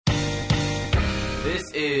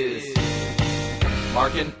This is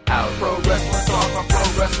Markin Out. Pro Wrestling Talk by Pro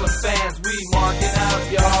Wrestling fans. We marking out,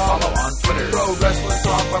 y'all. Follow on Twitter. Pro Wrestling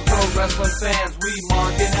Talk by Pro Wrestling fans. We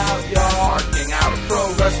marking out, y'all. Marking Out.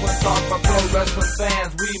 Pro Wrestling Talk by Pro Wrestling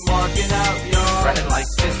fans. We marking out, y'all. Running like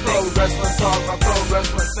fisting. Pro Wrestling Talk by Pro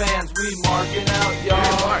Wrestling fans. We marking out, y'all.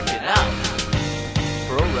 We're marking out.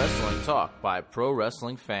 Pro Wrestling Talk by Pro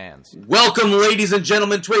Wrestling fans. Welcome, ladies and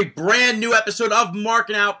gentlemen, to a brand new episode of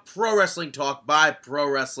Markin Out Pro Wrestling Talk by Pro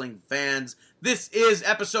Wrestling fans. This is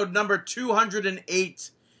episode number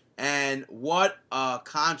 208, and what a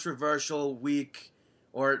controversial week.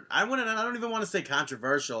 Or I don't even want to say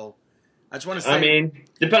controversial. I just want to say. I mean,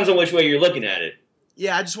 depends on which way you're looking at it.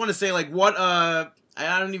 Yeah, I just want to say, like, what. I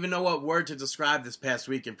don't even know what word to describe this past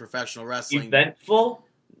week in professional wrestling. Eventful.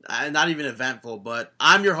 Not even eventful, but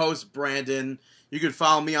I'm your host, Brandon. You can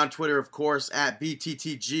follow me on Twitter, of course, at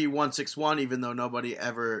BTTG161, even though nobody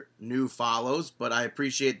ever knew follows, but I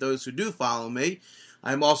appreciate those who do follow me.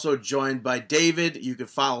 I'm also joined by David. You can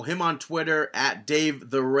follow him on Twitter at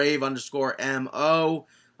DaveTheRave_MO.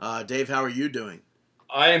 Dave, how are you doing?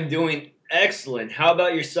 I am doing excellent. How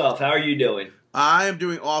about yourself? How are you doing? I am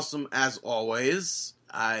doing awesome as always.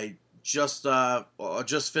 I just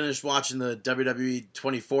finished watching the WWE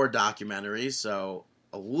 24 documentary, so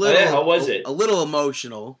a little. How was it? A little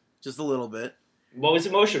emotional, just a little bit. What was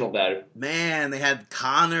emotional about it? Man, they had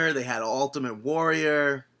Connor, they had Ultimate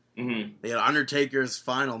Warrior, They had Undertaker's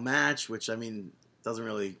final match, which I mean doesn't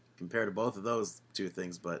really compare to both of those two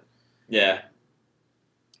things, but yeah.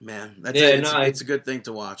 Man, it's a good thing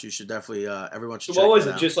to watch. You should definitely, everyone should check it out. So what was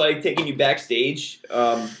it, just like taking you backstage?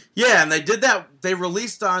 Yeah, and they did that. They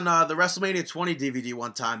released on the WrestleMania 20 DVD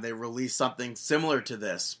one time, they released something similar to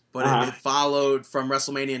this. But it followed, from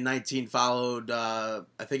WrestleMania 19, I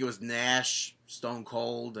think it was Nash, Stone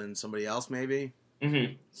Cold, and somebody else maybe.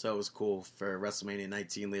 Mm-hmm. So it was cool for WrestleMania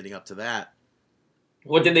 19 leading up to that.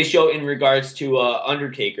 What did they show in regards to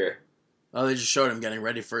Undertaker? Oh, they just showed him getting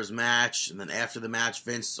ready for his match, and then after the match,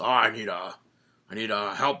 Vince, I need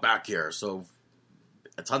help back here. So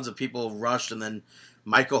tons of people rushed, and then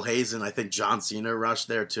Michael Hayes and I think John Cena rushed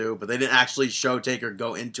there too. But they didn't actually show Taker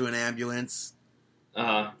go into an ambulance.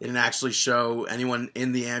 They didn't actually show anyone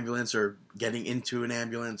in the ambulance or getting into an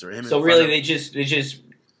ambulance or him. So really, they just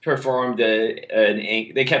performed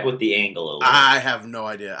they kept with the angle a little. I have no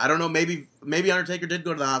idea. I don't know. Maybe Undertaker did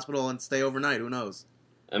go to the hospital and stay overnight. Who knows?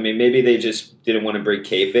 I mean, maybe they just didn't want to break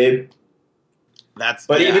kayfabe.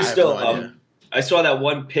 Even still, I saw that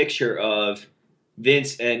one picture of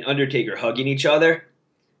Vince and Undertaker hugging each other,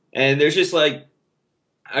 and there's just like,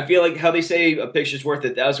 I feel like how they say a picture's worth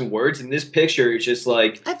 1,000 words. In this picture, it's just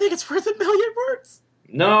like, I think it's worth 1,000,000 words.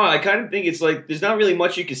 No, I kind of think it's like there's not really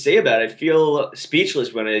much you can say about it. I feel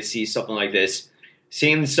speechless when I see something like this.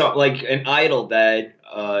 Seeing something like an idol that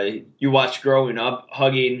you watched growing up,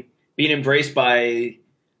 hugging, being embraced by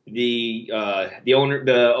the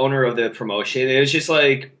owner of the promotion. It was just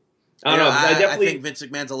like, I don't know. I think Vince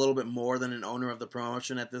McMahon's a little bit more than an owner of the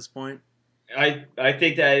promotion at this point. I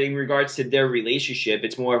think that in regards to their relationship,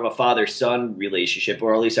 it's more of a father-son relationship,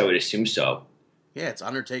 or at least I would assume so. Yeah, it's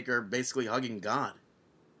Undertaker basically hugging God.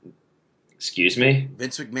 Excuse me?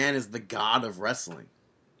 Vince McMahon is the god of wrestling.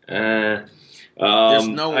 There's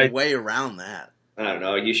no way around that. I don't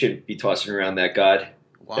know. You shouldn't be tossing around that god.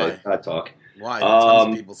 Why? God talk. Why?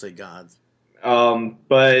 Tons of people say gods.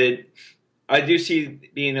 But I do see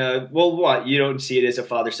being what? You don't see it as a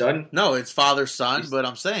father-son? No, it's father-son, but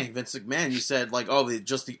I'm saying Vince McMahon, you said like,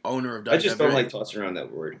 just the owner of WWE. I just don't like tossing around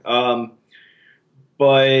that word.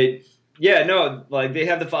 But yeah, no, like they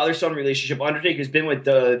have the father-son relationship. Undertaker's been with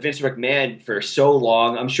Vince McMahon for so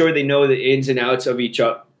long. I'm sure they know the ins and outs of each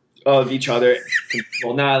other. Well,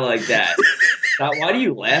 not like that. Why do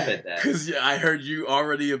you laugh at that? Because I heard you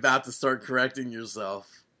already about to start correcting yourself.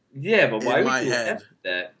 Yeah, but why would you laugh at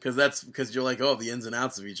that? Because you're like, the ins and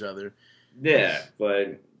outs of each other. Yeah,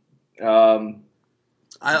 but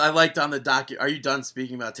I liked on the docu. Are you done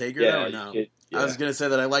speaking about Taker though, or no? Yeah. I was gonna say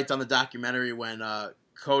that I liked on the documentary when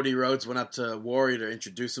Cody Rhodes went up to Warrior to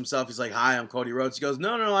introduce himself. He's like, "Hi, I'm Cody Rhodes." He goes,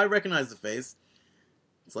 "No, I recognize the face."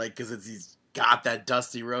 It's like because he's got that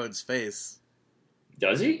Dusty Rhodes face.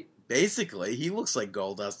 Does he? Basically, he looks like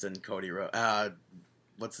Goldust and Cody Rhodes.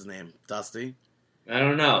 What's his name? Dusty? I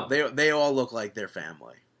don't know. They all look like their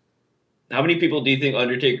family. How many people do you think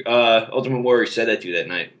Ultimate Warrior said that to that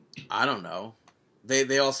night? I don't know.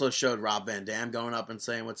 They also showed Rob Van Dam going up and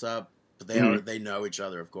saying what's up, but they know each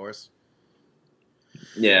other, of course.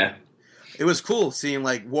 Yeah. It was cool seeing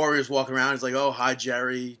like Warriors walking around. He's like, "Oh, hi,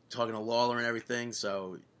 Jerry," talking to Lawler and everything.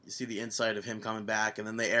 So see the insight of him coming back, and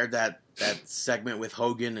then they aired that segment with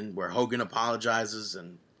Hogan and where Hogan apologizes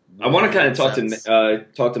and. I want to kind of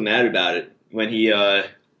talk to Matt about it when he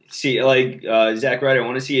Zack Ryder. I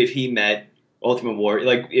want to see if he met Ultimate Warrior,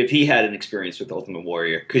 like if he had an experience with Ultimate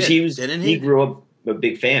Warrior, because he grew up a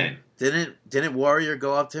big fan. Didn't Warrior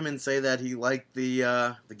go up to him and say that he liked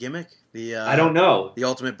the gimmick? I don't know, the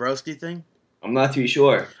Ultimate Broski thing. I'm not too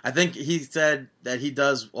sure. I think he said that he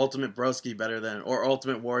does Ultimate Broski or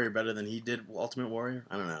Ultimate Warrior better than he did Ultimate Warrior.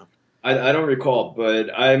 I don't know. I don't recall, but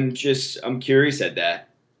I'm curious at that.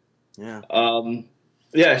 Yeah.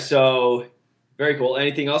 Yeah. So very cool.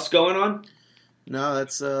 Anything else going on? No,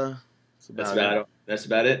 that's about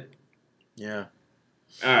it. Yeah.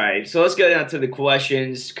 All right. So let's get down to the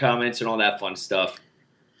questions, comments, and all that fun stuff.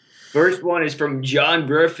 First one is from John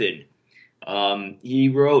Griffin. He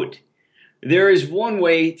wrote, "There is one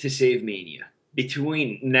way to save Mania.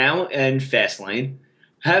 Between now and Fastlane,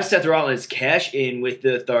 have Seth Rollins cash in with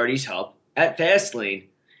the Authority's help at Fastlane.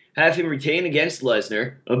 Have him retain against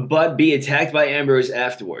Lesnar, but be attacked by Ambrose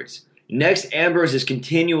afterwards. Next, Ambrose is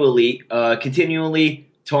continually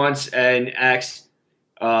taunts and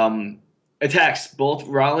attacks both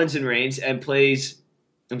Rollins and Reigns and plays."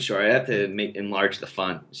 I'm sorry, I have to enlarge the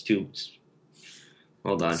font. It's too.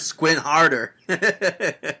 Hold on. Squint harder.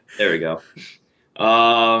 There we go.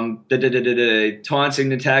 Taunts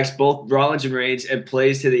and attacks both Rollins and Reigns and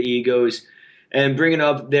plays to the egos and bringing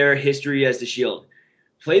up their history as the Shield.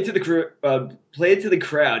 Play it to the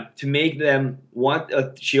crowd to make them want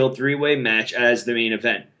a Shield three-way match as the main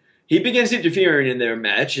event. He begins interfering in their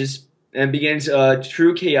matches and begins a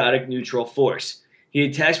true chaotic neutral force. He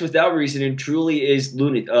attacks without reason and truly is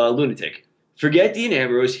lunatic. Forget Dean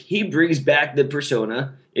Ambrose. He brings back the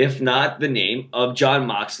persona, if not the name, of Jon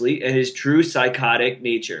Moxley and his true psychotic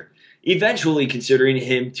nature, eventually considering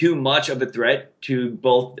him too much of a threat to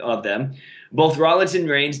both of them. Both Rollins and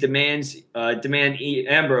Reigns demand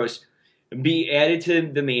Ambrose be added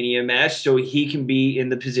to the Mania match so he can be in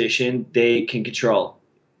the position they can control.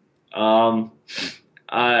 I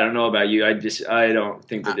don't know about you. I don't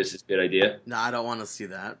think that this is a good idea. No, I don't want to see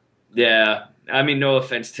that. Yeah, I mean, no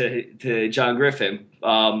offense to John Griffin.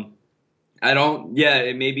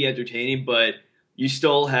 It may be entertaining, but you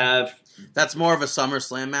still have. That's more of a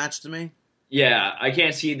SummerSlam match to me. Yeah, I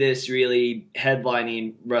can't see this really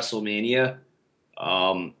headlining WrestleMania.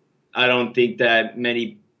 I don't think that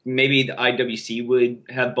maybe the IWC would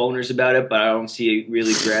have boners about it, but I don't see it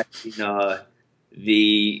really grabbing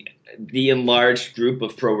the enlarged group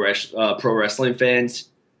of pro wrestling fans.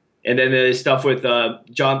 And then the stuff with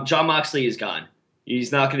Jon Moxley is gone.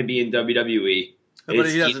 He's not going to be in WWE. But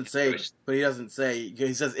he doesn't say.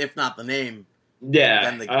 He says, if not the name. Yeah,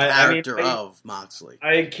 than the character of Moxley.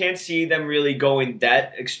 I can't see them really going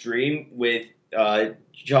that extreme with John,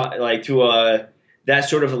 to that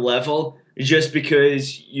sort of a level, just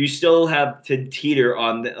because you still have to teeter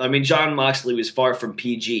on. Jon Moxley was far from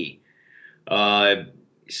PG, so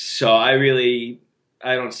I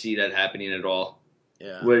don't see that happening at all.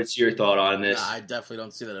 Yeah. What's your thought on this? I definitely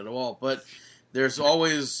don't see that at all. But there's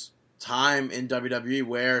always time in WWE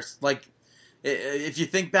where, like, if you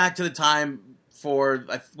think back to the time for,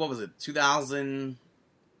 what was it, 2000,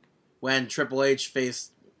 when Triple H was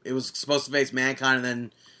supposed to face Mankind, and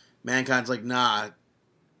then Mankind's like, nah,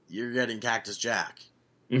 you're getting Cactus Jack.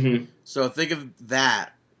 Mm-hmm. So think of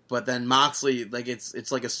that. But then Moxley, like,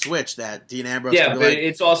 it's like a switch that Dean Ambrose. Yeah, but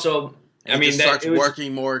it's also. Starts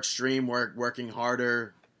working more extreme, working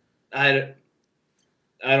harder. I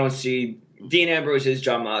don't see Dean Ambrose is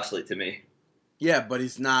Jon Moxley to me. Yeah, but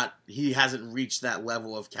he's not. He hasn't reached that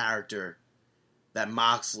level of character that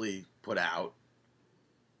Moxley put out.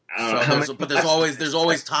 But there's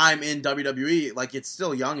always time in WWE. Like, it's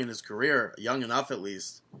still young in his career, young enough at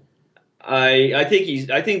least. I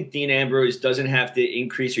think Dean Ambrose doesn't have to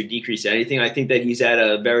increase or decrease anything. I think that he's at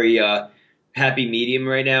a very happy medium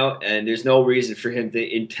right now, and there's no reason for him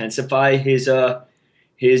to intensify his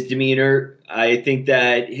demeanor. I think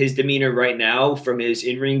that his demeanor right now, from his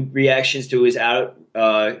in-ring reactions to his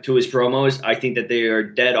promos, I think that they are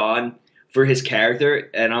dead on for his character,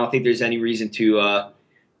 and I don't think there's any reason to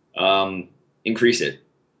increase it.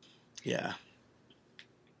 Yeah.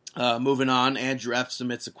 Moving on, Andrew F.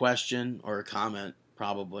 submits a question or a comment,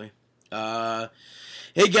 probably.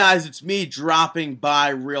 Hey guys, it's me dropping by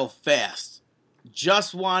real fast.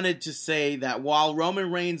 Just wanted to say that while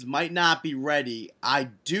Roman Reigns might not be ready, I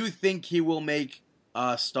do think he will make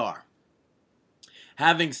a star.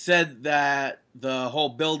 Having said that, the whole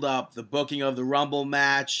build-up, the booking of the Rumble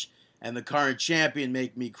match, and the current champion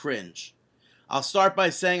make me cringe. I'll start by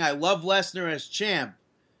saying I love Lesnar as champ,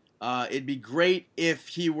 It'd be great if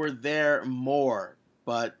he were there more,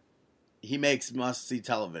 but he makes must-see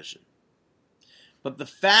television. But the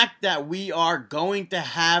fact that we are going to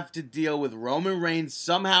have to deal with Roman Reigns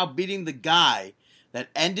somehow beating the guy that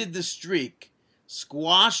ended the streak,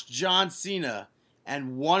 squashed John Cena,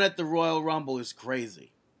 and won at the Royal Rumble is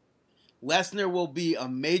crazy. Lesnar will be a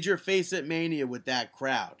major face at Mania with that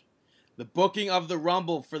crowd. The booking of the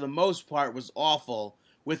Rumble, for the most part, was awful,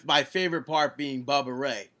 with my favorite part being Bubba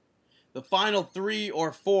Ray. The final 3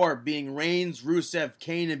 or 4 being Reigns, Rusev,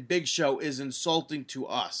 Kane, and Big Show is insulting to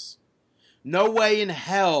us. No way in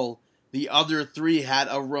hell the other 3 had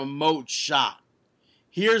a remote shot.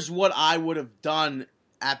 Here's what I would have done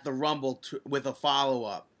at the Rumble with a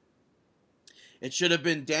follow-up. It should have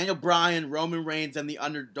been Daniel Bryan, Roman Reigns, and the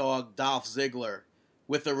underdog Dolph Ziggler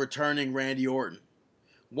with a returning Randy Orton.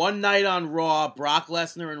 One night on Raw, Brock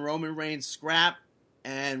Lesnar and Roman Reigns scrap,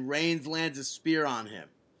 and Reigns lands a spear on him.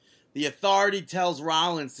 The Authority tells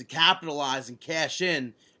Rollins to capitalize and cash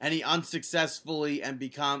in, and he is unsuccessful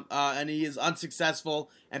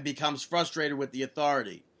and becomes frustrated with the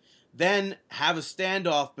Authority. Then have a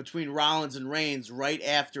standoff between Rollins and Reigns right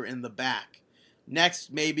after in the back.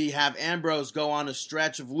 Next, maybe have Ambrose go on a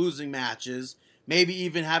stretch of losing matches, maybe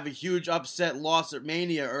even have a huge upset loss at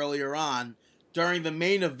Mania earlier on. During the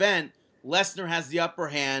main event, Lesnar has the upper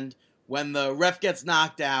hand. When the ref gets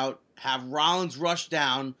knocked out, have Rollins rush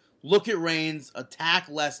down, look at Reigns, attack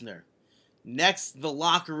Lesnar. Next, the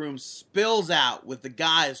locker room spills out with the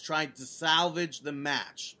guys trying to salvage the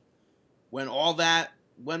match. When all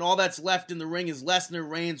that's left in the ring is Lesnar,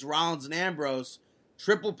 Reigns, Rollins, and Ambrose,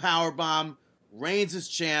 triple powerbomb, Reigns is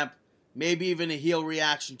champ, maybe even a heel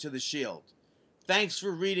reaction to the Shield. Thanks for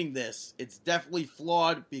reading this. It's definitely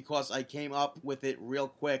flawed because I came up with it real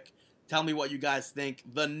quick. Tell me what you guys think.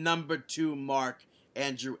 The number 2 mark,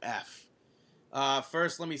 Andrew F.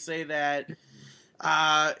 First, let me say that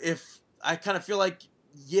if I kind of feel like,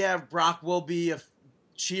 yeah, Brock will be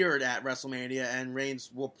cheered at WrestleMania and Reigns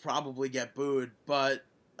will probably get booed, but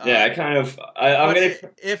yeah,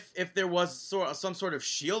 if there was some sort of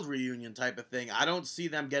Shield reunion type of thing, I don't see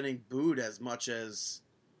them getting booed as much as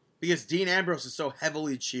because Dean Ambrose is so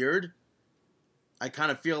heavily cheered. I kind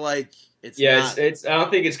of feel like it's not. It's. I don't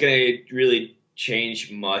think it's going to really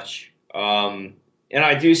change much. And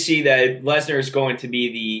I do see that Lesnar is going to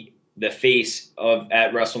be the face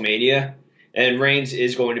at WrestleMania. And Reigns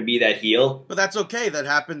is going to be that heel. But that's okay. That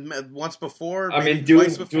happened once before. I mean, do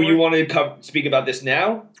you want to speak about this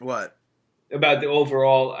now? What? About the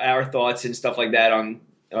overall, our thoughts and stuff like that on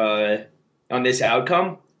this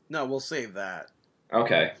outcome? No, we'll save that.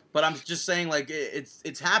 Okay. But I'm just saying, like,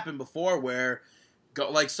 it's happened before where,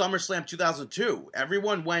 like SummerSlam 2002,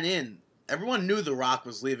 everyone went in. Everyone knew The Rock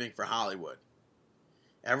was leaving for Hollywood.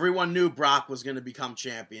 Everyone knew Brock was going to become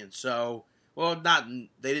champion. So... Well,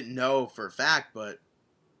 they didn't know for a fact, but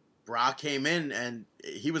Brock came in and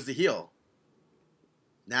he was the heel.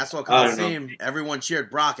 Nassau Coliseum, everyone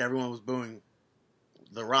cheered Brock, everyone was booing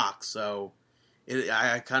The Rock, so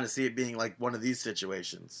I kind of see it being like one of these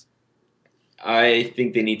situations. I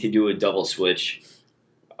think they need to do a double switch.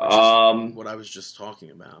 What I was just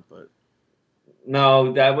talking about, but...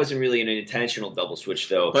 No, that wasn't really an intentional double switch,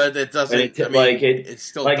 though. But it doesn't... it's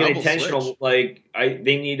still like double an intentional... switch. Like,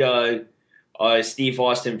 they need Steve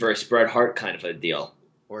Austin versus Bret Hart kind of a deal.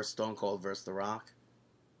 Or Stone Cold versus The Rock.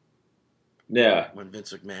 Yeah. When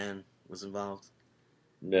Vince McMahon was involved.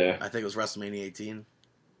 Yeah. I think it was WrestleMania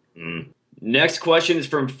 18. Next question is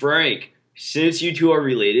from Frank. Since you two are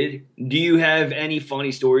related, do you have any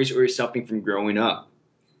funny stories or something from growing up?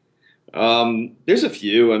 There's a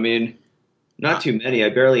few. I mean, not too many. I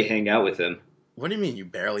barely hang out with him. What do you mean you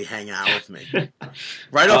barely hang out with me?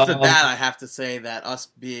 Right off the bat, I have to say that us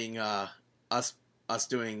being... us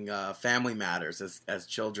doing Family Matters as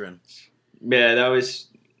children. Yeah, that was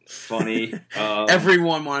funny.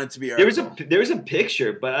 Everyone wanted to be Urkel. There was a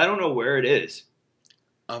picture, but I don't know where it is.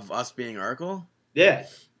 Of us being Urkel? Yeah.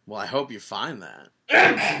 Well, I hope you find that.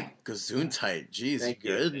 Gesundheit. Jeez, Thank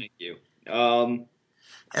good. Thank you.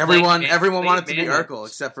 Everyone wanted to be Urkel,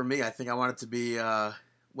 except for me. I think I wanted to be,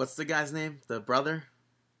 what's the guy's name? The brother?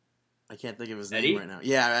 I can't think of his name right now.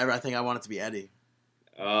 Yeah, I think I wanted to be Eddie.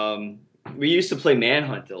 We used to play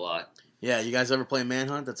Manhunt a lot. Yeah, you guys ever play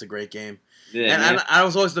Manhunt? That's a great game. Yeah, and I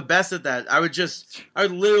was always the best at that. I would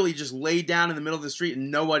literally just lay down in the middle of the street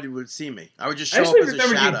and nobody would see me. I would just show up as a shadow.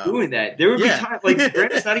 I remember you doing that. There would be times, like,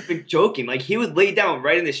 Brandon's not even joking. Like, he would lay down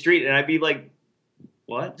right in the street and I'd be like,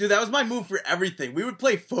 what? Dude, that was my move for everything. We would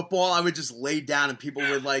play football. I would just lay down and people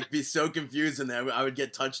would, like, be so confused and then I would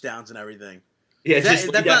get touchdowns and everything. Yeah,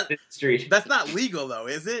 just lay down in the street. That's not legal, though,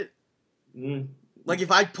 is it? Like,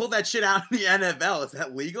 if I pull that shit out in the NFL, is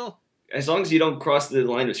that legal? As long as you don't cross the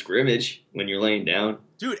line of scrimmage when you're laying down.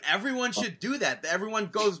 Dude, everyone should do that. Everyone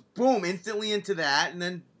goes, boom, instantly into that, and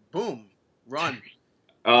then, boom, run.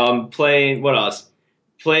 Playing, what else?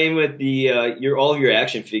 Playing with the all of your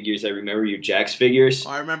action figures. I remember your Jax figures.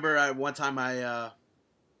 I remember one time I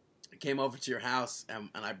came over to your house, and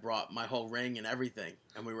I brought my whole ring and everything,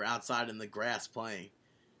 and we were outside in the grass playing.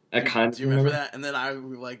 Do you remember that? And then I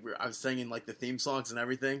was singing like the theme songs and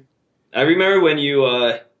everything. I remember when you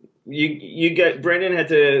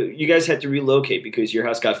guys had to relocate because your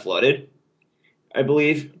house got flooded, I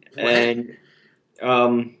believe. What? And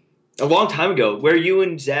a long time ago, where you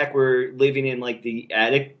and Zach were living in like the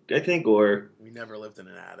attic, I think, or we never lived in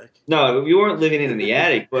an attic. No, we weren't living in the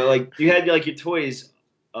attic, but like you had like your toys.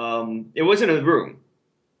 It wasn't a room.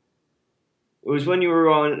 It was when you were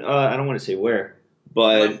on. I don't want to say where.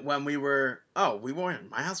 But when we were, we weren't.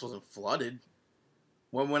 My house wasn't flooded.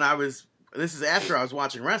 When I was, this is after I was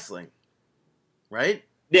watching wrestling, right?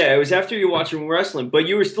 Yeah, it was after you were watching wrestling, but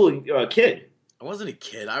you were still a kid. I wasn't a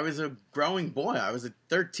kid. I was a growing boy. I was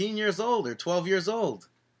 13 years old or 12 years old.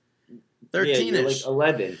 13-ish. Yeah, like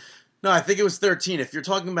 11. No, I think it was 13. If you're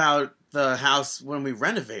talking about the house when we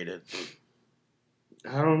renovated.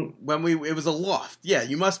 It was a loft. Yeah,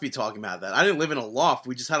 you must be talking about that. I didn't live in a loft.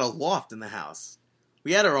 We just had a loft in the house.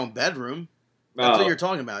 We had our own bedroom. That's what you're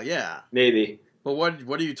talking about, yeah. Maybe. But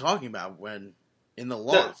what are you talking about when in the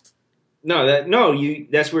loft?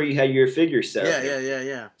 That's where you had your figures set up.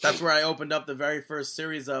 Yeah. That's where I opened up the very first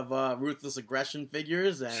series of Ruthless Aggression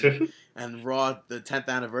figures and Raw the 10th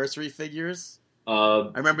anniversary figures. I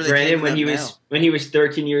remember Brandon when he was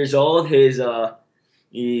 13 years old,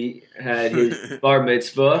 he had his bar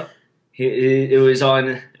mitzvah. It was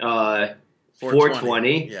on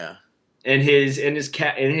 420. Yeah. And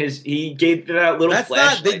he gave that little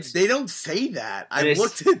flashlight. They don't say that. I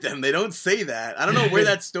looked at them. They don't say that. I don't know where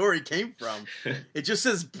that story came from. It just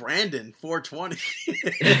says Brandon 420.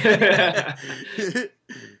 Do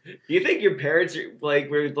you think your parents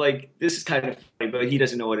were like, this is kind of funny, but he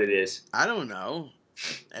doesn't know what it is? I don't know.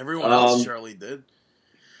 Everyone else surely did.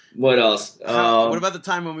 What else? What about the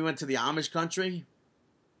time when we went to the Amish country?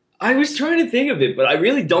 I was trying to think of it, but I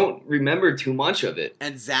really don't remember too much of it.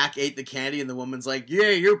 And Zach ate the candy, and the woman's like,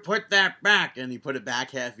 "Yeah, you put that back," and he put it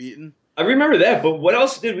back half eaten. I remember that, but what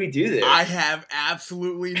else did we do there? I have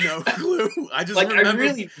absolutely no clue. I just remember. I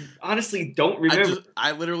really, honestly, don't remember.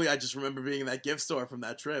 I just remember being in that gift store from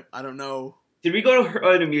that trip. I don't know. Did we go to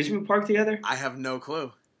an amusement park together? I have no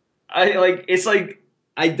clue. I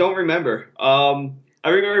don't remember. I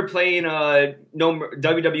remember playing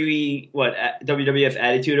WWE, WWF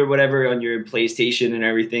Attitude or whatever on your PlayStation and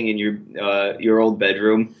everything in your old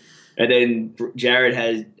bedroom, and then Jared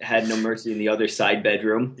had No Mercy in the other side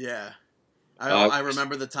bedroom. Yeah, I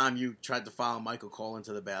remember the time you tried to follow Michael Cole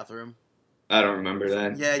into the bathroom. I don't remember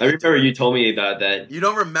that. Yeah, I remember you told me about that. You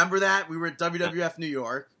don't remember that? We were at WWF New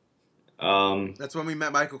York. That's when we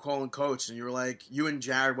met Michael Cole and Coach, and you were like, you and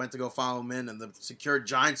Jared went to go follow him in, and the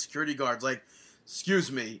giant security guard's like,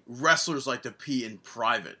 "Excuse me, wrestlers like to pee in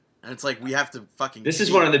private." And it's like, we have to fucking This pee.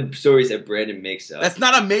 is one of the stories that Brandon makes up. That's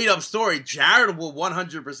not a made-up story. Jared will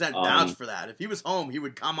 100% vouch for that. If he was home, he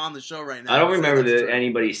would come on the show right now. I don't remember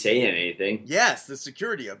anybody saying anything. Yes, the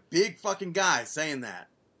security, a big fucking guy saying that.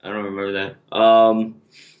 I don't remember that.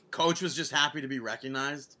 Coach was just happy to be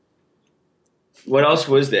recognized. What else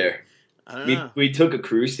was there? I don't know. We took a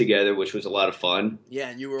cruise together, which was a lot of fun. Yeah,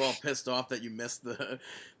 and you were all pissed off that you missed that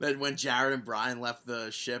when Jared and Brian left the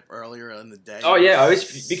ship earlier in the day. Oh yeah, I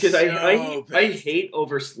was because I hate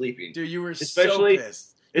oversleeping. Dude, you were especially, so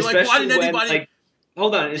pissed. You're like, why didn't anybody?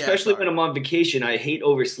 Hold on, especially when I'm on vacation, I hate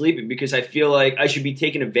oversleeping because I feel like I should be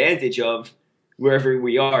taken advantage of wherever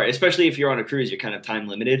we are. Especially if you're on a cruise, you're kind of time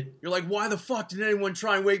limited. You're like, why the fuck did anyone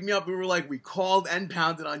try and wake me up? We were like, we called and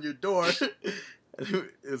pounded on your door.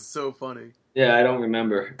 It's so funny. Yeah, I don't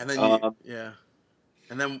remember. And then and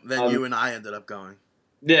then you and I ended up going.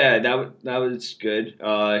 Yeah, that was good.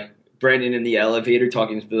 Brandon in the elevator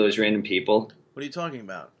talking to those random people. What are you talking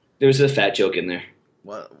about? There was a fat joke in there.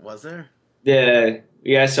 What was there? Yeah,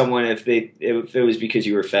 we asked someone if it was because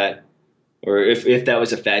you were fat, or if that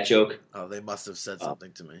was a fat joke. Oh, they must have said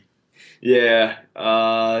something to me. Yeah.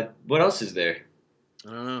 What else is there?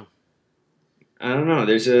 I don't know.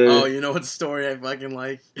 There's a. Oh, you know what story I fucking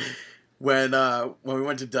like? When we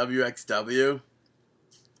went to WXW,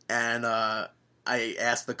 and I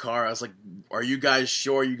asked the car, I was like, "Are you guys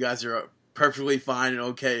sure you guys are perfectly fine and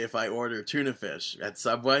okay if I order tuna fish at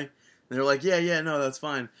Subway?" And they're like, "Yeah, no, that's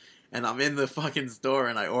fine." And I'm in the fucking store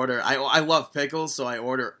and I order. I love pickles, so I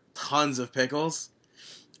order tons of pickles.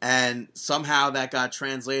 And somehow that got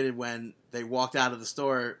translated when they walked out of the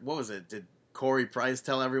store. What was it? Did Corey Price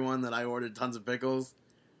tell everyone that I ordered tons of pickles?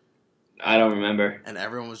 I don't remember. And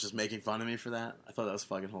everyone was just making fun of me for that? I thought that was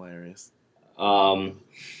fucking hilarious. I'm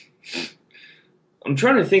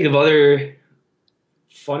trying to think of other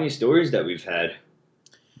funny stories that we've had.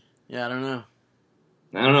 Yeah, I don't know.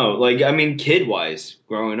 Like, I mean, kid-wise,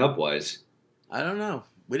 growing up-wise. I don't know.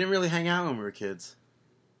 We didn't really hang out when we were kids.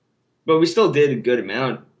 But we still did a good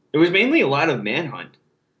amount. It was mainly a lot of Manhunt.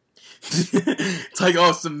 It's like, oh,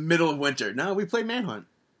 it's the middle of winter. No, we played Manhunt.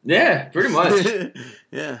 Yeah, pretty much.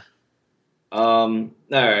 Yeah. All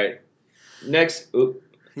right. Next. Oop.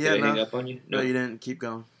 Yeah, Did I hang up on you? No, you didn't. Keep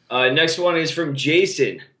going. Next one is from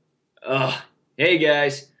Jason. Hey,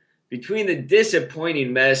 guys. Between the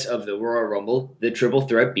disappointing mess of the Royal Rumble, the Triple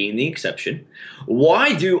Threat being the exception,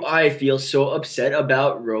 why do I feel so upset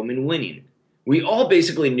about Roman winning? We all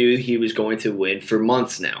basically knew he was going to win for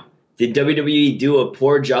months now. Did WWE do a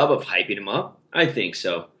poor job of hyping him up? I think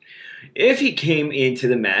so. If he came into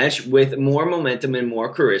the match with more momentum and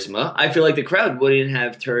more charisma, I feel like the crowd wouldn't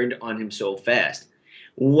have turned on him so fast.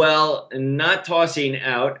 Well, not tossing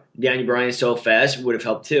out Daniel Bryan so fast would have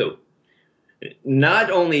helped too.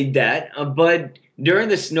 Not only that, but during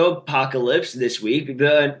the Snowpocalypse this week,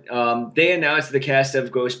 they announced the cast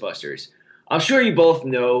of Ghostbusters. I'm sure you both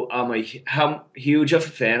know how huge of a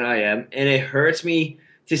fan I am, and it hurts me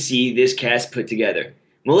to see this cast put together.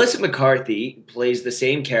 Melissa McCarthy plays the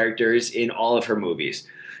same characters in all of her movies.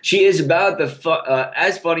 She is about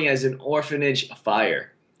as funny as an orphanage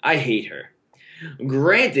fire. I hate her.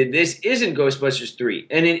 Granted, this isn't Ghostbusters 3,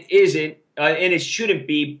 and it shouldn't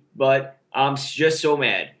be, but I'm just so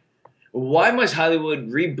mad. Why must Hollywood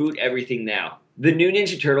reboot everything now? The new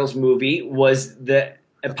Ninja Turtles movie was the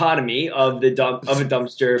epitome of a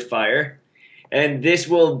dumpster fire, and this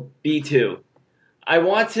will be too. I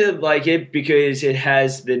want to like it because it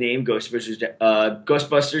has the name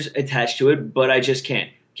Ghostbusters attached to it, but I just can't.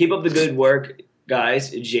 Keep up the good work,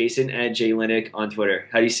 guys. Jason at JLinick on Twitter.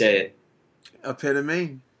 How do you say it?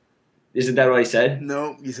 Epitome. Isn't that what I said?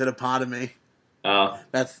 No, you said epitome. Oh.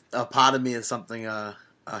 That's epitome is something a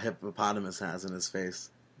hippopotamus has in his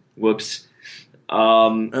face. Whoops.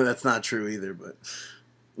 That's not true either, but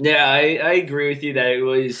yeah, I agree with you that it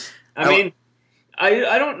was. I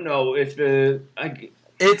don't know if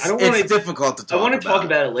it's difficult to talk about. I want to talk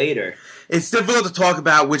about it later. It's difficult to talk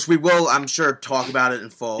about, which we will, I'm sure, talk about it in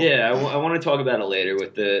full. Yeah, I want to talk about it later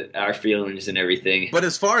with our feelings and everything. But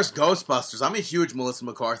as far as Ghostbusters, I'm a huge Melissa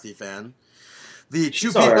McCarthy fan. The two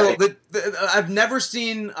She's people right. I've never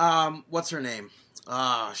seen. What's her name?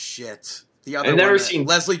 Oh shit! The other I've never seen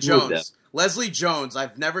Leslie Jones. Leslie Jones.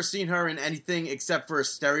 I've never seen her in anything except for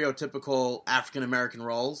stereotypical African American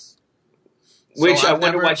roles. Which I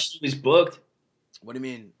wonder why she was booked. What do you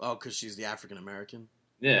mean? Oh, because she's the African American.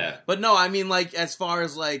 Yeah, but no, I mean like as far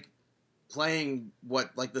as like playing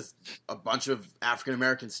a bunch of African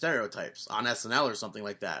American stereotypes on SNL or something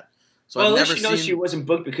like that. So well, I've at never least she knows seen. She wasn't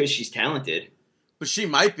booked because she's talented. But she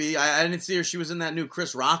might be. I didn't see her. She was in that new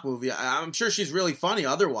Chris Rock movie. I'm sure she's really funny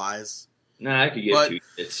otherwise. Nah, I could get 2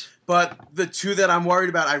 hits. But the two that I'm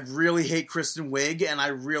worried about, I really hate Kristen Wiig, and I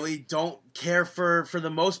really don't care for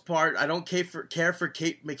the most part. I don't care for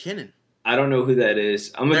Kate McKinnon. I don't know who that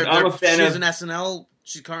is. I'm a fan of. She's an SNL.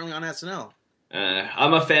 She's currently on SNL.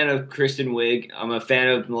 I'm a fan of Kristen Wiig. I'm a fan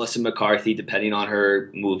of Melissa McCarthy, depending on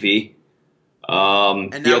her movie.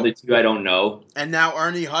 The other two I don't know. And now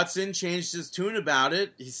Ernie Hudson changed his tune about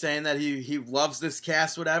it. He's saying that he loves this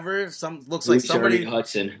cast, whatever. Looks like somebody. Ernie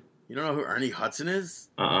Hudson. You don't know who Ernie Hudson is?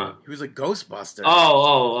 He was a Ghostbuster.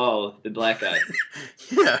 Oh, the black guy.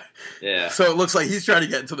 Yeah. So it looks like he's trying to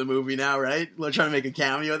get into the movie now, right? Trying to make a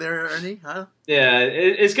cameo there, Ernie, huh? Yeah,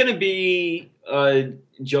 it's going to be a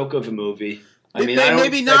joke of a movie.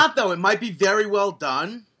 Maybe not, though. It might be very well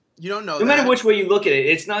done. You don't know. No matter which way you look at it,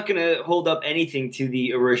 it's not going to hold up anything to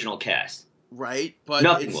the original cast. Right, but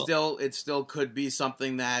it still could be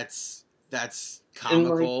something that's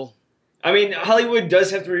comical. Hollywood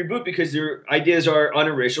does have to reboot because their ideas are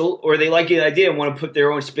unoriginal, or they like an idea and want to put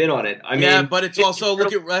their own spin on it. But it's also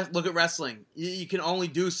look at wrestling. You can only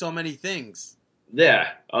do so many things. Yeah,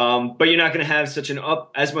 but you're not going to have such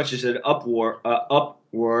as much as an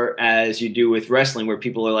uproar as you do with wrestling, where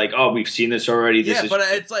people are like, "Oh, we've seen this already."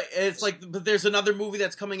 But but there's another movie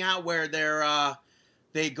that's coming out where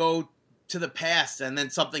they go to the past and then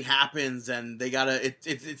something happens and they gotta it's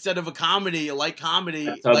instead of a light comedy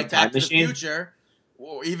like Back to the Future,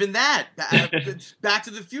 or even that Back to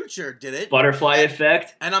the Future did it. Butterfly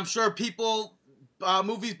Effect. And I'm sure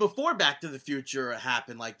movies before Back to the Future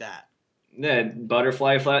happened like that.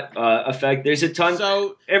 butterfly effect. There's a ton.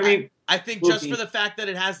 So Every I think movie. just for the fact that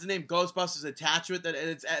it has the name Ghostbusters attached to it,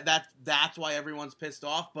 that's why everyone's pissed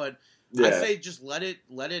off. But I say just let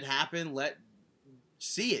it happen.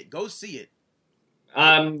 See it. Go see it.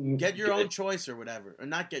 Get your own choice or whatever, or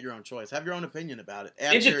not get your own choice. Have your own opinion about it.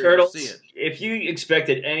 After Ninja Turtles. You see it. If you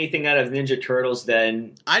expected anything out of Ninja Turtles,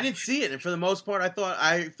 then I didn't see it, and for the most part,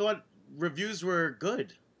 I thought reviews were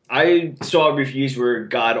good. I saw reviews were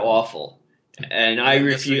god awful, and I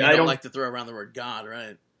refuse. I don't like to throw around the word God,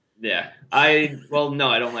 right? Yeah, I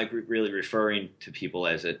don't like really referring to people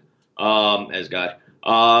as God.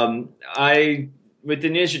 With the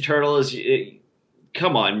Ninja Turtles,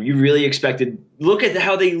 come on, you really expected? Look at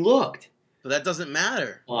how they looked. But that doesn't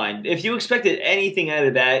matter. Fine, if you expected anything out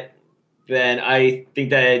of that, then I think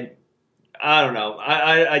that I don't know.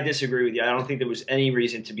 I disagree with you. I don't think there was any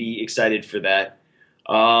reason to be excited for that.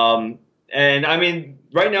 And I mean,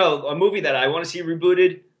 right now, a movie that I want to see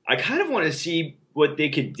rebooted, I kind of want to see what they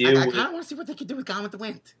could do. I kind of want to see what they could do with Gone with the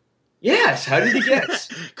Wind. Yes, how did you guess?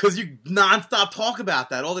 Because you nonstop talk about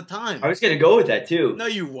that all the time. I was going to go with that, too. No,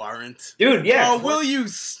 you weren't. Dude, yeah. Oh, will you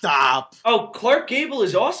stop? Oh, Clark Gable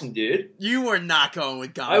is awesome, dude. You were not going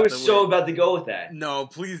with Gone I with the was so Wind. about to go with that. No,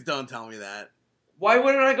 please don't tell me that. Why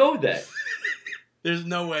wouldn't I go with that? There's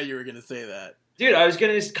no way you were going to say that. Dude, I was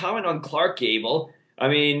going to comment on Clark Gable. I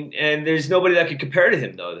mean, and there's nobody that could compare to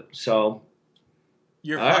him, though. So,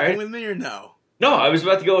 you're fucking with me or no? No, I was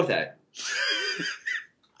about to go with that.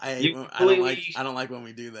 I don't like when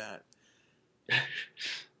we do that.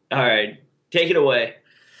 All right, take it away.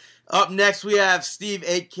 Up next, we have Steve,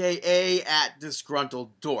 a.k.a. at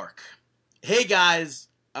Disgruntled Dork. Hey, guys.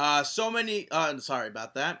 Sorry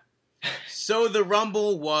about that. So the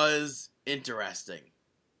Rumble was interesting.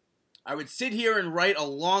 I would sit here and write a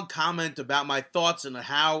long comment about my thoughts and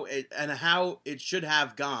how it should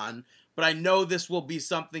have gone, but I know this will be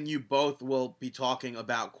something you both will be talking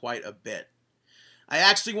about quite a bit. I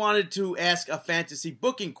actually wanted to ask a fantasy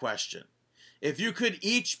booking question. If you could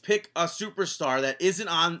each pick a superstar that isn't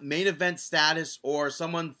on main event status or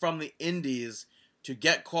someone from the indies to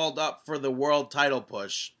get called up for the world title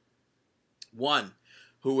push, 1,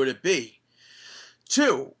 who would it be?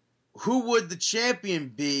 2, who would the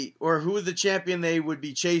champion be, or who would the champion they would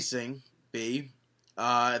be chasing be?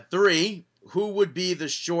 3, what would be the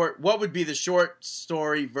short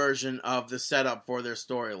story version of the setup for their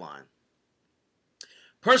storyline?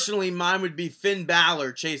 Personally, mine would be Finn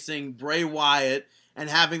Balor chasing Bray Wyatt and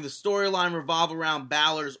having the storyline revolve around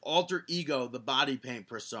Balor's alter ego, the body paint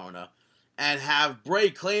persona, and have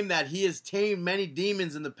Bray claim that he has tamed many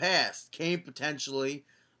demons in the past. Kane, potentially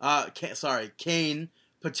The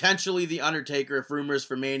Undertaker, if rumors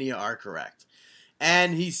for Mania are correct.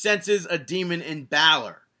 And he senses a demon in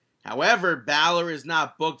Balor. However, Balor is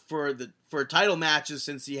not booked for title matches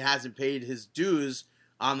since he hasn't paid his dues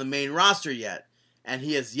on the main roster yet, and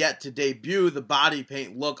he has yet to debut the body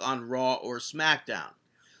paint look on Raw or SmackDown.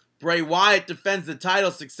 Bray Wyatt defends the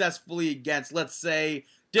title successfully against, let's say,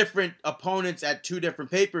 different opponents at 2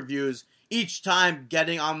 different pay-per-views, each time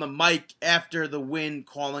getting on the mic after the win,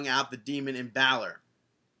 calling out the demon in Balor.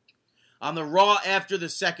 On the Raw after the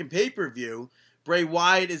second pay-per-view, Bray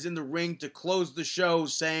Wyatt is in the ring to close the show,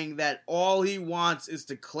 saying that all he wants is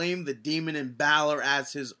to claim the demon in Balor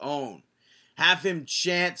as his own. Have him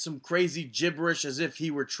chant some crazy gibberish as if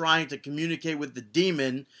he were trying to communicate with the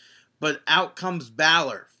demon, but out comes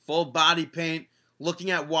Balor, full body paint,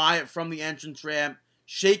 looking at Wyatt from the entrance ramp,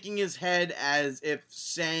 shaking his head as if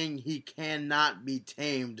saying he cannot be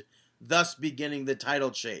tamed, thus beginning the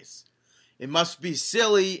title chase. It must be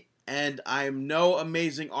silly, and I'm no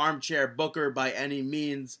amazing armchair booker by any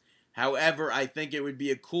means. However, I think it would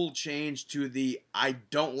be a cool change to the I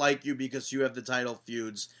don't like you because you have the title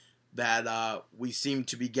feuds that we seem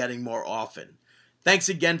to be getting more often. Thanks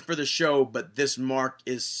again for the show, but this Mark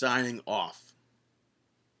is signing off.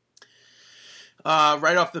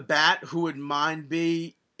 Right off the bat, who would mine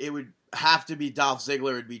be? It would have to be Dolph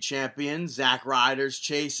Ziggler would be champion. Zack Ryder's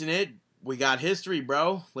chasing it. We got history,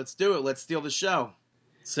 bro. Let's do it. Let's steal the show.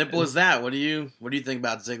 Simple as that. What do you think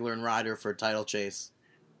about Ziggler and Ryder for a title chase?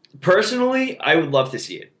 Personally, I would love to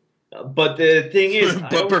see it. But the thing is...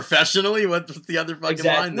 but professionally? What's the other fucking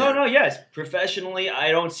line there? No, yes. Professionally,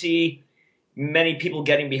 I don't see many people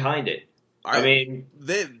getting behind it. I mean...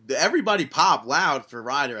 everybody popped loud for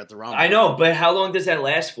Ryder at the Rumble. I know, but how long does that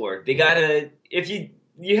last for? They gotta...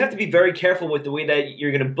 You have to be very careful with the way that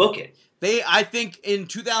you're gonna book it. I think in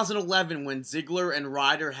 2011 when Ziggler and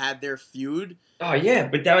Ryder had their feud... Oh, yeah,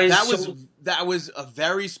 but that was a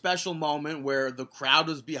very special moment where the crowd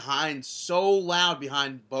was so loud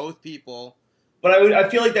behind both people But I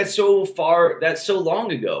feel like that's so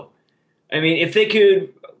long ago. I mean, if they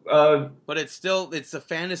could. But it's a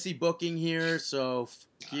fantasy booking here, so.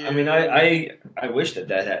 I mean, I wish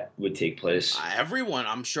that would take place. Everyone,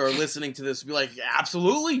 I'm sure, listening to this would be like,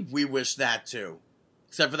 absolutely, we wish that too.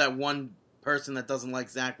 Except for that one person that doesn't like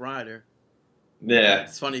Zack Ryder. Yeah.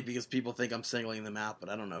 It's funny because people think I'm singling them out, but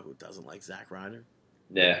I don't know who doesn't like Zack Ryder.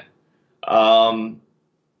 Yeah. I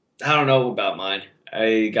don't know about mine.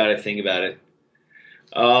 I got to think about it.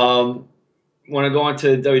 Want to go on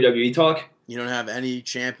to WWE talk? You don't have any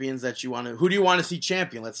champions that you want to... Who do you want to see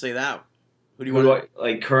champion? Let's say that. Who do you want to...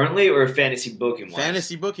 Like currently or fantasy booking-wise?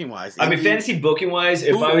 Fantasy booking-wise. I mean, fantasy booking-wise,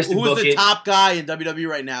 if I was to book it... Who's the top guy in WWE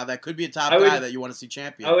right now that could be a top guy that you want to see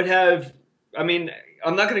champion? I would have... I mean,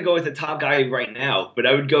 I'm not going to go with the top guy right now, but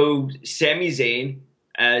I would go Sami Zayn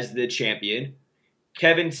as the champion.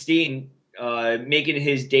 Kevin Steen making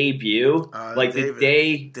his debut, the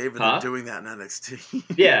day... David, they're doing that in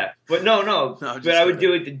NXT. Yeah, but no. But I would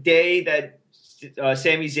do it the day that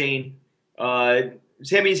Sami Zayn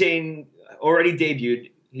already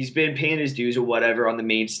debuted. He's been paying his dues or whatever on the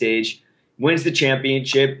main stage. Wins the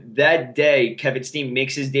championship. That day, Kevin Steen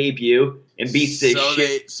makes his debut and beats the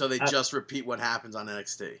shit. So they just repeat what happens on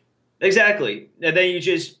NXT. Exactly. And then you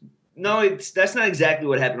just... No, that's not exactly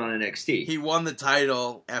what happened on NXT. He won the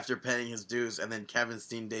title after paying his dues, and then Kevin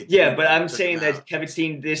Steen debuted. Yeah, but I'm saying that Kevin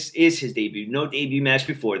Steen, this is his debut. No debut match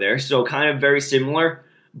before there, so kind of very similar.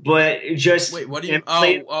 But just... Wait, what do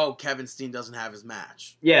you... Kevin Steen doesn't have his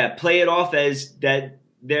match. Yeah, play it off as that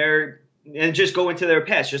they're... And just go into their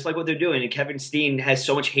past, just like what they're doing. And Kevin Steen has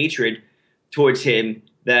so much hatred towards him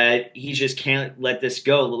that he just can't let this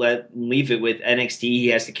go. Leave it with NXT. He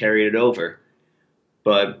has to carry it over.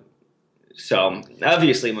 But... So,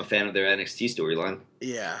 obviously, I'm a fan of their NXT storyline.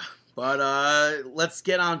 Yeah, but let's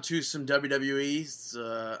get on to some WWE's.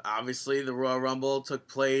 Obviously, the Royal Rumble took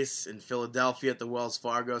place in Philadelphia at the Wells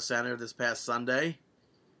Fargo Center this past Sunday.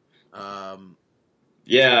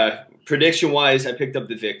 Yeah, prediction-wise, I picked up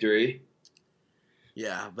the victory.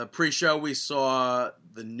 Yeah, the pre-show we saw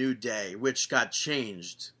the New Day, which got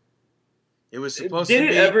changed. It was supposed to be...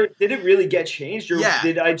 Did it really get changed, or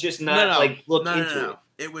did I just not look into it?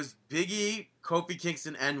 It was Big E, Kofi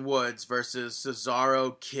Kingston, and Woods versus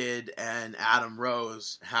Cesaro, Kid, and Adam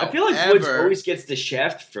Rose. However, I feel like Woods always gets the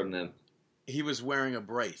shaft from them. He was wearing a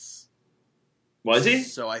brace. Was he?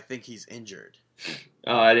 So I think he's injured.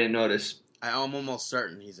 Oh, I didn't notice. I'm almost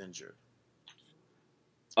certain he's injured.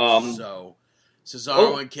 So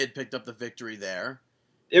Cesaro and Kid picked up the victory there.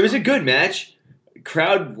 It was a good match.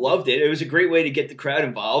 Crowd loved it. It was a great way to get the crowd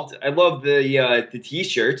involved. I love the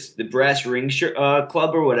T-shirts, the Brass Ring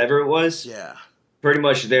Club or whatever it was. Yeah. Pretty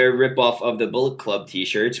much their ripoff of the Bullet Club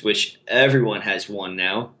T-shirts, which everyone has one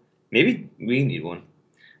now. Maybe we need one.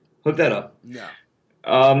 Hook that up. Yeah.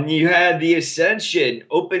 You had the Ascension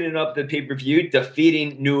opening up the pay-per-view,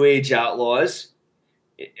 defeating New Age Outlaws.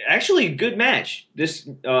 Actually, a good match.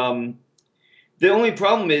 The only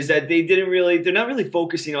problem is that they're not really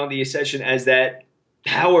focusing on the Ascension as that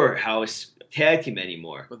powerhouse tag team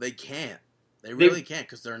anymore. But they can't. They really can't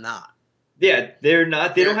because they're not. Yeah, they're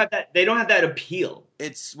not. They don't have that appeal.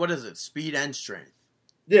 It's, what is it? Speed and strength.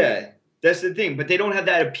 Yeah, that's the thing. But they don't have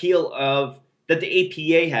that appeal that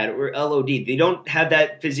the APA had or LOD. They don't have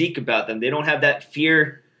that physique about them. They don't have that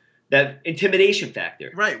fear, that intimidation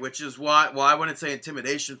factor. Right, which is why. Well, I wouldn't say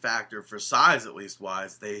intimidation factor for size, at least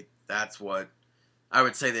wise. That's what. I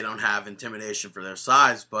would say they don't have intimidation for their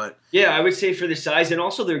size, but... Yeah, I would say for the size, and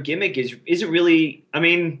also their gimmick isn't really... I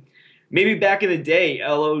mean, maybe back in the day,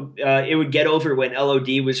 it would get over when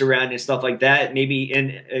LOD was around and stuff like that. Maybe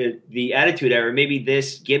in the Attitude Era, maybe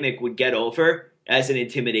this gimmick would get over as an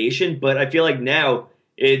intimidation, but I feel like now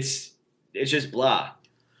it's just blah.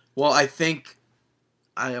 Well, I think...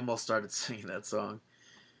 I almost started singing that song.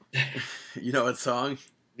 You know what song?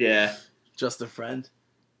 Yeah. Just a Friend?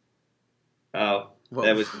 Oh.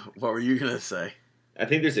 What were you going to say? I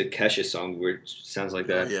think there's a Kesha song where it sounds like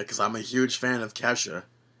that. Yeah, because I'm a huge fan of Kesha.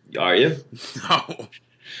 Are you? No.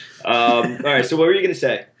 All right, so what were you going to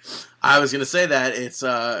say? I was going to say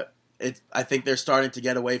that I think they're starting to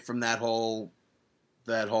get away from that whole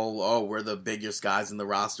we're the biggest guys in the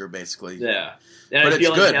roster, basically. Yeah. And I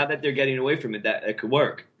feel like now that they're getting away from it, that it could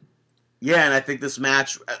work. Yeah, and I think this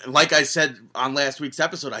match, like I said on last week's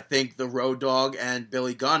episode, I think the Road Dogg and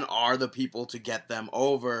Billy Gunn are the people to get them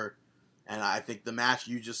over. And I think the match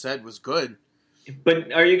you just said was good.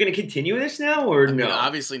 But are you going to continue this now, or no? Mean,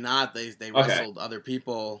 obviously not. They wrestled other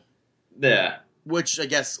people. Yeah. Which I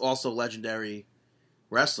guess also legendary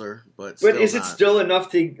wrestler, but is it still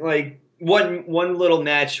enough to one little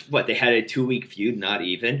match. What, they had a 2-week feud, not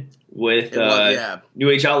even with yeah. New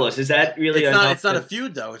Age Outlaws. Is that really? It's not a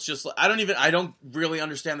feud though. It's just I don't really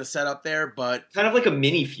understand the setup there, but kind of like a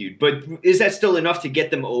mini feud. But is that still enough to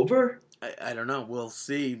get them over? I don't know. We'll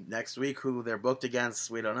see next week who they're booked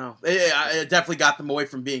against. We don't know. It definitely got them away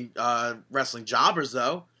from being wrestling jobbers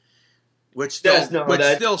though, which still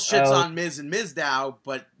shits on Miz and Mizdow,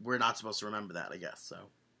 but we're not supposed to remember that, I guess. So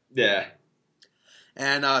yeah.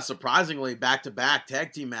 And surprisingly, back-to-back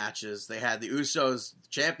tag team matches. They had the Usos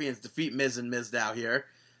champions defeat Miz and Mizdow here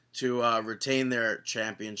to retain their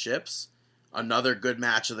championships. Another good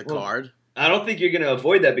match of the card. I don't think you're going to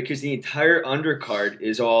avoid that because the entire undercard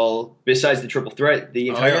is all, besides the triple threat, the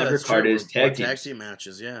entire undercard is tag team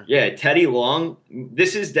matches, yeah. Yeah, Teddy Long.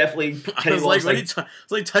 This is definitely Teddy Long's it's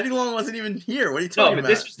like Teddy Long wasn't even here. What are you talking about? No, but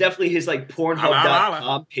this was definitely his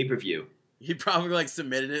Pornhub.com pay-per-view. He probably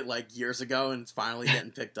submitted it years ago and it's finally getting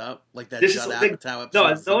picked up. Like that Judd Apatow episode.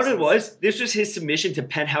 No, know what it was? This was his submission to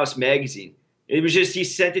Penthouse Magazine. It was just he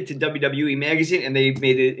sent it to WWE Magazine and they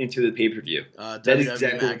made it into the pay-per-view.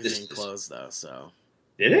 WWE Magazine closed though, so.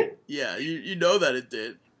 Did it? Yeah, you know that it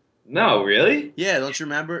did. No, really? Yeah, don't you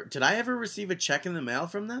remember? Did I ever receive a check in the mail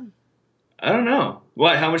from them? I don't know.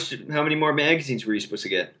 What? How many more magazines were you supposed to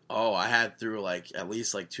get? Oh, I had through at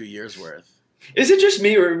least 2 years worth. Is it just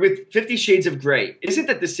me, or with 50 Shades of Grey, isn't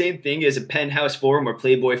that the same thing as a Penthouse forum or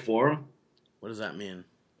Playboy forum? What does that mean?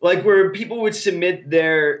 Where people would submit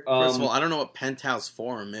their... First of all, I don't know what Penthouse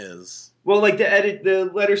forum is. Well,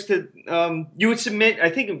 the letters to... you would submit, I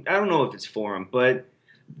don't know if it's forum, but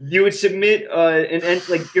you would submit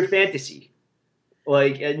your fantasy.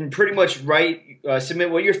 And pretty much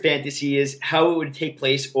submit what your fantasy is, how it would take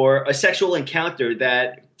place, or a sexual encounter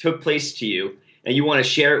that took place to you. And you want to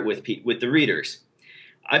share it with the readers.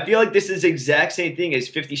 I feel like this is the exact same thing as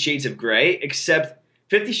 50 Shades of Grey, except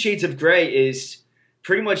 50 Shades of Grey is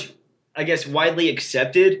pretty much, I guess, widely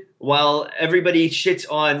accepted, while everybody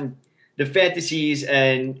shits on the fantasies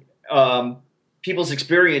and people's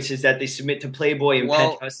experiences that they submit to Playboy and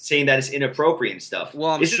Penthouse, saying that it's inappropriate and stuff.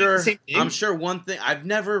 Well, I'm sure one thing, I've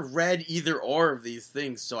never read either or of these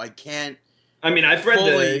things, so I can't. I mean, I've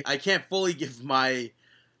read I can't fully give my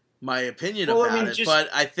opinion about it, but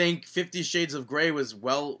I think 50 Shades of Grey was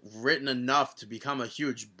well written enough to become a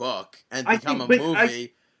huge book and become a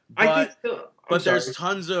movie. But there's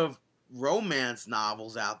tons of romance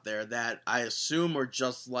novels out there that I assume are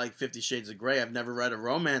just like 50 Shades of Grey. I've never read a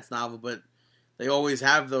romance novel, but they always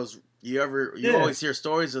have those. You always hear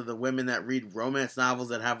stories of the women that read romance novels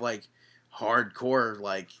that have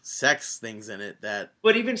hardcore sex things in it.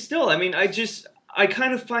 But even still, I mean, I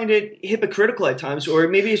kind of find it hypocritical at times, or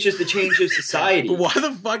maybe it's just a change of society. But why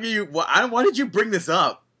the fuck are you? Why did you bring this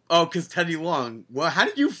up? Oh, because Teddy Long. Well, how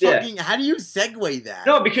do you segue that?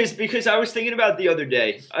 No, because I was thinking about it the other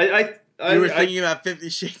day. You were thinking about 50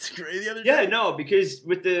 Shades of Grey the other day? Yeah, no, because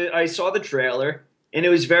I saw the trailer, and it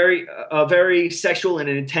was very sexual and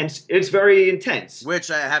intense. It's very intense.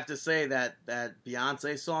 Which I have to say that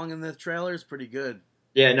Beyonce song in the trailer is pretty good.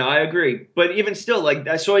 Yeah, no, I agree. But even still,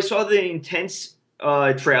 so I saw the intense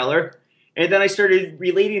trailer, and then I started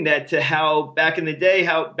relating that to how back in the day,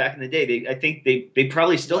 I think they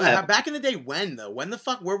probably still have. Back in the day, when though? When the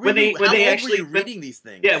fuck were we? When they were actually you reading these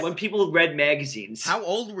things? Yeah, when people read magazines. How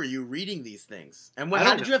old were you reading these things? And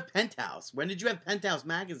how did you have Penthouse? When did you have Penthouse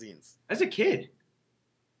magazines? As a kid.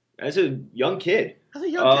 As a young kid. As a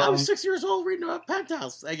young kid. I was 6 years old reading about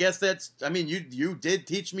Penthouse. I guess you did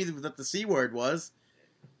teach me that the C word was.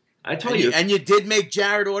 I told you. And you did make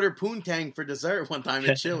Jared order poontang for dessert one time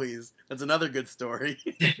at Chili's. That's another good story.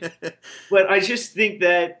 But I just think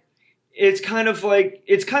that it's kind of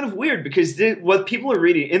weird because what people are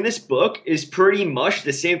reading in this book is pretty much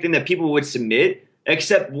the same thing that people would submit,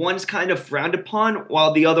 except one's kind of frowned upon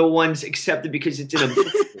while the other one's accepted because it's in a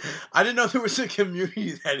book. I didn't know there was a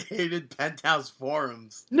community that hated Penthouse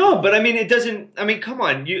forums. No, but it doesn't. Come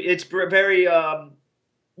on. It's very.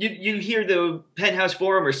 You hear the Penthouse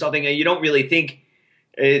forum or something, and you don't really think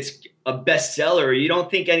it's a bestseller. You don't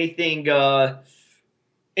think anything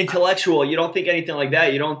intellectual. You don't think anything like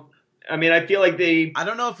that. You don't. I feel like they. I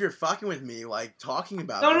don't know if you're fucking with me, talking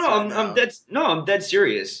about. No, I'm dead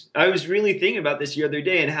serious. I was really thinking about this the other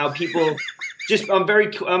day and how people just. I'm very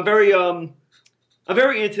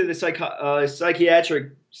into the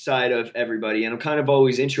psychiatric side of everybody, and I'm kind of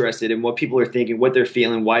always interested in what people are thinking, what they're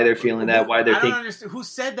feeling, why they're feeling that, why they're thinking. I don't understand. Who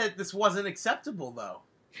said that this wasn't acceptable, though?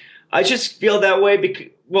 I just feel that way because,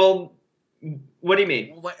 well, what do you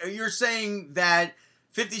mean? You're saying that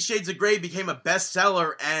 50 Shades of Grey became a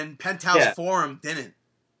bestseller and Penthouse Forum didn't.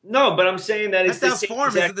 No, but I'm saying that it's Penthouse the same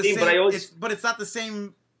Forum exact thing, but but it's not the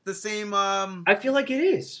same the same. I feel like it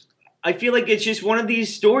is. I feel like it's just one of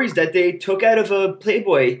these stories that they took out of a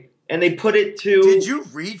Playboy and they put it to. Did you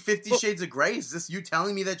read 50 Shades of Grey? Is this you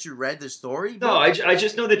telling me that you read the story? No, I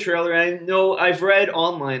just know the trailer. I know I've read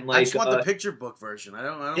online like I just want the picture book version. I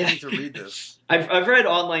don't need to read this. I've read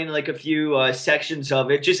online like a few sections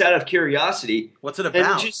of it just out of curiosity. What's it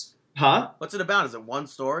about? What's it about? Is it one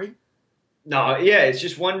story? No, yeah, it's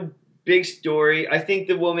just one big story. I think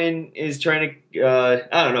the woman is trying to.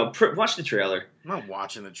 I don't know. Watch the trailer. I'm not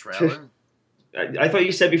watching the trailer. I thought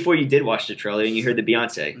you said before you did watch the trailer and you heard the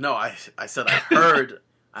Beyonce. No, I said I heard.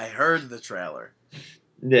 I heard the trailer.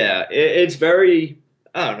 Yeah, it's very.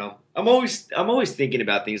 I don't know. I'm always thinking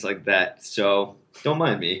about things like that. So don't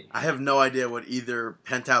mind me. I have no idea what either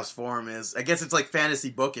Penthouse Forum is. I guess it's like fantasy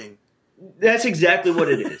booking. That's exactly what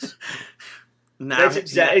it is. Now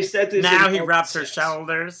he wraps her sense.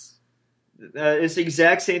 shoulders. It's the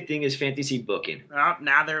exact same thing as fantasy booking. Oh,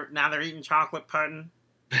 now they're eating chocolate pudding.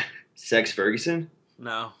 Sex Ferguson?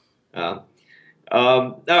 No. All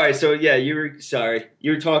right. So yeah, you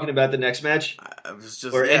were talking about the next match. I was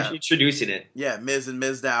just introducing it. Yeah, Miz and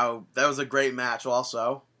Mizdow. That was a great match.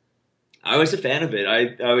 Also, I was a fan of it.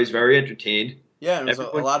 I was very entertained. Yeah, it was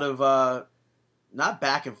a lot of not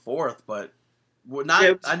back and forth, but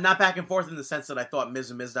not back and forth in the sense that I thought Miz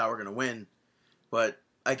and Mizdow were going to win, but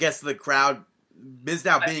I guess the crowd,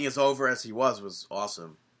 Mizdow being as over as he was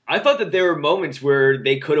awesome. I thought that there were moments where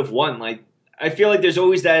they could have won. Like, I feel like there's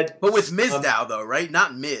always that. But with Mizdow, though, right?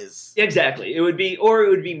 Not Miz. Exactly. It would be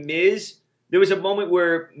Miz. There was a moment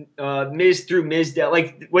where Miz threw Mizdow,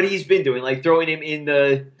 like what he's been doing, like throwing him in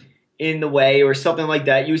the way or something like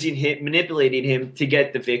that, manipulating him to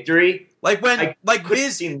get the victory. Like when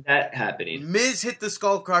Miz seen that happening. Miz hit the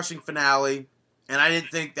skull crushing finale, and I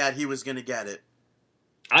didn't think that he was going to get it.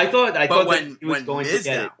 I thought when he was going to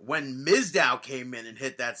get it. When Mizdow came in and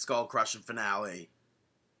hit that skull crushing finale,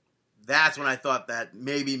 that's when I thought that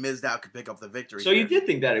maybe Mizdow could pick up the victory. So you did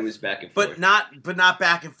think that it was back and forth, but not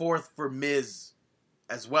back and forth for Miz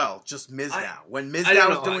as well. Just Mizdow. When Mizdow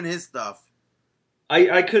was doing his stuff,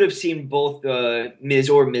 I could have seen both Miz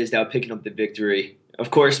or Mizdow picking up the victory. Of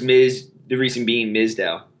course, Miz. The reason being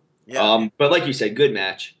Mizdow. Yeah. But like you said, good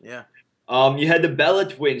match. Yeah. You had the Bella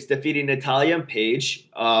twins defeating Natalya and Paige.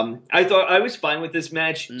 I thought I was fine with this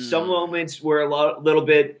match. Some moments were a little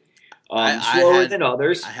bit slower than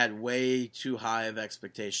others. I had way too high of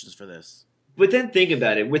expectations for this. But then think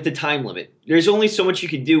about it, with the time limit, there's only so much you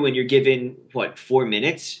can do when you're given 4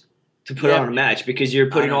 minutes to put on a match because you're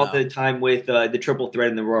putting all the time with the triple threat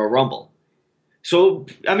in the Royal Rumble. So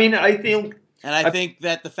I mean, I think. And I think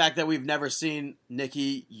that the fact that we've never seen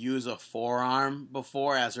Nikki use a forearm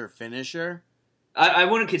before as her finisher. I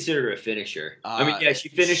wouldn't consider it a finisher. I mean, yeah, she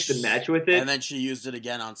finished the match with it. And then she used it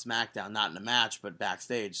again on SmackDown. Not in a match, but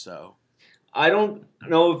backstage, so. I don't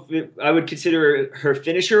know if I would consider her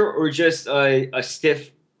finisher or just a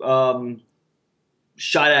stiff shot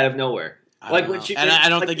out of nowhere. I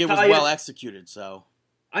don't think it was well executed, so.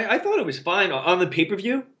 I thought it was fine on the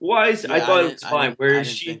pay-per-view wise. Yeah, I thought it was fine. Where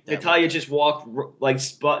Natalya just walked,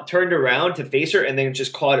 turned around to face her, and then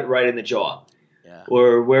just caught it right in the jaw,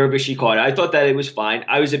 or wherever she caught it. I thought that it was fine.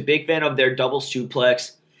 I was a big fan of their double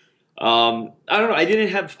suplex. I don't know. I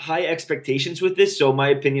didn't have high expectations with this, so my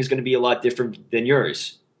opinion is going to be a lot different than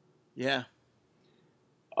yours. Yeah.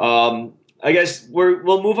 I guess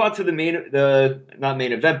we'll move on to the not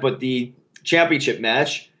main event, but the championship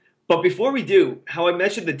match. But before we do, how I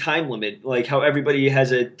mentioned the time limit, like how everybody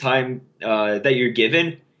has a time that you're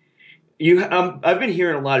given. I've been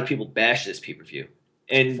hearing a lot of people bash this pay-per-view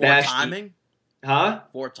and bash timing.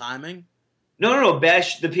 For timing? No.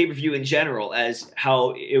 Bash the pay-per-view in general as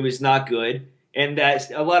how it was not good, and that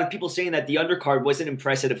a lot of people saying that the undercard wasn't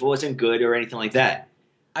impressive, it wasn't good, or anything like that.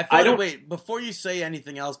 Wait, before you say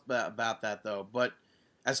anything else about that though, but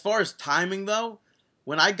as far as timing though.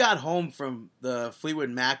 When I got home from the Fleetwood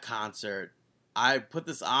Mac concert, I put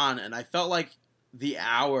this on, and I felt like the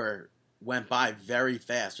hour went by very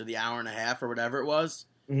fast, or the hour and a half, or whatever it was.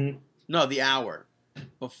 Mm-hmm. No, the hour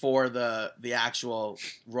before the actual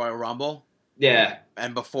Royal Rumble. Yeah,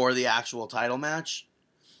 and before the actual title match.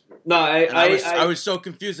 No, I was so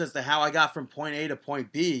confused as to how I got from point A to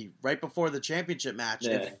point B right before the championship match.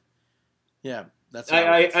 Yeah. That's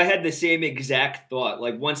I had the same exact thought.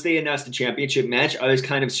 Like, once they announced the championship match, I was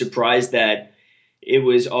kind of surprised that it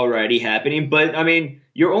was already happening. But I mean,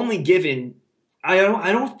 you're only given. I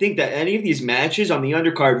don't think that any of these matches on the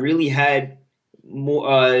undercard really had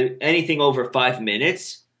more anything over 5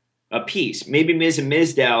 minutes a piece. Maybe Miz and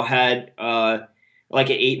Mizdow had like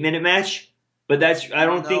an 8-minute match, but I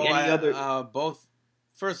don't think any other. Both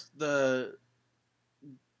first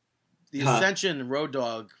The Ascension Road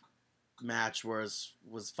Dogg match was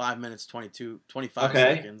 5 minutes 25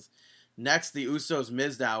 Okay. seconds. Next, the Usos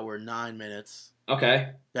Mizdow were 9 minutes. Okay.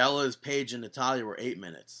 Bella's Paige and Natalya were 8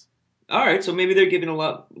 minutes. All right, so maybe they're giving a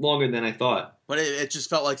lot longer than I thought. But it just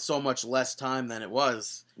felt like so much less time than it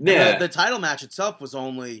was. Yeah. The title match itself was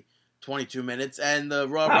only 22 minutes, and the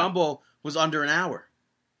Royal Rumble was under an hour.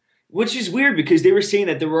 Which is weird because they were saying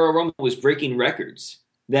that the Royal Rumble was breaking records.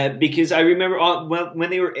 Because I remember when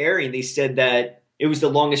they were airing, they said that it was the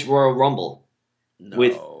longest Royal Rumble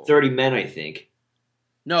with 30 men, I think.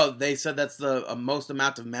 No, they said that's the most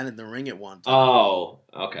amount of men in the ring at one time. Oh,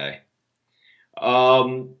 okay.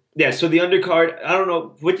 Yeah, so the undercard, I don't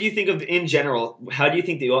know. What do you think of, in general, how do you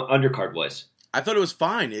think the undercard was? I thought it was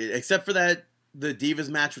fine, except for the Divas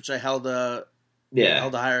match, which I held a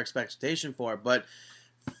higher expectation for. But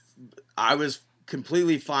I was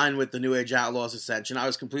completely fine with the New Age Outlaws Ascension. I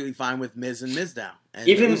was completely fine with Miz and Mizdow.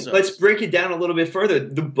 Even, let's break it down a little bit further.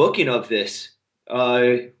 The booking of this,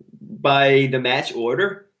 by the match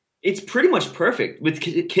order, it's pretty much perfect. With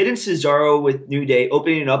Kid and Cesaro with New Day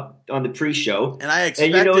opening up on the pre-show. And I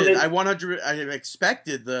expected, I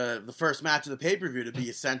expected the first match of the pay-per-view to be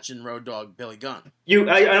Ascension Road Dogg Billy Gunn.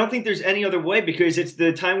 I don't think there's any other way because it's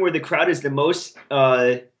the time where the crowd is the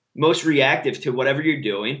most reactive to whatever you're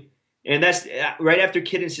doing. And that's right after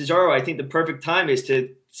Kid and Cesaro. I think the perfect time is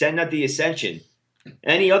to send out the Ascension.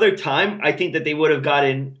 Any other time, I think that they would have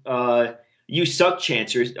gotten "You Suck"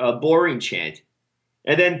 chants or a boring chant.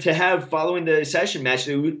 And then to have, following the Ascension match,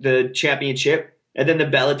 the championship, and then the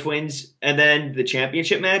Bella Twins, and then the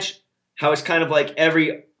championship match, how it's kind of like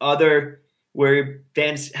every other where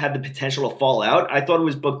fans have the potential to fall out. I thought it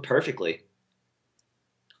was booked perfectly.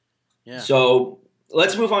 Yeah. So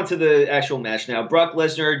let's move on to the actual match now. Brock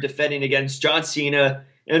Lesnar defending against John Cena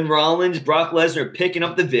and Rollins. Brock Lesnar picking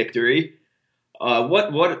up the victory.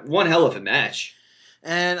 What one hell of a match.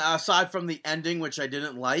 And aside from the ending, which I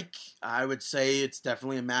didn't like, I would say it's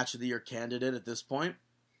definitely a match of the year candidate at this point.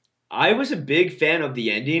 I was a big fan of the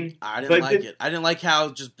ending. I didn't like it. I didn't like how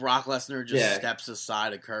just Brock Lesnar just steps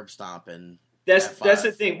aside a curb stomp and that's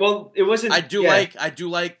the thing. Well, it wasn't. I do like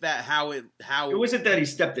that how it wasn't that he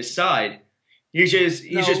stepped aside. He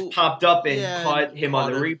just popped up and caught him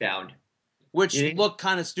on the rebound, which looked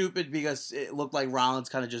kind of stupid because it looked like Rollins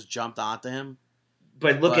kind of just jumped onto him.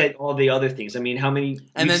 But look at all the other things. I mean, how many?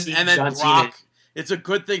 And then Brock. Cena. It's a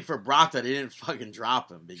good thing for Brock that he didn't fucking drop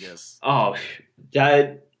him because. Oh,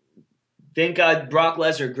 thank God Brock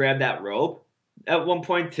Lesnar grabbed that rope at one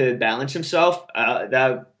point to balance himself.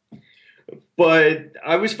 But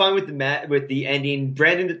I was fine with the ending.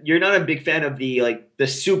 Brandon, you're not a big fan of the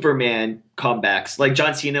Superman comebacks like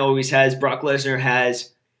John Cena always has. Brock Lesnar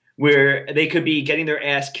has, where they could be getting their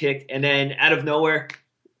ass kicked and then out of nowhere,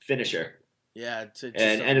 finisher. Yeah,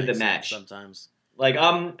 and end of the match. Sometimes,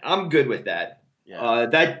 I'm good with that. Yeah.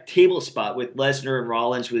 That table spot with Lesnar and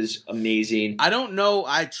Rollins was amazing. I don't know.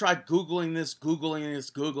 I tried Googling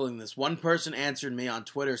this. One person answered me on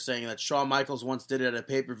Twitter saying that Shawn Michaels once did it at a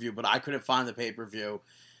pay-per-view, but I couldn't find the pay-per-view.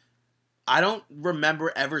 I don't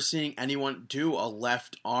remember ever seeing anyone do a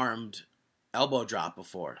left-armed elbow drop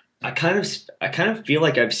before. I kind of feel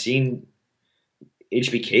like I've seen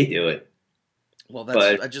HBK do it. Well,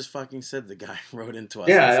 I just fucking said the guy wrote into us.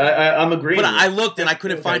 Yeah, I'm agreeing. But I looked and I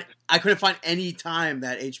couldn't find any time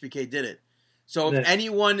that HBK did it. So if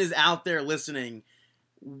anyone is out there listening,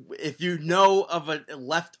 if you know of a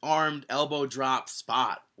left-armed elbow drop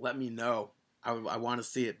spot, let me know. I want to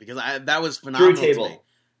see it because that was phenomenal. Through a table? To me.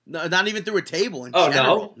 No, not even through a table. In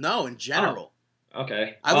general. No, in general. Oh,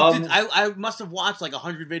 okay. I must have watched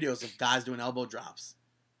 100 videos of guys doing elbow drops.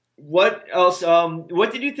 What else?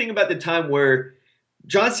 What did you think about the time where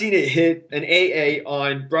John Cena hit an AA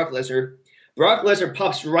on Brock Lesnar? Brock Lesnar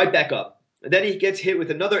pops right back up. And then he gets hit with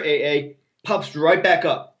another AA, pops right back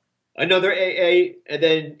up. Another AA, and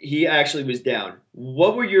then he actually was down.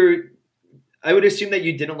 What were your... I would assume that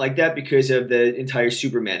you didn't like that because of the entire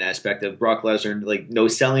Superman aspect of Brock Lesnar,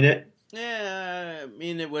 no-selling it? Yeah, I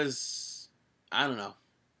mean, it was... I don't know.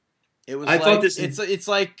 It was It's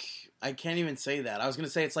like... I can't even say that. I was going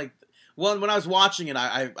to say it's like... Well, when I was watching it,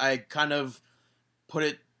 I kind of put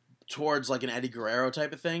it towards an Eddie Guerrero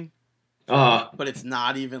type of thing. But it's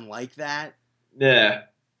not even like that. Yeah.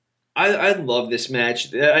 I love this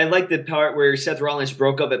match. I like the part where Seth Rollins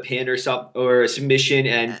broke up a pin or a submission.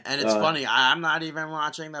 And it's funny. I'm not even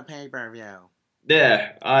watching the pay-per-view.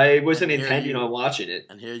 Yeah. I wasn't intending on watching it.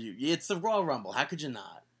 And here it's the Royal Rumble. How could you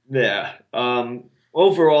not? Yeah.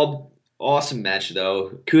 Overall... awesome match,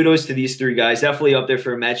 though. Kudos to these three guys. Definitely up there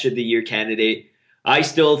for a match of the year candidate. I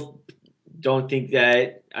still don't think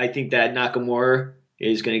that. I think that Nakamura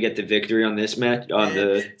is going to get the victory on this match.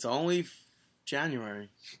 It's only January.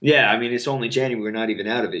 Yeah, I mean, it's only January. We're not even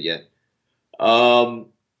out of it yet. All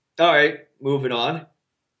right, moving on.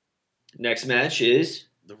 Next match is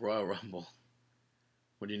the Royal Rumble.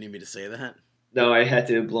 What do you need me to say that? No, I had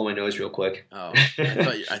to blow my nose real quick. Oh,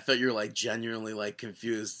 I thought you were genuinely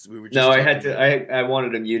confused. We were just no, I had to. I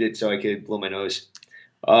wanted to mute it so I could blow my nose.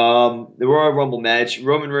 The Royal Rumble match.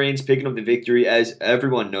 Roman Reigns picking up the victory, as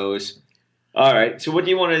everyone knows. All right, so where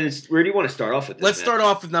do you want to start off with this? Let's start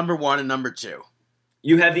off with number 1 and number 2.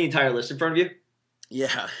 You have the entire list in front of you?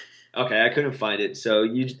 Yeah. Okay, I couldn't find it, so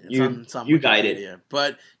you guide it.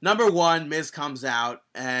 But number 1, Miz comes out,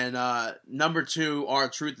 and number 2,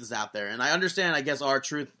 R-Truth is out there. And I understand, I guess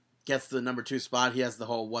R-Truth gets the number 2 spot. He has the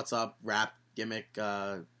whole "What's Up" rap gimmick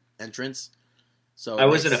entrance. So I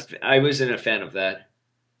wasn't a fan of that.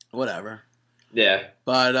 Whatever. Yeah.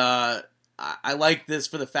 But I like this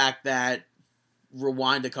for the fact that,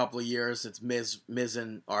 rewind a couple of years, it's Miz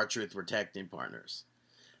and R-Truth were tag team partners.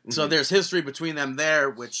 So there's history between them there,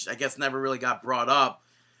 which I guess never really got brought up.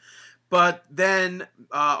 But then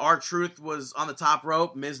R-Truth was on the top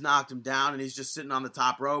rope. Miz knocked him down, and he's just sitting on the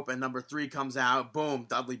top rope. And number 3 comes out. Boom,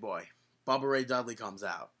 Dudley Boy. Bubba Ray Dudley comes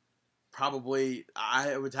out. Probably,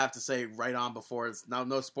 I would have to say right on before. It's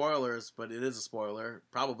no spoilers, but it is a spoiler.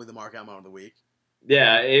 Probably the Mark Out moment of the week.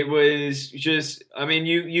 Yeah, it was just, I mean,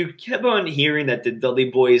 you kept on hearing that the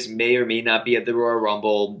Dudley Boys may or may not be at the Royal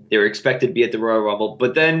Rumble. They were expected to be at the Royal Rumble.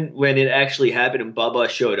 But then when it actually happened and Bubba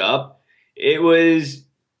showed up, it was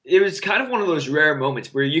kind of one of those rare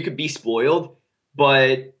moments where you could be spoiled,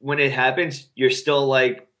 but when it happens, you're still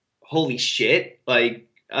like, holy shit. Like,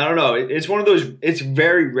 I don't know. It's one of those, it's a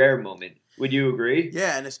very rare moment. Would you agree?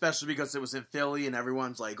 Yeah, and especially because it was in Philly and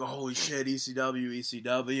everyone's like, oh, holy shit, ECW,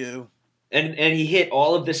 ECW. And he hit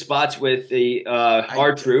all of the spots with the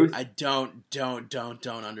R-Truth. I don't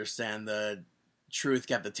understand the Truth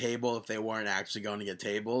get the table if they weren't actually going to get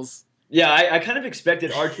tables. Yeah, I kind of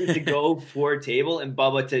expected R-Truth to go for a table and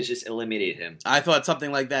Bubba to just eliminate him. I thought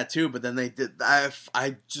something like that too, but then they did.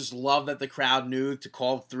 I just love that the crowd knew to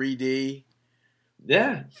call 3D.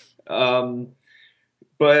 Yeah. But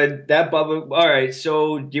that Bubba... All right,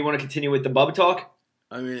 so do you want to continue with the Bubba talk?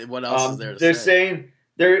 I mean, what else is there to they're say? Saying...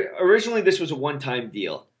 Originally, this was a one-time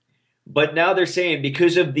deal, but now they're saying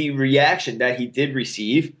because of the reaction that he did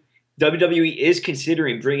receive, WWE is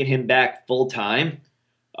considering bringing him back full-time.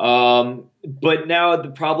 But now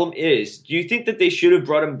the problem is, do you think that they should have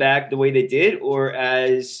brought him back the way they did, or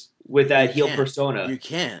as with that heel persona? You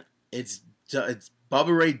can't. It's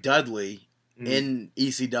Bubba Ray Dudley in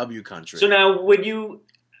ECW country. So now, would you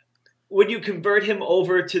convert him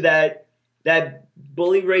over to that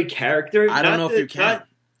Bully Ray character? I don't know if you can.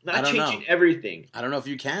 Not changing everything. I don't know if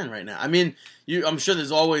you can right now. I mean, I'm sure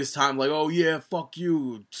there's always time like, oh yeah, fuck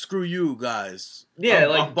you, screw you guys. Yeah,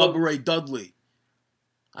 I'm Bubba Ray Dudley.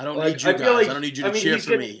 I don't need you guys. I don't need you to cheer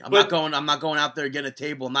for me. I'm not going out there getting a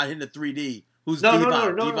table. I'm not hitting a 3D. Who's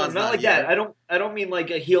Devon? No, not like that. I don't mean like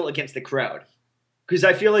a heel against the crowd. Because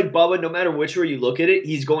I feel like Bubba, no matter which way you look at it,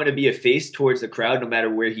 he's going to be a face towards the crowd no matter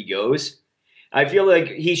where he goes. I feel like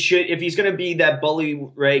he should, if he's going to be that Bully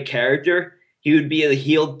Ray character, he would be a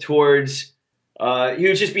heel towards, he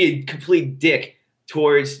would just be a complete dick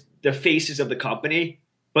towards the faces of the company,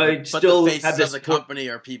 but still the faces of the company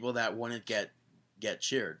are people that wouldn't get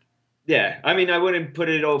cheered. Yeah, I mean, I wouldn't put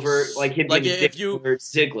it over like him being a dick towards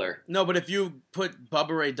Ziggler. No, but if you put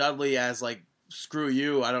Bubba Ray Dudley as like, screw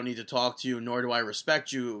you, I don't need to talk to you, nor do I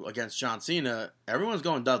respect you against John Cena, everyone's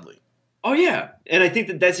going Dudley. Oh, yeah. And I think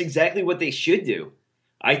that that's exactly what they should do.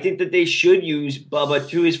 I think that they should use Bubba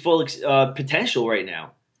to his full potential right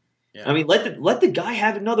now. Yeah. I mean, let the guy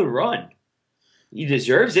have another run. He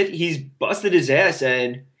deserves it. He's busted his ass,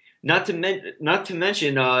 and not to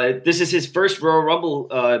mention, this is his first Royal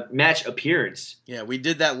Rumble match appearance. Yeah, we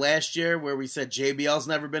did that last year where we said JBL's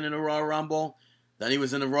never been in a Royal Rumble. Then he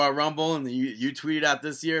was in a Royal Rumble, and you tweeted out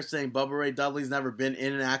this year saying Bubba Ray Dudley's never been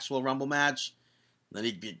in an actual Rumble match. Then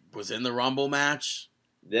he was in the Rumble match.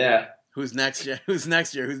 Yeah. Who's next year? Who's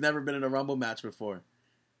never been in a Rumble match before?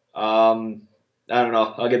 I don't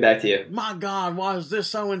know. I'll get back to you. My God, why is this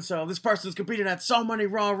so-and-so? This person's competed at so many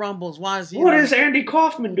Royal Rumbles. Why is he... What is Andy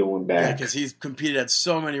Kaufman doing back? Yeah, because he's competed at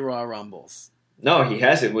so many Royal Rumbles. No, he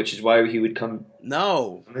hasn't, which is why he would come...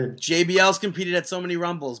 No. JBL's competed at so many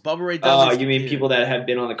Rumbles. Bubba Ray Dudley's you mean people that have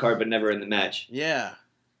been on the card but never in the match? Yeah.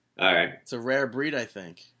 All right. It's a rare breed, I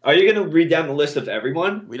think. Are you going to read down the list of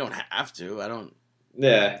everyone? We don't have to.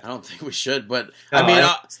 Yeah. I don't think we should, but... No, I mean... I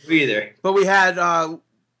don't either. But we had...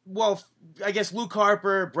 well, I guess Luke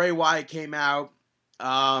Harper, Bray Wyatt came out.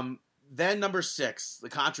 then number 6, the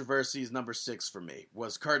controversy is number 6 for me,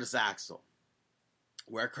 was Curtis Axel.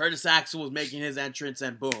 Where Curtis Axel was making his entrance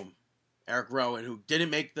and boom, Eric Rowan, who didn't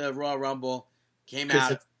make the Royal Rumble, came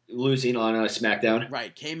out. Losing on SmackDown.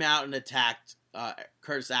 Right, came out and attacked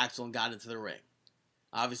Curtis Axel and got into the ring.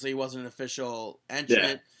 Obviously, he wasn't an official entrant.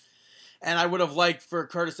 Yeah. And I would have liked for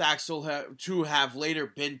Curtis Axel to have later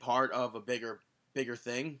been part of a bigger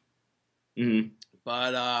thing. Mm-hmm.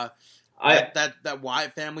 But that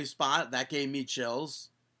Wyatt family spot, that gave me chills.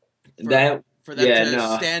 For them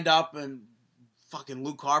to stand up and fucking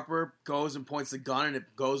Luke Harper goes and points the gun and it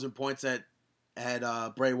goes and points at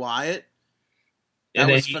Bray Wyatt. That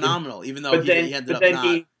was phenomenal, even though he ended up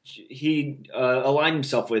not. He aligned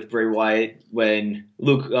himself with Bray Wyatt when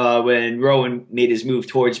Rowan made his move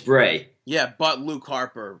towards Bray. Yeah, but Luke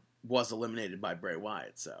Harper was eliminated by Bray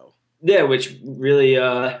Wyatt, so. Yeah, which really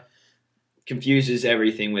confuses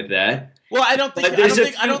everything with that. Well, I don't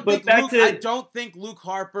think Luke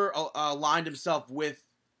Harper aligned himself with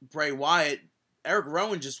Bray Wyatt. Eric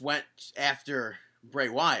Rowan just went after Bray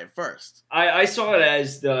Wyatt first. I saw it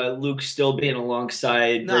as Luke still being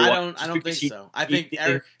alongside. No, Bray I don't think so. I think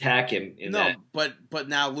Eric attack him. But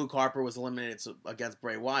now Luke Harper was eliminated against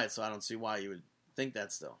Bray Wyatt, so I don't see why you would think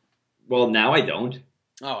that still. Well, now I don't.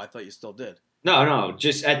 Oh, I thought you still did. No,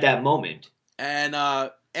 just at that moment. And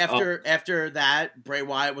after that, Bray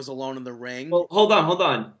Wyatt was alone in the ring. Well, hold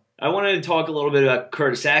on. I wanted to talk a little bit about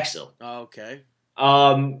Curtis Axel. Okay.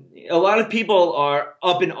 A lot of people are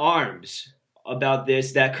up in arms about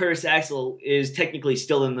this, that Curtis Axel is technically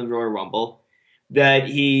still in the Royal Rumble, that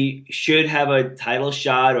he should have a title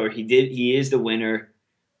shot, or he is the winner.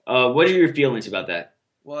 What are your feelings about that?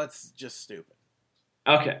 Well, it's just stupid.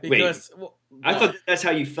 Okay, I thought that's how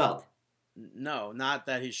you felt. No, not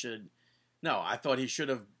that he should. No, I thought he should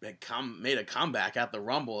have made a comeback at the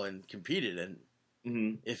Rumble and competed,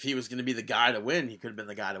 and if he was going to be the guy to win, he could have been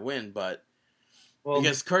the guy to win, but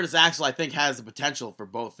because Curtis Axel, I think, has the potential for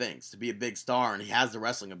both things, to be a big star, and he has the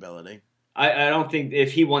wrestling ability. I don't think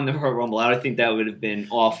if he won the Royal Rumble, I don't think that would have been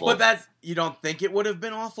awful. But you don't think it would have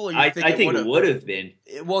been awful? Or I think it would have been.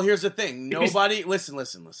 Well, here's the thing. Nobody, listen.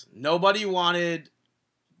 Nobody wanted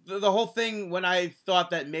the whole thing when I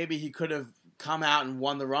thought that maybe he could have come out and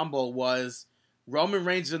won the Rumble was Roman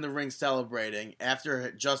Reigns in the ring celebrating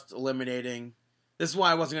after just eliminating. This is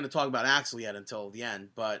why I wasn't going to talk about Axel yet until the end.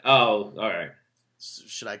 But all right.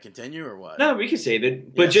 Should I continue or what? No, we can save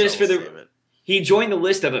it. But he joined the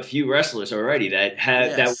list of a few wrestlers already that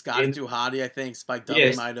had Scotty Duhati, I think. Spike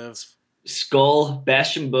Dudley might have. Skull,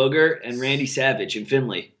 Bastion Booger, and Randy Savage and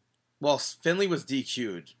Finlay. Well, Finlay was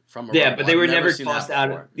DQ'd from a Rumble. But they were never tossed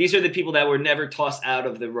out. These are the people that were never tossed out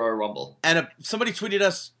of the Royal Rumble. And somebody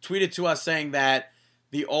tweeted to us saying that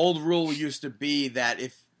the old rule used to be that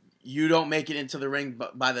if you don't make it into the ring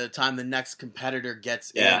by the time the next competitor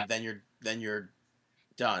gets in, then you're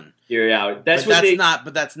done. You're out.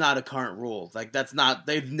 But that's not a current rule. Like that's not.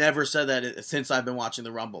 They've never said that since I've been watching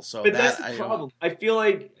the Rumble. So that's the problem. I feel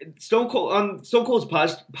like Stone Cold's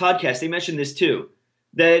podcast, they mentioned this too.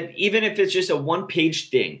 That even if it's just a one-page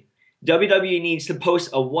thing, WWE needs to post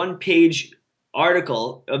a one-page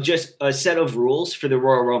article of just a set of rules for the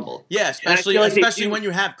Royal Rumble. Yeah, especially when you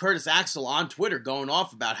have Curtis Axel on Twitter going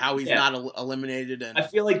off about how he's not eliminated. And I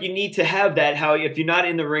feel like you need to have that. How if you're not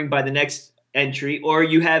in the ring by the next entry, or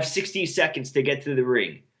you have 60 seconds to get to the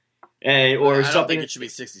ring, I don't think it should be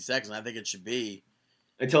 60 seconds. I think it should be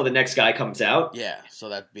until the next guy comes out. Yeah, so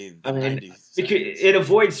that'd be 90 seconds. It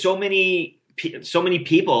avoids so many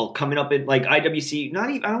people coming up in like IWC.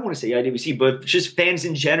 I don't want to say IWC, but just fans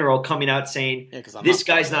in general coming out saying this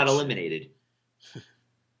guy's not eliminated.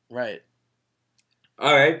 Right.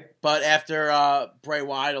 All right. But after Bray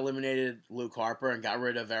Wyatt eliminated Luke Harper and got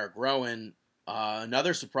rid of Eric Rowan,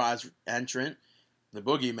 another surprise entrant, the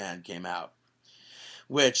Boogeyman, came out.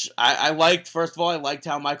 Which I liked. First of all, I liked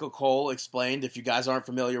how Michael Cole explained. If you guys aren't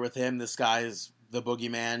familiar with him, this guy is the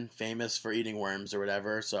Boogeyman, famous for eating worms or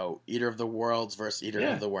whatever. So, Eater of the Worlds versus Eater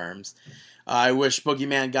of the Worms. I wish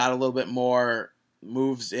Boogeyman got a little bit more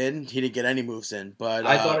moves in. He didn't get any moves in, but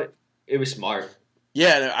I thought it was smart.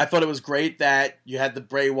 Yeah, I thought it was great that you had the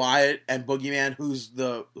Bray Wyatt and Boogeyman, who's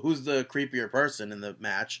the creepier person in the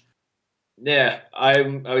match. Yeah, I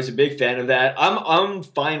was a big fan of that. I'm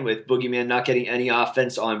fine with Boogeyman not getting any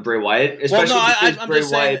offense on Bray Wyatt,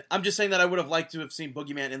 especially I'm just saying that I would have liked to have seen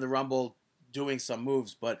Boogeyman in the Rumble doing some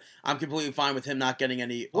moves, but I'm completely fine with him not getting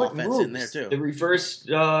any offense in there too. The reverse.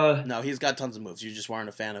 No, he's got tons of moves. You just weren't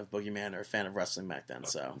a fan of Boogeyman or a fan of wrestling back then,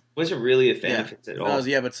 so wasn't really a fan of it at all.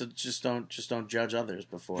 But just don't judge others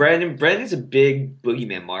before. Brandon's a big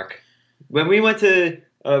Boogeyman mark. When we went to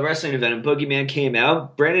wrestling event, and Boogeyman came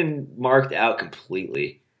out. Brennan marked out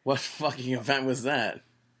completely. What fucking event was that?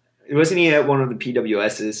 Wasn't he at one of the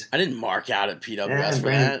PWSs? I didn't mark out at PWS for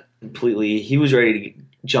Brennan that. completely. He was ready to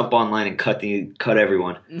jump online and cut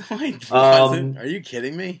everyone. No, I wasn't. Are you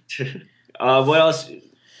kidding me? What else?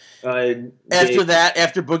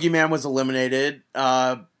 After Boogeyman was eliminated,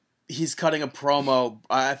 he's cutting a promo.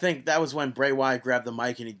 I think that was when Bray Wyatt grabbed the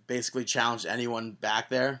mic and he basically challenged anyone back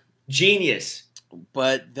there. Genius.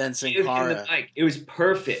 But then Sin Cara, it was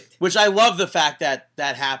perfect. which I love the fact that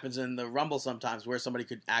happens in the Rumble sometimes, where somebody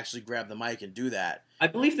could actually grab the mic and do that. I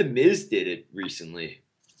believe the Miz did it recently.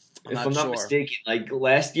 If I'm not sure. mistaken, like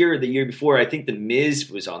last year or the year before, I think the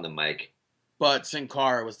Miz was on the mic. But Sin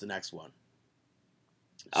Cara was the next one.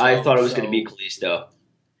 I thought it was going to be Kalisto.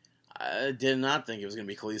 I did not think it was going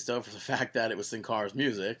to be Kalisto for the fact that it was Sin Cara's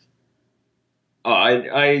music. Oh,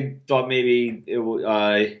 I thought maybe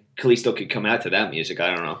Kalisto could come out to that music.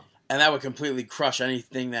 I don't know. And that would completely crush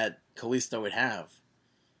anything that Kalisto would have.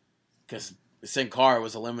 Because Sin Cara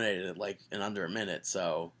was eliminated in under a minute,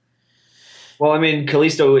 so... Well, I mean,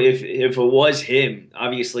 Kalisto, if it was him,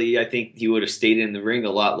 obviously I think he would have stayed in the ring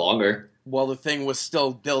a lot longer. Well, the thing was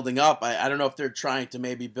still building up. I don't know if they're trying to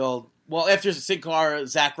maybe build... Well, after Sin Cara,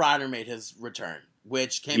 Zack Ryder made his return,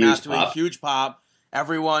 which came out to a huge pop.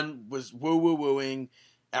 Everyone was woo-woo-wooing.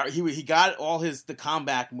 He got all the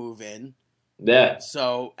comeback move in. Yeah.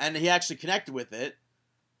 So, and he actually connected with it.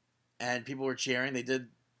 And people were cheering.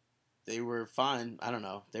 They were fine. I don't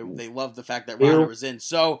know. They loved the fact that Ryder was in.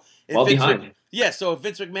 So, if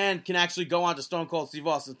Vince McMahon can actually go on to Stone Cold Steve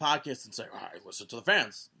Austin's podcast and say, all right, listen to the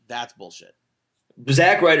fans. That's bullshit.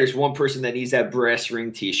 Zack Ryder's one person that needs that brass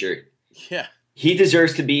ring t-shirt. Yeah. He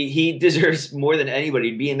deserves more than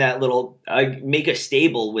anybody to be in that little, make a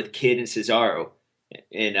stable with Kid and Cesaro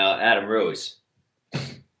and Adam Rose.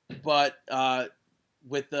 But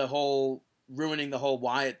with the whole ruining the whole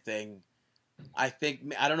Wyatt thing, I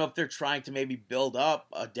don't know if they're trying to maybe build up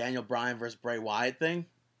a Daniel Bryan versus Bray Wyatt thing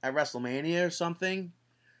at WrestleMania or something,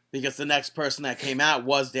 because the next person that came out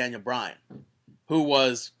was Daniel Bryan, who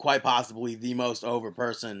was quite possibly the most over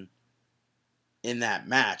person in that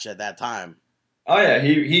match at that time. Oh yeah,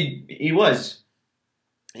 he was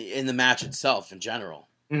in the match itself in general.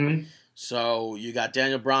 Mm-hmm. So you got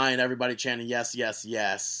Daniel Bryan, everybody chanting yes, yes,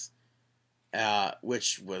 yes,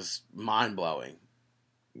 which was mind blowing.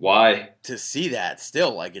 Why? To see that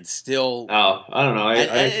still, it's still. Oh, I don't know.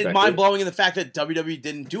 It's mind blowing in the fact that WWE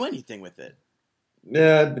didn't do anything with it.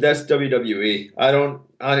 Yeah, but that's WWE.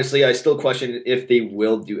 I still question if they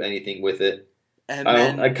will do anything with it. And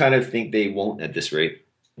I kind of think they won't at this rate.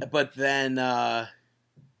 But then,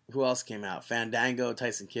 who else came out? Fandango,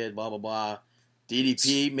 Tyson Kidd, blah, blah, blah.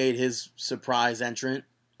 DDP made his surprise entrant.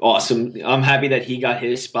 Awesome. I'm happy that he got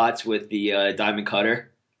his spots with the Diamond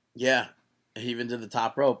Cutter. Yeah. He even did the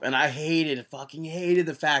top rope. And I fucking hated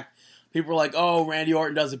the fact people were like, oh, Randy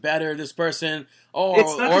Orton does it better, this person. Oh,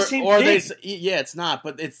 it's not the same thing. Yeah, it's not,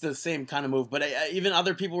 but it's the same kind of move. But even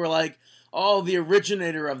other people were like, oh, the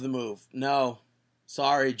originator of the move. No.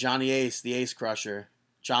 Sorry, Johnny Ace, the Ace Crusher.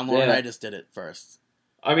 John Laurinaitis did it first.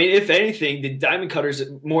 I mean, if anything, the Diamond Cutter is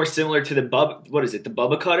more similar to the Bubba. What is it? The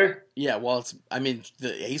Bubba Cutter? Yeah, well,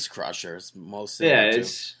 the Ace Crusher is most similar to.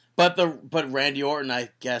 But Randy Orton, I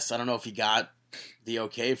guess, I don't know if he got the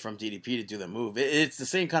okay from DDP to do the move. It's the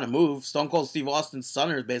same kind of move. Stone Cold Steve Austin's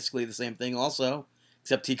Stunner is basically the same thing, also,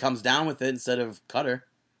 except he comes down with it instead of Cutter.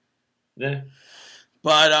 Yeah.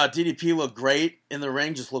 But DDP looked great in the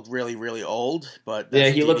ring, just looked really, really old. But yeah,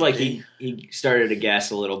 he looked like he started to gas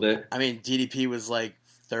a little bit. I mean, DDP was like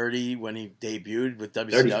 30 when he debuted with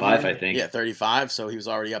WCW. 35, I think. Yeah, 35, so he was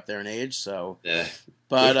already up there in age. So, yeah.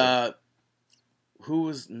 But who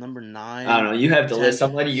was number 9? I don't know. You have the list.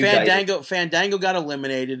 I'm letting you guys. Fandango got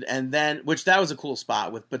eliminated, and then that was a cool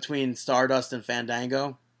spot between Stardust and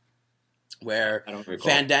Fandango, where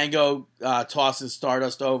Fandango tosses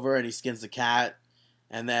Stardust over and he skins the cat.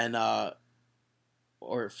 And then,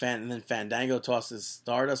 Fandango tosses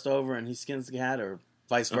Stardust over and he skins the cat, or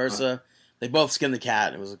vice versa. They both skinned the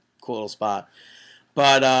cat. It was a cool little spot.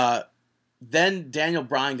 But then Daniel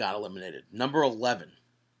Bryan got eliminated, number 11,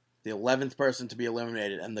 the 11th person to be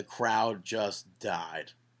eliminated, and the crowd just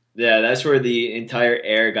died. Yeah, that's where the entire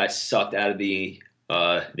air got sucked out of the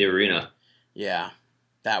arena. Yeah,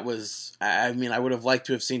 that was. I mean, I would have liked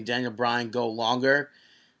to have seen Daniel Bryan go longer.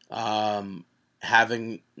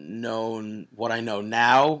 Having known what I know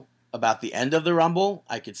now about the end of the Rumble,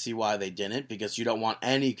 I could see why they didn't, because you don't want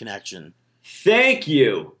any connection. Thank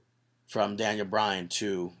you. From Daniel Bryan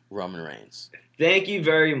to Roman Reigns. Thank you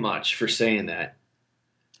very much for saying that.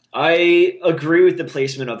 I agree with the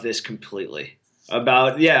placement of this completely.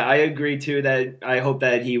 I agree too that I hope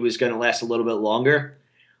that he was going to last a little bit longer.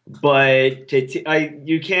 But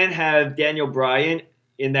you can't have Daniel Bryan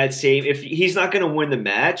in that same. If he's not going to win the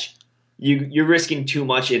match, you're risking too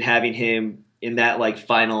much in having him in that like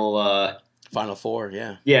final four.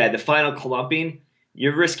 The final clumping.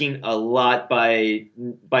 You're risking a lot by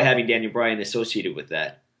having Daniel Bryan associated with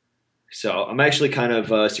that. So I'm actually kind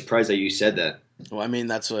of surprised that you said that. Well, I mean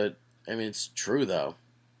it's true though.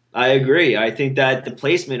 I agree. I think that the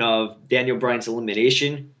placement of Daniel Bryan's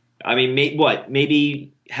elimination. I mean,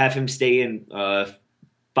 maybe have him stay in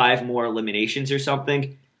 5 more eliminations or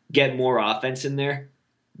something, get more offense in there.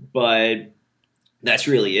 But that's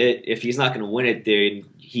really it. If he's not going to win it, then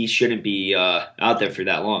he shouldn't be out there for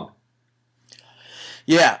that long.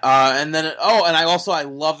 Yeah, and I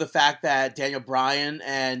love the fact that Daniel Bryan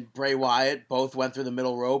and Bray Wyatt both went through the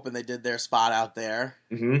middle rope and they did their spot out there.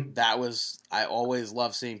 Mm-hmm. I always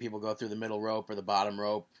love seeing people go through the middle rope or the bottom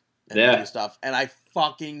rope and do stuff. And I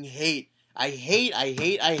fucking hate that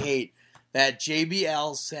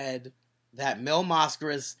JBL said that Mil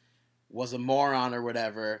Mascaras was a moron or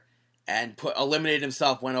whatever and eliminated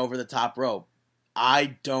himself, went over the top rope.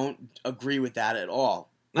 I don't agree with that at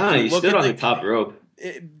all. No, he stood on the top rope.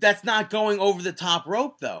 That's not going over the top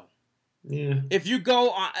rope, though. Yeah.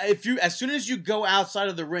 As soon as you go outside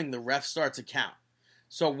of the ring, the ref starts a count.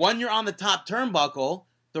 So when you're on the top turnbuckle,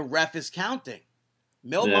 the ref is counting.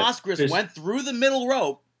 Mil Mascaras went through the middle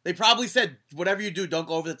rope. They probably said, whatever you do, don't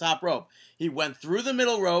go over the top rope. He went through the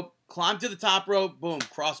middle rope, climbed to the top rope, boom,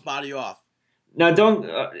 crossbody off. Now,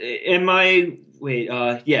 am I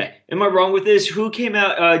wrong with this? Who came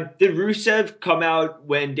out? Did Rusev come out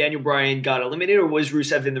when Daniel Bryan got eliminated, or was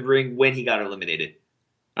Rusev in the ring when he got eliminated?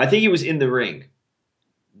 I think he was in the ring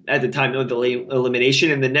at the time of the elimination,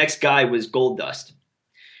 and the next guy was Goldust.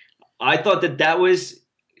 I thought that was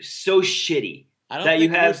so shitty. I don't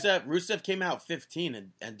think Rusev came out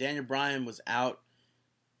 15, and Daniel Bryan was out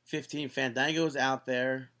 15. Fandango was out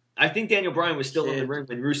there. I think Daniel Bryan was still in the ring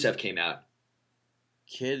when Rusev came out.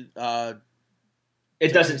 It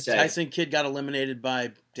doesn't say. Tyson Kidd got eliminated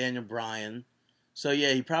by Daniel Bryan. So,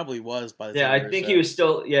 yeah, he probably was by the time. Yeah, I think he was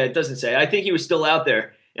still... Yeah, it doesn't say. I think he was still out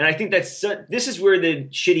there. And I think this is where the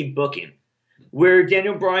shitty booking. Where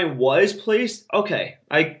Daniel Bryan was placed, okay.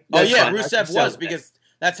 Rusev was, because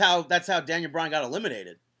that's how Daniel Bryan got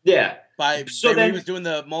eliminated. Yeah. He was doing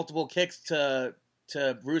the multiple kicks to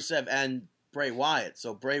Rusev and Bray Wyatt.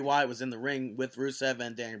 So Bray Wyatt was in the ring with Rusev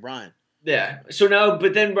and Daniel Bryan. Yeah. So now,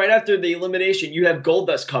 but then right after the elimination, you have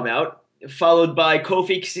Goldust come out, followed by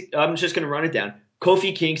Kofi. I'm just going to run it down.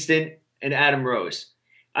 Kofi Kingston and Adam Rose.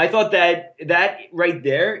 I thought that right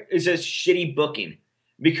there is a shitty booking,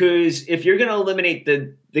 because if you're going to eliminate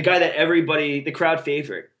the guy that the crowd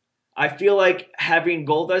favorite, I feel like having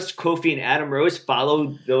Goldust, Kofi, and Adam Rose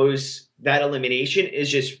follow that elimination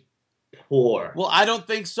is just poor. Well, I don't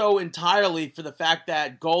think so entirely, for the fact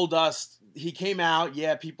that Goldust, he came out,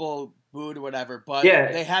 people booed or whatever, but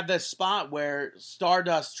they had this spot where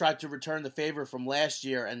Stardust tried to return the favor from last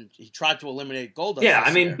year, and he tried to eliminate Goldust. Yeah,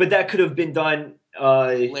 I mean, but that could have been done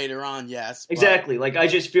later on, yes. Exactly. Like, I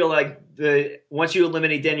just feel like once you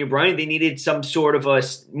eliminate Daniel Bryan, they needed some sort of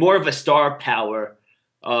more of a star power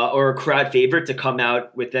or a crowd favorite to come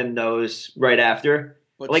out within those right after.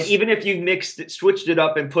 But even if you switched it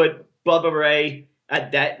up and put Bubba Ray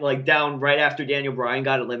at that, like, down right after Daniel Bryan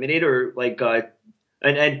got eliminated, or like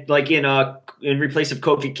and like in replace of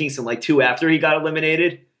Kofi Kingston, like 2 after he got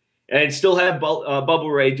eliminated, and still have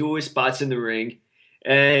Bubba Ray do his spots in the ring.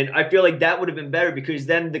 And I feel like that would have been better, because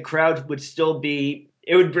then the crowd would still be.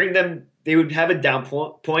 It would bring them. They would have a down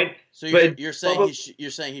point. So you're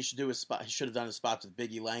saying he should do his spot. He should have done his spots with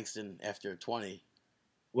Biggie Langston after 20.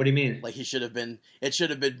 What do you mean? Like, it should have been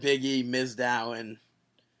Biggie, Mizdow, and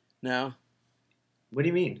no. What do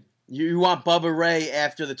you mean? You want Bubba Ray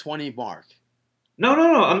after the 20 mark?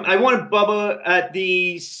 No. I wanted Bubba at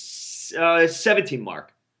the 17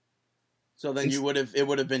 mark. So then it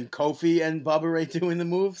would have been Kofi and Bubba Ray doing the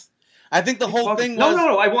moves? I think the whole thing was...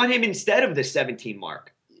 No. I want him instead of the 17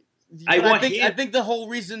 mark. I think the whole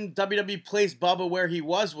reason WWE placed Bubba where he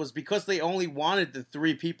was because they only wanted the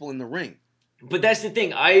 3 people in the ring. But that's the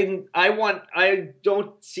thing. I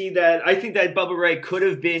don't see that. I think that Bubba Ray could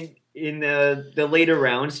have been in the later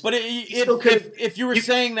rounds. But if you were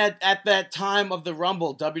saying that at that time of the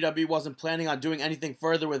Rumble, WWE wasn't planning on doing anything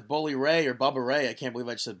further with Bully Ray or Bubba Ray, I can't believe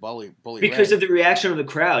I just said Bully Ray. Because of the reaction of the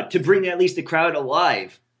crowd, to bring at least the crowd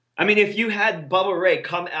alive. I mean, if you had Bubba Ray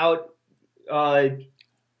come out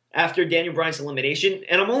after Daniel Bryan's elimination,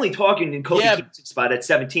 and I'm only talking in Kofi Kingston's spot at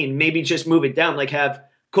 17, maybe just move it down, like have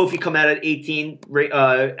Kofi come out at 18,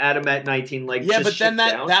 Adam at 19. Like, yeah, just but then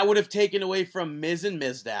shift down. that would have taken away from Miz and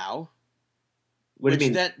Mizdow. What do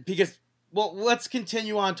you mean? Well, let's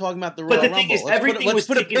continue on talking about the But Royal the thing Rumble. is, Let's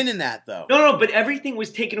put a pin in that, though. No, but everything was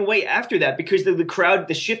taken away after that because the crowd,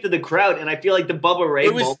 the shift of the crowd, and I feel like the Bubba Ray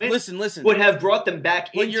moment listen, would have brought them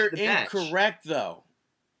back but into you're the match. incorrect, though.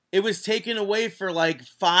 It was taken away for like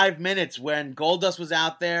 5 minutes when Goldust was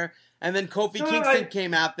out there, and then Kofi Kingston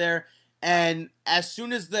came out there, and as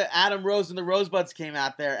soon as the Adam Rose and the Rosebuds came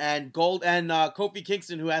out there, and Kofi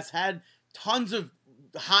Kingston, who has had tons of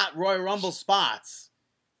hot Royal Rumble spots,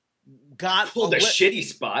 pulled a shitty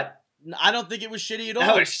spot. I don't think it was shitty at all.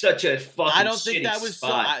 That was such a fucking I don't think that was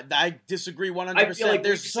spot. I disagree 100%. I feel like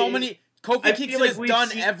There's so many. Kofi Kingston has done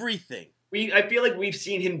everything. I feel like we've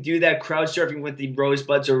seen him do that crowd surfing with the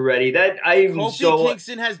Rosebuds already. Kofi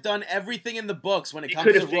Kingston has done everything in the books when it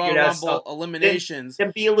comes to Royal Rumble eliminations.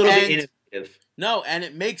 Then be a little bit innovative. No, and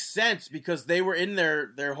it makes sense because they were in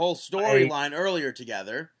their whole storyline earlier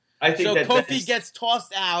together. I think so that Kofi gets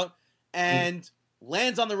tossed out and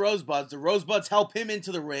lands on the Rosebuds. The Rosebuds help him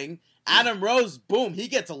into the ring. Adam Rose, boom, he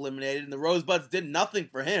gets eliminated, and the Rosebuds did nothing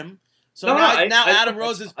for him. So now Adam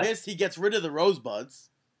Rose is pissed. He gets rid of the Rosebuds.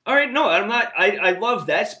 All right, no, I'm not. I love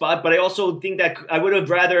that spot, but I also think that I would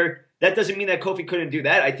have rather. That doesn't mean that Kofi couldn't do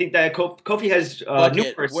that. I think that Kofi has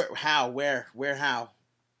numerous. Where, how?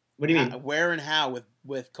 What do you mean? Where and how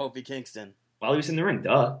with Kofi Kingston? While he was in the ring,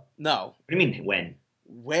 duh. No. What do you mean when?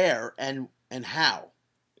 Where and how?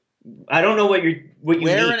 I don't know what you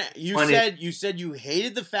mean. You said you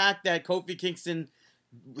hated the fact that Kofi Kingston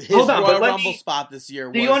Royal Rumble spot this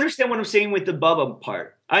year. Do you understand what I'm saying with the Bubba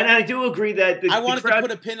part? And I do agree that I wanted to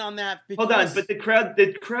put a pin on that. Because... Hold on, but the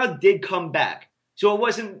crowd did come back, so it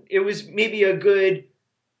wasn't. It was maybe a good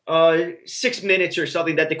 6 minutes or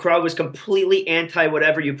something that the crowd was completely anti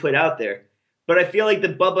whatever you put out there. But I feel like the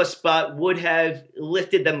Bubba spot would have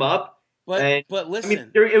lifted them up. But listen, I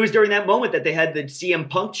mean, it was during that moment that they had the CM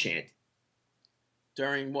Punk chant.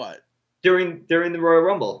 During what? During the Royal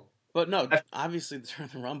Rumble. But no, obviously during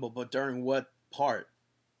the Rumble. But during what part?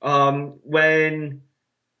 When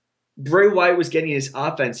Bray Wyatt was getting his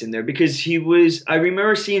offense in there, because he was. I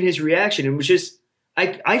remember seeing his reaction. It was just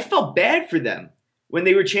I felt bad for them when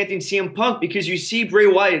they were chanting CM Punk, because you see Bray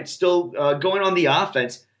Wyatt still going on the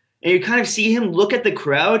offense, and you kind of see him look at the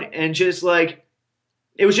crowd and just like.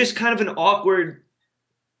 It was just kind of an awkward.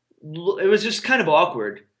 It was just kind of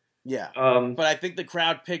awkward. Yeah, but I think the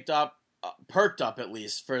crowd perked up at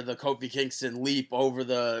least for the Kofi Kingston leap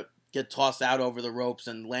get tossed out over the ropes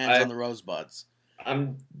and lands on the Rosebuds.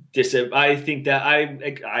 I think that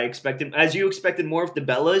I expected, as you expected more of the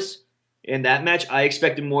Bellas in that match. I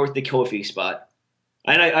expected more of the Kofi spot,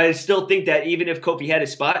 and I still think that even if Kofi had a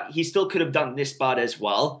spot, he still could have done this spot as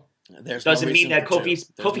well. Doesn't mean that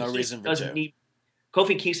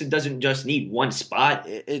Kofi Kingston doesn't just need one spot.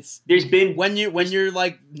 When you're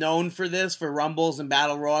like known for this, for Rumbles and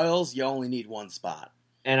Battle Royals, you only need one spot.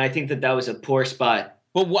 And I think that was a poor spot.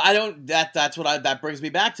 But that brings me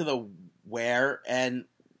back to the where and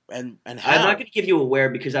how. I'm not going to give you a where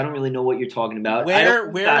because I don't really know what you're talking about.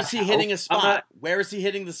 Where is he hitting a spot? Where is he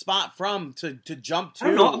hitting the spot from to jump to? I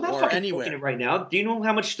don't know. I'm not or fucking anywhere it right now. Do you know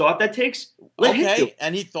how much thought that takes?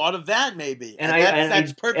 And he thought of that maybe.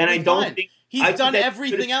 That's perfectly fine. He's done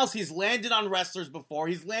everything else. He's landed on wrestlers before.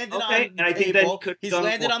 He's landed on the table. He's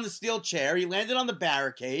landed on the steel chair. He landed on the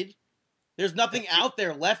barricade. There's nothing out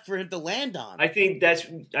there left for him to land on. I think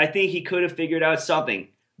he could have figured out something.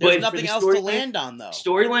 There's nothing else to land on, though.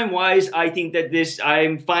 Storyline wise, I think that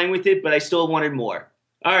I'm fine with it, but I still wanted more.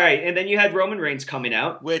 All right, and then you had Roman Reigns coming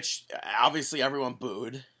out, which obviously everyone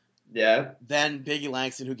booed. Yeah. Then Biggie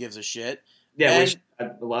Langston, who gives a shit. Yeah, which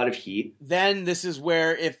had a lot of heat. Then this is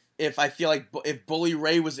where if I feel like if Bully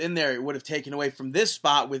Ray was in there, it would have taken away from this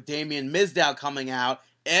spot with Damien Mizdow coming out.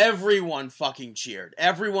 Everyone fucking cheered.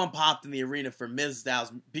 Everyone popped in the arena for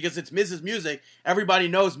Mizdow's, because it's Miz's music. Everybody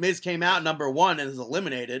knows Miz came out number 1 and is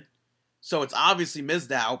eliminated. So it's obviously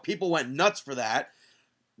Mizdow. People went nuts for that.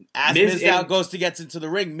 As Mizdow goes to get into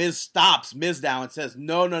the ring, Miz stops Mizdow and says,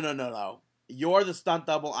 No. You're the stunt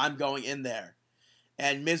double. I'm going in there.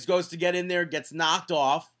 And Miz goes to get in there, gets knocked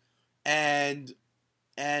off, and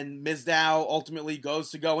Mizdow ultimately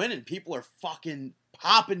goes to go in, and people are fucking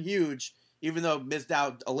popping huge. Even though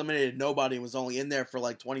Mizdow eliminated nobody and was only in there for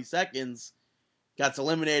like 20 seconds, gets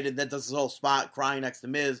eliminated, then does his whole spot crying next to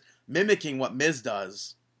Miz, mimicking what Miz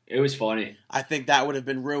does. It was funny. I think that would have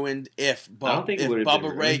been ruined if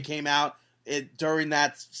Bubba Ray came out during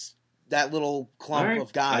that little clump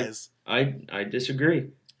of guys. I disagree.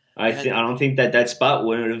 I don't think that spot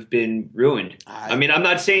would have been ruined. I mean, I'm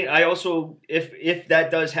not saying. I also, if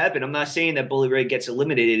that does happen, I'm not saying that Bully Ray gets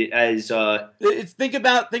eliminated as. Think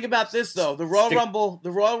about this though. The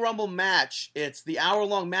Royal Rumble match. It's the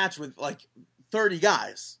hour-long match with like 30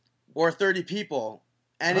 guys or 30 people,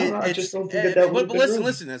 and I just don't think that would. But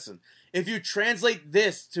listen. If you translate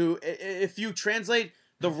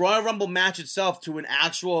the Royal Rumble match itself to an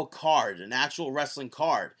actual card, an actual wrestling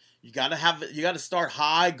card. You gotta start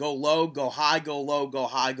high, go low, go high, go low, go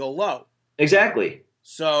high, go low. Exactly.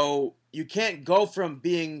 So you can't go from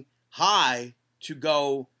being high to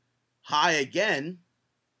go high again.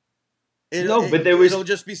 It'll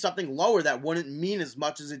just be something lower that wouldn't mean as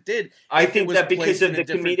much as it did. I think that because of the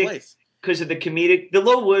comedic, the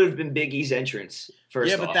low would have been Big E's entrance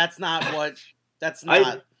first. Yeah, but that's not.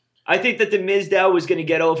 I think that the Miz Dow was going to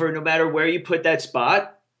get over no matter where you put that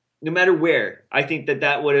spot. No matter where, I think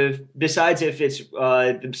that would have, besides if it's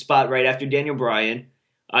the spot right after Daniel Bryan,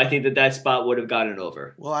 I think that spot would have gotten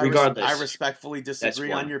over. Well, regardless. I respectfully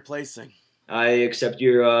disagree on your placing. I accept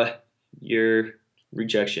your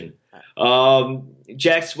rejection.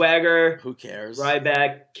 Jack Swagger. Who cares?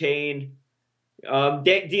 Ryback, Kane.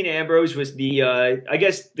 Dean Ambrose was the, I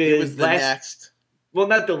guess he was the next. Well,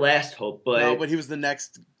 not the last hope, but. No, but he was the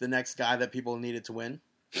next guy that people needed to win.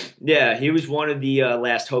 Yeah, he was one of the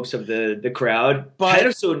last hopes of the crowd.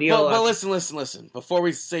 Titus O'Neil. But listen. Before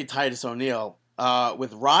we say Titus O'Neil,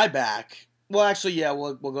 with Ryback, well, actually, yeah,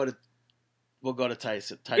 we'll go to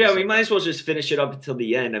Titus. Yeah, we might as well just finish it up until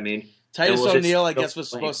the end. I mean, Titus O'Neil, I guess, was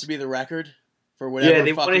supposed to be the record for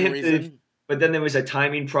whatever fucking reason. But then there was a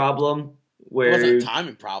timing problem where it wasn't a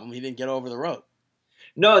timing problem. He didn't get over the rope.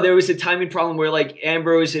 No, there was a timing problem where like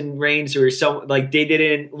Ambrose and Reigns or some like they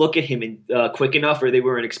didn't look at him quick enough, or they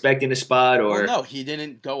weren't expecting a spot, or well, no, he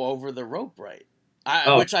didn't go over the rope right.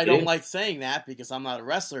 Which I don't like saying that because I'm not a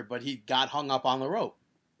wrestler, but he got hung up on the rope.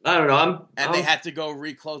 I don't know. They had to go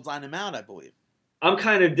re-clothesline him out, I believe. I'm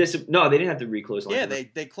kind of No, they didn't have to re-clothesline. Yeah,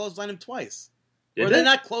 they clotheslined him twice. They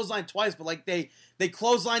not clotheslined twice, but like they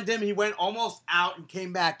clotheslined him. He went almost out and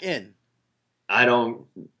came back in.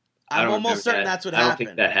 I'm almost certain that's what happened. I don't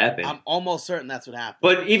think that happened. I'm almost certain that's what happened.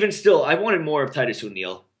 But even still, I wanted more of Titus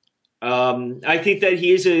O'Neil. I think that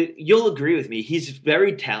he is you'll agree with me, he's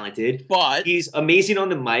very talented. But he's amazing on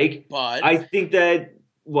the mic. But I think that,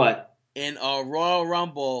 in a Royal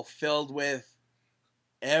Rumble filled with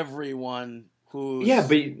everyone who's... Yeah,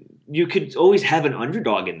 but you could always have an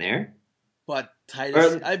underdog in there. But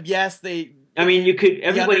Titus... yes, they... I mean, you could...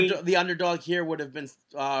 Everybody... The underdog here would have been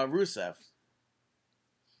Rusev.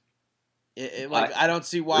 I don't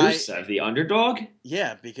see why Rusev, the underdog.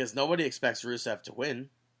 Yeah, because nobody expects Rusev to win.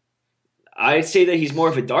 I'd say that he's more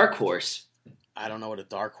of a dark horse. I don't know what a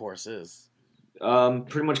dark horse is.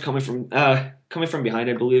 Pretty much coming from behind,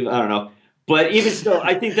 I believe. I don't know, but even still,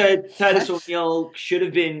 I think that Titus O'Neil should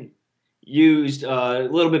have been used a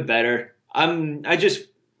little bit better. I want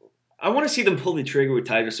to see them pull the trigger with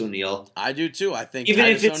Titus O'Neil. I do too. I think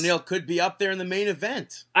Titus O'Neil could be up there in the main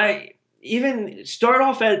event. Even start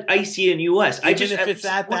off at IC and US. If it's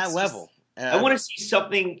at that level. I want to see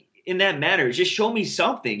something in that manner. Just show me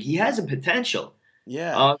something. He has a potential.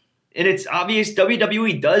 Yeah. And it's obvious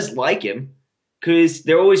WWE does like him because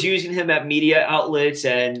they're always using him at media outlets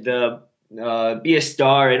and Be a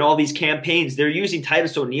Star and all these campaigns. They're using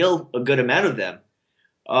Titus O'Neil, a good amount of them.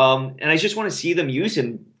 And I just want to see them use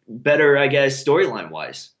him better, I guess,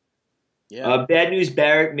 storyline-wise. Yeah. Bad News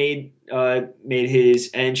Barrett made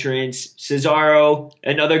his entrance. Cesaro,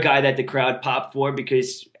 another guy that the crowd popped for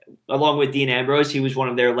because, along with Dean Ambrose, he was one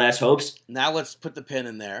of their last hopes. Now let's put the pin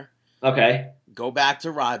in there. Okay. Go back to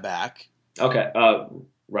Ryback. Okay.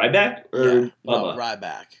 Ryback? No,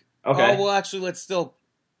 Ryback. Okay. Oh, well, actually, let's still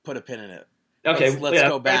put a pin in it. Okay. Let's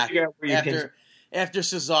go back. After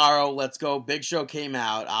Cesaro, let's go. Big Show came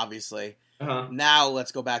out, obviously. Uh-huh. Now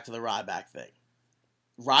let's go back to the Ryback thing.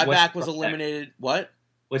 Ryback was eliminated. What?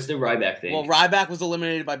 What's the Ryback thing? Well, Ryback was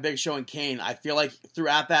eliminated by Big Show and Kane. I feel like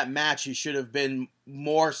throughout that match, he should have been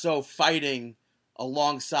more so fighting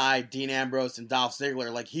alongside Dean Ambrose and Dolph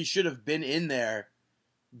Ziggler. Like, he should have been in there,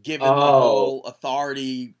 given the whole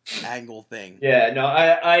authority angle thing. Yeah, no,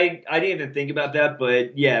 I didn't even think about that,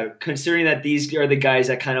 but yeah, considering that these are the guys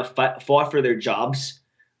that kind of fought for their jobs,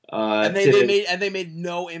 and they made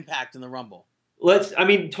no impact in the Rumble.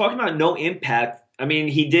 Talking about no impact. I mean,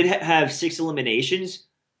 he did have 6 eliminations,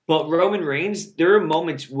 but Roman Reigns, there are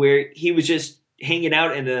moments where he was just hanging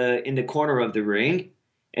out in the corner of the ring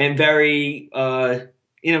and very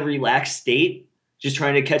in a relaxed state, just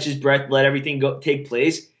trying to catch his breath, let everything take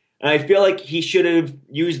place. And I feel like he should have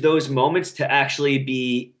used those moments to actually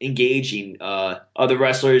be engaging other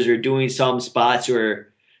wrestlers or doing some spots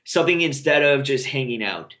or something instead of just hanging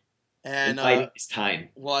out and biding his time.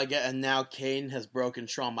 Well, and now Kane has broken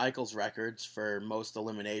Shawn Michaels' records for most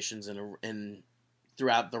eliminations in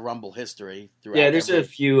throughout the Rumble history. There's a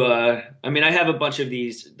few. I have a bunch of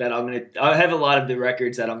these that I have a lot of the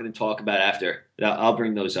records that I'm gonna talk about after. I'll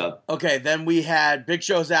bring those up. Okay, then we had Big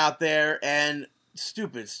Show's out there and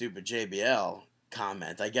stupid JBL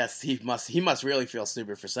comment. I guess he must really feel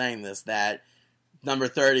stupid for saying this. That number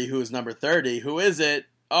 30, who's number 30? Who is it?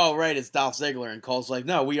 Oh, right, it's Dolph Ziggler. And Cole's like,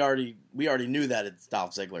 no, we already knew that it's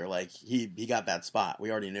Dolph Ziggler. Like he got that spot. We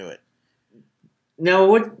already knew it. Now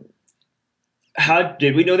what? How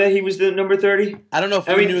did we know that he was the number 30? I don't know if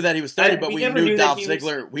we knew that he was 30, but we knew Dolph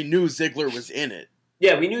Ziggler. We knew Ziggler was in it.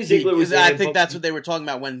 Yeah, we knew Ziggler was in it. I think that's what they were talking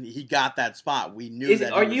about when he got that spot. We knew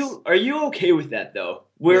that. Are you okay with that though?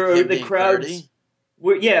 Where the crowd,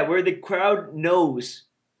 where the crowd knows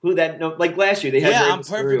who that, like last year they had. Yeah, I'm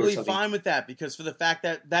perfectly fine with that because for the fact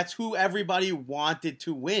that that's who everybody wanted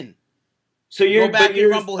to win. So you're go back in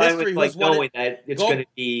Rumble history. With, like, knowing that it's going to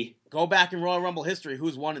be. Go back in Royal Rumble history.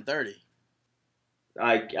 Who's won at 30?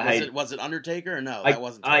 Was it Undertaker or no? That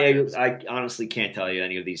wasn't. I honestly can't tell you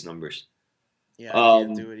any of these numbers. Yeah, I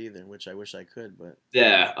can't do it either, which I wish I could, but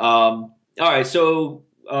yeah. All right, so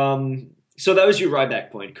that was your Ryback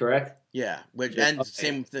point, correct? Yeah,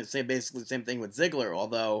 basically the same thing with Ziggler.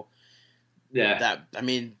 Although,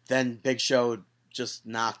 then Big Show just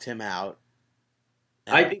knocked him out.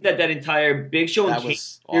 I think that entire Big Show and Kane,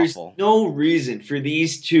 there's no reason for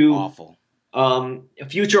these two awful.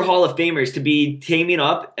 Future Hall of Famers to be teaming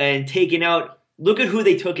up and taking out. Look at who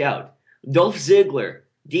they took out: Dolph Ziggler,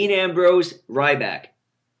 Dean Ambrose, Ryback.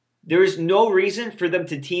 There is no reason for them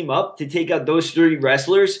to team up to take out those three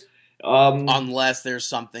wrestlers, unless there's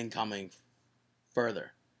something coming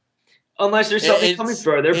further.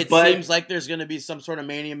 It seems like there's going to be some sort of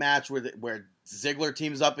Mania match where Ziggler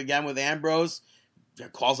teams up again with Ambrose,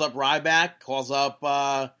 calls up Ryback, calls up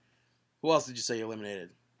who else did you say you eliminated?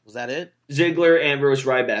 Was that it? Ziggler, Ambrose,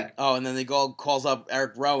 Ryback. Oh, and then they calls up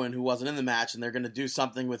Eric Rowan, who wasn't in the match, and they're going to do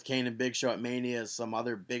something with Kane and Big Show at Mania, some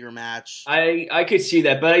other bigger match. I could see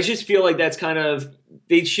that, but I just feel like that's kind of...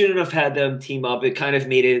 They shouldn't have had them team up. It kind of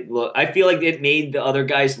made it look... I feel like it made the other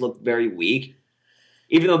guys look very weak.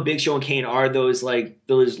 Even though Big Show and Kane are those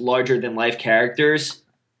larger-than-life characters,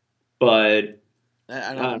 but...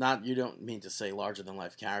 You don't mean to say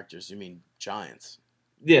larger-than-life characters. You mean giants.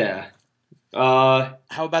 Yeah. How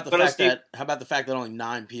about the fact that only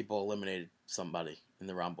 9 people eliminated somebody in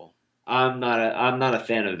the Rumble? I'm not a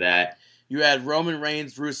fan of that. You had Roman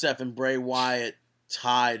Reigns, Rusev, and Bray Wyatt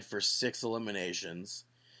tied for 6 eliminations.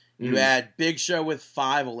 You had Big Show with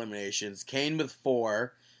 5 eliminations, Kane with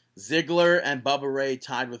 4, Ziggler and Bubba Ray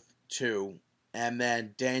tied with 2, and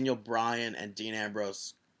then Daniel Bryan and Dean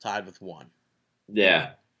Ambrose tied with 1.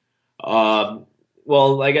 Yeah.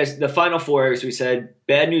 Well, I guess the final 4, as we said,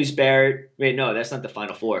 Bad News Barrett. Wait, no, that's not the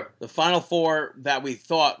final 4. The final 4 that we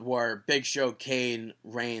thought were Big Show, Kane,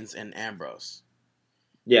 Reigns, and Ambrose.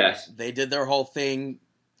 Yes. They did their whole thing.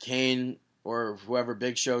 Kane or whoever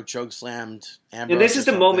Big Show chokeslammed Ambrose. And this is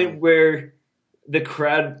the moment where the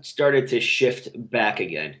crowd started to shift back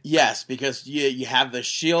again. Yes, because you have the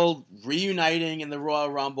Shield reuniting in the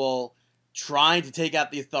Royal Rumble, trying to take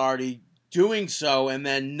out the Authority, doing so, and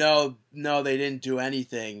then no, they didn't do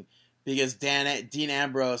anything because Dean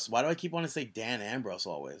Ambrose. Why do I keep wanting to say Dan Ambrose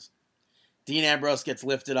always? Dean Ambrose gets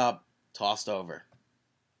lifted up, tossed over.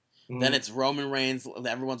 Then it's Roman Reigns.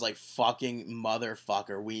 Everyone's like, fucking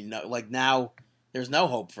motherfucker. We know, like, now there's no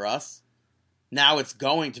hope for us. Now it's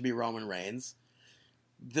going to be Roman Reigns.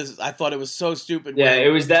 I thought it was so stupid. Yeah,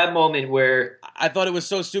 it was that moment where I thought it was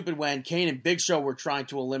so stupid when Kane and Big Show were trying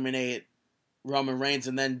to eliminate Roman Reigns,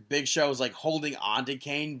 and then Big Show was like holding on to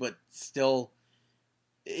Kane, but still,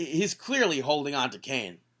 he's clearly holding on to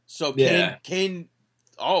Kane. So Kane,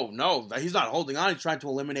 oh no, he's not holding on. He's trying to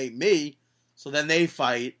eliminate me. So then they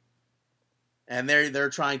fight, and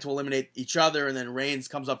they're trying to eliminate each other, and then Reigns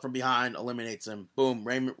comes up from behind, eliminates him. Boom,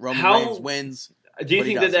 Roman Reigns wins. Do you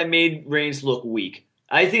think that made Reigns look weak?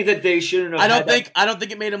 I think that they shouldn't have. I don't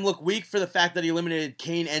think it made him look weak for the fact that he eliminated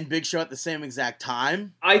Kane and Big Show at the same exact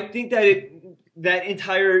time. I think that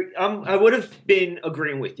I would have been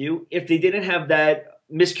agreeing with you if they didn't have that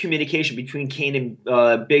miscommunication between Kane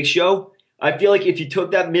and Big Show. I feel like if you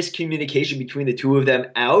took that miscommunication between the two of them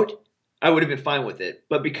out, I would have been fine with it.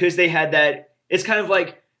 But because they had that, it's kind of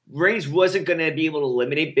like Reigns wasn't going to be able to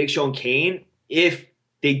eliminate Big Show and Kane if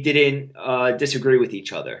they didn't disagree with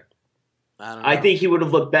each other. I don't know. I think he would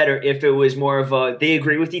have looked better if it was more of a they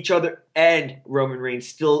agree with each other and Roman Reigns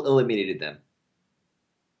still eliminated them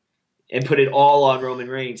and put it all on Roman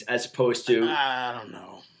Reigns as opposed to I don't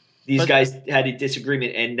know. these guys had a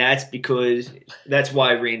disagreement and that's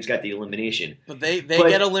why Reigns got the elimination. But they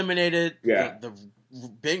get eliminated. Yeah. The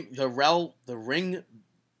ring.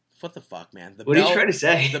 What the fuck, man? What are you trying to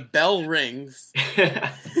say? The bell rings.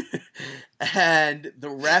 And the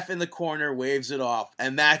ref in the corner waves it off,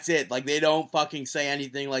 and that's it. Like, they don't fucking say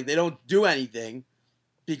anything. Like, they don't do anything,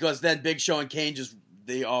 because then Big Show and Kane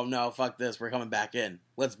oh no, fuck this, we're coming back in.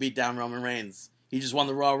 Let's beat down Roman Reigns. He just won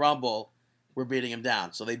the Royal Rumble. We're beating him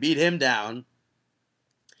down. So they beat him down,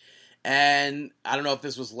 and I don't know if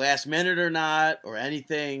this was last minute or not, or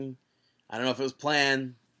anything. I don't know if it was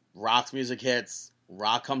planned. Rock's music hits.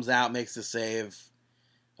 Rock comes out, makes the save.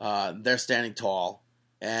 They're standing tall.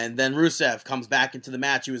 And then Rusev comes back into the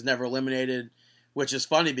match. He was never eliminated, which is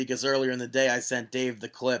funny because earlier in the day I sent Dave the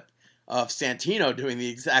clip of Santino doing the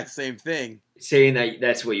exact same thing. Saying that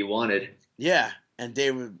that's what you wanted. Yeah, and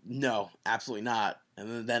Dave would, no, absolutely not.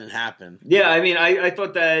 And then it happened. Yeah, I mean, I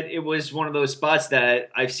thought that it was one of those spots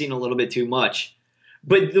that I've seen a little bit too much.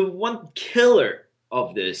 But the one killer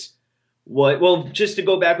of this, just to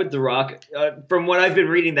go back with The Rock, from what I've been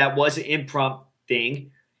reading, that was an impromptu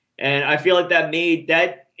thing. And I feel like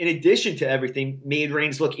that in addition to everything, made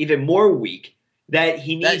Reigns look even more weak. That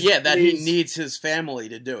he needs his family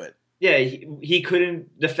to do it. Yeah, he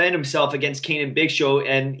couldn't defend himself against Kane and Big Show,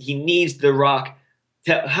 and he needs The Rock.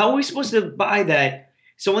 How are we supposed to buy that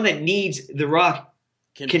someone that needs The Rock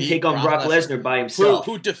can take on Brock Lesnar by himself?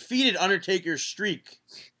 Who defeated Undertaker's streak.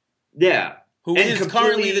 Yeah. Who is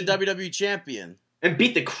currently the WWE champion. And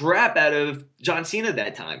beat the crap out of John Cena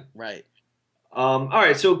that time. Right. All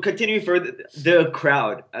right, so continuing for the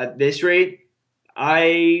crowd at this rate,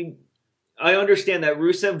 I understand that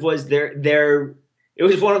Rusev was their. It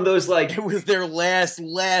was one of those like it was their last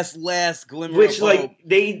glimmer. Which of hope.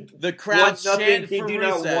 The crowd nothing. They do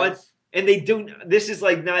not want, and they do. This is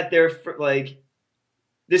like not their like.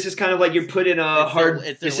 This is kind of like you're put in a hard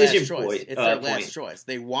decision point. It's their last choice.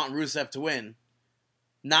 They want Rusev to win,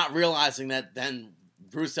 not realizing that then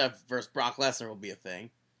Rusev versus Brock Lesnar will be a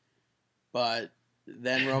thing. But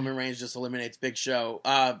then Roman Reigns just eliminates Big Show.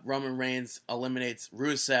 Roman Reigns eliminates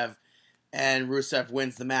Rusev, and Rusev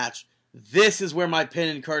wins the match. This is where my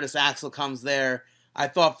pin in Curtis Axel comes there. I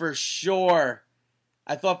thought for sure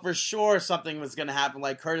something was going to happen.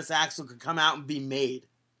 Like Curtis Axel could come out and be made.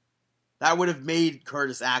 That would have made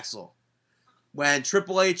Curtis Axel. When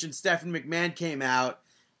Triple H and Stephanie McMahon came out,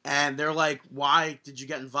 and they're like, why did you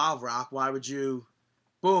get involved, Rock? Why would you?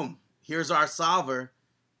 Boom. Here's our solver.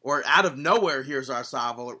 Or out of nowhere, here's our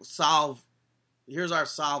solver. Here's our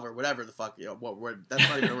solver, whatever the fuck. What word? That's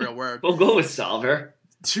not even a real word. We'll go with solver.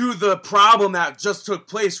 To the problem that just took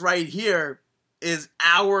place right here is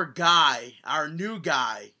our guy, our new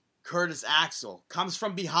guy, Curtis Axel, comes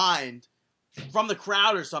from behind, from the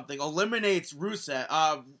crowd or something, eliminates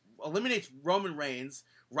eliminates Roman Reigns.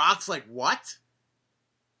 Rock's like, what?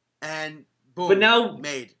 And boom, but now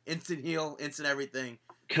made instant heel, instant everything.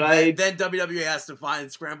 Then WWE has to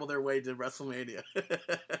scramble their way to WrestleMania.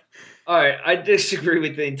 All right, I disagree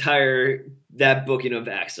with that booking of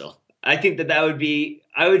Axel. I think that would be.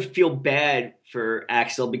 I would feel bad for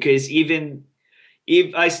Axel because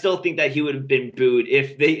I still think that he would have been booed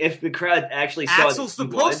if the crowd actually saw. Axel's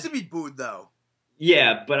supposed to be booed though.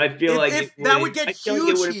 Yeah, but I feel like that would get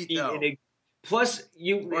huge heat though. Plus,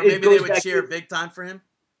 or maybe they would cheer big time for him.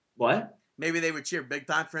 What? Maybe they would cheer big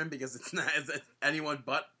time for him because it's not anyone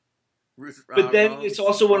but Ruth. But then it's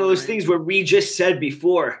also one of those things where we just said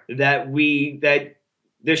before that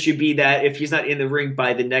there should be that if he's not in the ring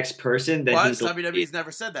by the next person, then he's WWE's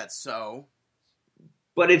never said that. So,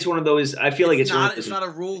 but it's one of those. I feel like it's not. It's not a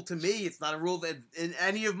rule to me. It's not a rule that in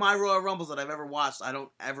any of my Royal Rumbles that I've ever watched, I don't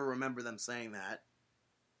ever remember them saying that.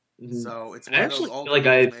 Mm-hmm. So it's. I actually feel like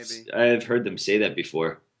I've heard them say that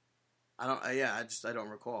before. I don't. Yeah, I don't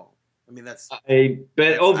recall. I mean,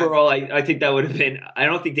 overall, I think that would have been. I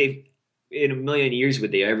don't think they've in a million years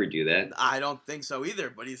would they ever do that. I don't think so either.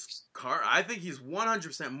 But I think he's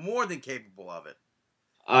 100% more than capable of it.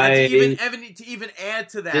 To even add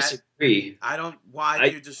to that, disagree. I don't. Why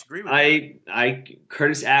do you disagree with that?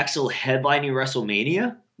 Curtis Axel headlining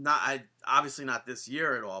WrestleMania. Obviously not this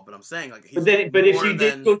year at all. But I'm saying like. But if you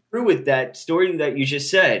did go through with that story that you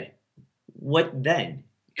just said, what then?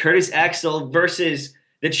 Curtis Axel versus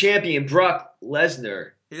the champion Brock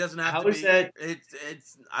Lesnar. He doesn't have How to is be. That?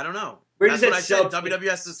 It's I don't know. Where That's does what that I said. WWE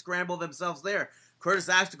has to scramble themselves there. Curtis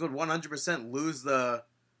Axel could 100% lose the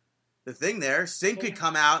thing there. Sting could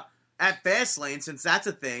come out at Fastlane since that's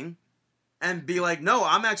a thing. and be like, no,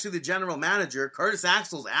 I'm actually the general manager. Curtis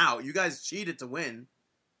Axel's out. You guys cheated to win.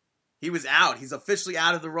 He was out. He's officially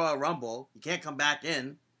out of the Royal Rumble. He can't come back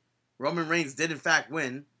in. Roman Reigns did, in fact,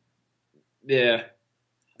 win. Yeah.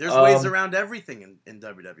 There's ways around everything in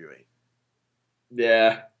WWE.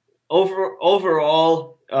 Yeah.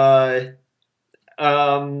 Overall,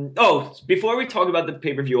 before we talk about the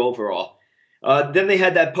pay-per-view overall, then they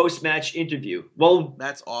had that post-match interview. Well,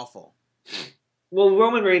 that's awful. Well,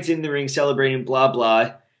 Roman Reigns in the ring celebrating, blah,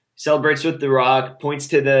 blah. Celebrates with The Rock, points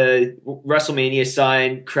to the WrestleMania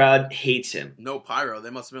sign. Crowd hates him. No pyro. They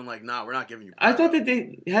must have been like, nah, we're not giving you pyro. I thought that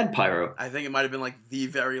they had pyro. I think it might have been like the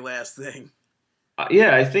very last thing.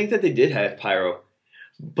 Yeah, I think that they did have pyro.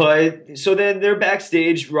 But, so then they're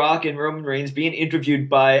backstage, Rock and Roman Reigns being interviewed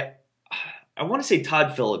by, I want to say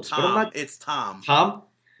Todd Phillips. Tom. But I'm not. It's Tom. Tom?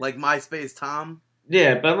 Like MySpace Tom?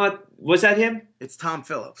 Yeah, but I'm not. Was that him? It's Tom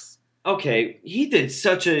Phillips. Okay, he did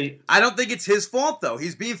such a... I don't think it's his fault, though.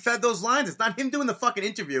 He's being fed those lines. It's not him doing the fucking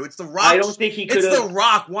interview. It's The Rock. I don't think he could have... It's The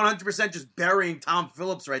Rock 100% just burying Tom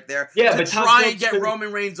Phillips right there to but try and get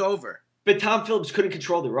Roman Reigns over. But Tom Phillips couldn't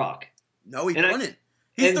control The Rock. No, he couldn't.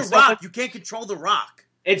 He's The Rock. You can't control The Rock.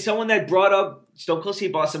 And someone that brought up Stone Cold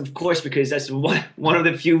Steve Austin, of course, because that's one of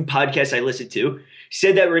the few podcasts I listened to,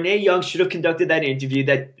 said that Renee Young should have conducted that interview.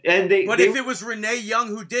 But if it was Renee Young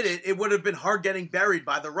who did it, it would have been her getting buried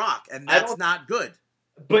by The Rock, and that's not good.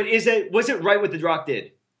 But was it right what The Rock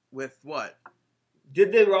did? With what?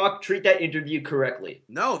 Did The Rock treat that interview correctly?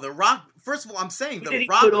 No, The Rock. First of all, I'm saying The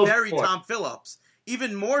Rock buried Tom Phillips.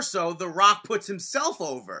 Even more so, The Rock puts himself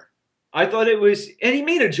over. I thought it was, and he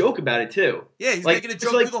made a joke about it too. Yeah, he's making a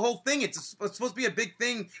joke through the whole thing. It's supposed to be a big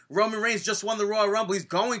thing. Roman Reigns just won the Royal Rumble. He's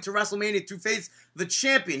going to WrestleMania to face the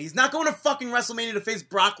champion. He's not going to fucking WrestleMania to face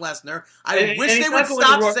Brock Lesnar. I wish they would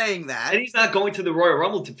stop saying that. And he's not going to the Royal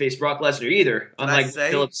Rumble to face Brock Lesnar either. Unlike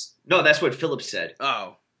Phillips. No, that's what Phillips said.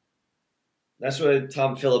 Oh. That's what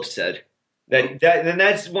Tom Phillips said. And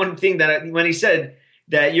that's one thing that when he said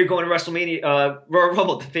that you're going to WrestleMania, Royal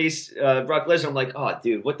Rumble to face Brock Lesnar. I'm like, oh,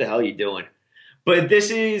 dude, what the hell are you doing? But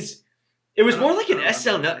it was more like an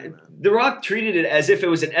SNL. The Rock treated it as if it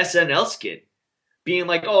was an SNL skit, being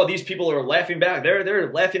like, oh, these people are laughing back.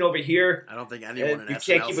 They're laughing over here. I don't think anyone in you SNL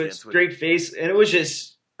can't keep a straight face. And it was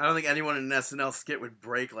just... I don't think anyone in an SNL skit would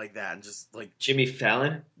break like that and just like... Jimmy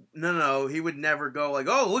Fallon? No, he would never go like,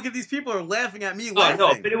 oh, look at these people are laughing at me laughing.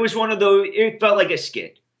 No, but it was one of those... It felt like a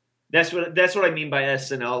skit. That's what I mean by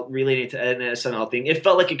SNL, relating to an SNL thing. It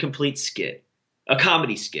felt like a complete skit, a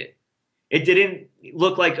comedy skit. It didn't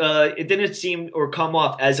look like it didn't seem or come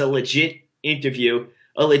off as a legit interview,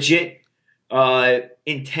 a legit,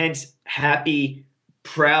 intense, happy,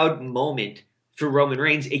 proud moment for Roman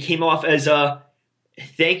Reigns. It came off as a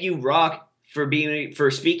thank you, Rock,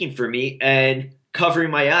 for speaking for me and covering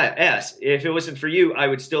my ass. If it wasn't for you, I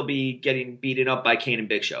would still be getting beaten up by Kane and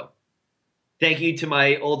Big Show. Thank you to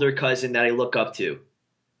my older cousin that I look up to.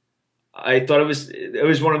 I thought it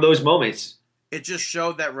was one of those moments. It just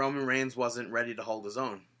showed that Roman Reigns wasn't ready to hold his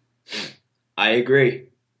own. I agree.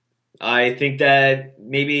 I think that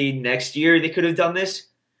maybe next year they could have done this,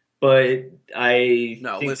 but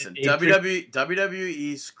listen,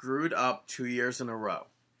 WWE screwed up 2 years in a row.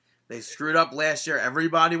 They screwed up last year.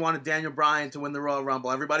 Everybody wanted Daniel Bryan to win the Royal Rumble.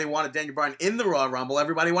 Everybody wanted Daniel Bryan in the Royal Rumble.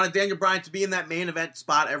 Everybody wanted Daniel Bryan to be in that main event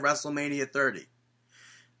spot at WrestleMania 30.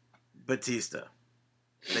 Batista.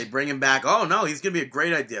 They bring him back. Oh, no, he's going to be a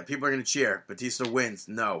great idea. People are going to cheer. Batista wins.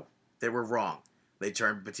 No, they were wrong. They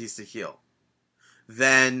turned Batista heel.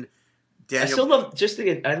 Then Daniel...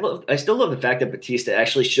 I still love the fact that Batista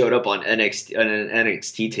actually showed up on an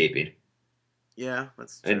NXT taping. Yeah,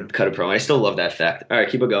 that's true. And cut a promo. I still love that fact. All right,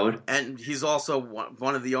 keep it going. And he's also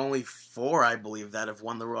one of the only 4, I believe, that have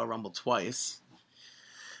won the Royal Rumble twice.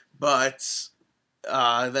 But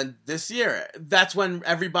then this year, that's when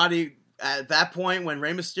everybody, at that point, when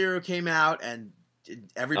Rey Mysterio came out and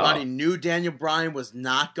everybody knew Daniel Bryan was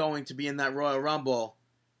not going to be in that Royal Rumble,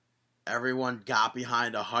 everyone got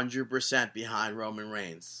 100% behind Roman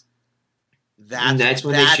Reigns. That's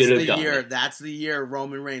when they should have done it. That's the year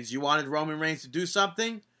Roman Reigns. You wanted Roman Reigns to do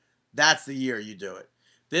something? That's the year you do it.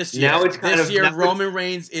 This year, Roman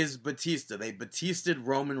Reigns is Batista. They Batistaed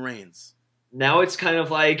Roman Reigns. Now it's kind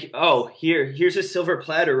of like, oh, here's a silver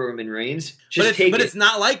platter, Roman Reigns. But it's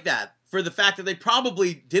not like that. For the fact that they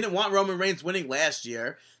probably didn't want Roman Reigns winning last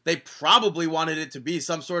year. They probably wanted it to be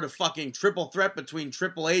some sort of fucking triple threat between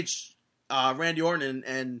Triple H, Randy Orton,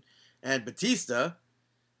 and Batista.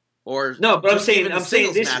 Or No, but just even I'm a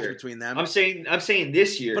saying singles this match year. between them. I'm saying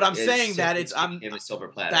this year. But I'm saying that it's him a silver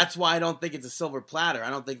platter. That's why I don't think it's a silver platter.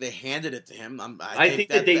 I don't think they handed it to him. I think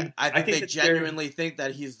they genuinely think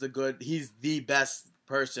that he's the best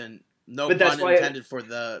person. No pun intended for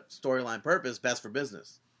the storyline purpose. Best for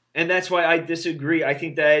business. And that's why I disagree. I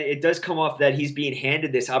think that it does come off that he's being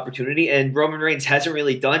handed this opportunity, and Roman Reigns hasn't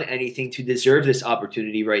really done anything to deserve this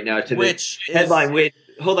opportunity right now. Headline with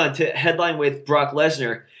Brock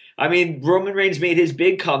Lesnar. I mean, Roman Reigns made his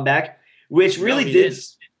big comeback, which really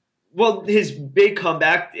his big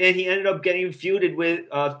comeback, and he ended up getting in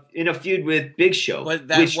a feud with Big Show. But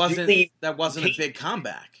that wasn't a big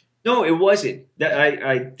comeback. No, it wasn't. That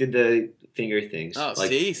I did the finger things. Oh,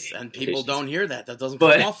 see, and people don't hear that. That doesn't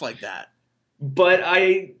come off like that. But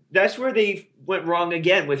that's where they went wrong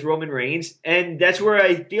again with Roman Reigns, and that's where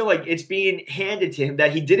I feel like it's being handed to him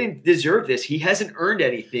that he didn't deserve this. He hasn't earned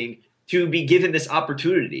anything to be given this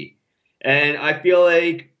opportunity, and I feel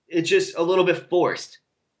like it's just a little bit forced.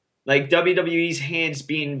 Like WWE's hands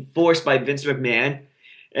being forced by Vince McMahon,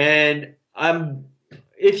 and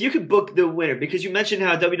if you could book the winner, because you mentioned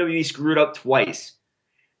how WWE screwed up twice.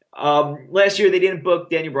 Last year they didn't book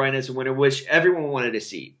Daniel Bryan as a winner, which everyone wanted to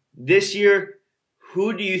see. This year,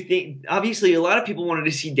 who do you think? Obviously, a lot of people wanted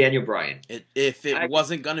to see Daniel Bryan. If it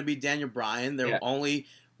wasn't going to be Daniel Bryan, there was only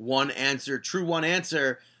one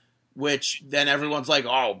answer, which then everyone's like,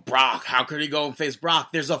 oh, Brock, how could he go and face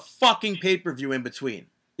Brock? There's a fucking pay-per-view in between.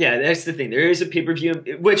 Yeah, that's the thing. There is a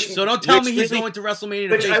pay-per-view, so don't tell me he's going to WrestleMania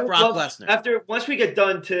to face Brock Lesnar. Once we get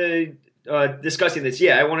done to discussing this,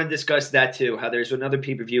 I want to discuss that too. How there's another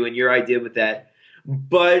pay-per-view and your idea with that.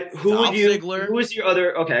 But Dolph Ziggler, who is your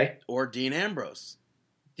other? Okay, or Dean Ambrose?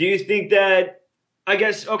 Do you think that? I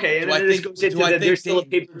guess okay. And then this goes into that there's still a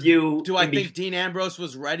pay-per-view. Do I think Dean Ambrose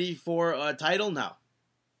was ready for a title? No.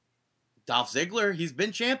 Dolph Ziggler, he's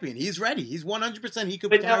been champion. He's ready. He's 100%. He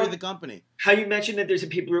could carry the company. How you mentioned that there's a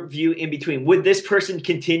pay-per-view in between. Would this person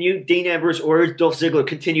continue, Dean Ambrose or Dolph Ziggler,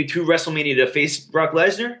 continue to WrestleMania to face Brock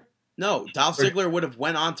Lesnar? No, Dolph Ziggler would have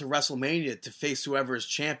went on to WrestleMania to face whoever is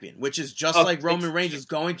champion, which is just like Roman Reigns is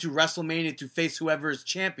going to WrestleMania to face whoever is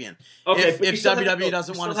champion. Okay, if WWE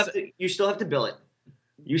doesn't want to, you still have to bill it.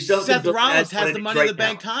 Seth Rollins has the Money in the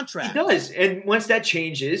Bank contract. He does. And once that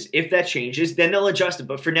changes, if that changes, then they'll adjust it.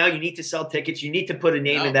 But for now, you need to sell tickets. You need to put a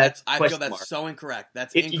name in that question mark. I feel that's so incorrect.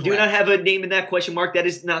 If you do not have a name in that question mark, that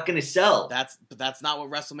is not going to sell. That's not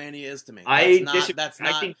what WrestleMania is to me. That's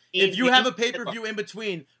not. If you have a pay-per-view in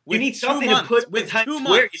between, you need something to put with Times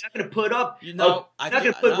Square. You're not going to put up. You're not going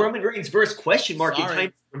to put Roman Reigns versus question mark in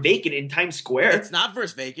Times vacant in Times Square. It's not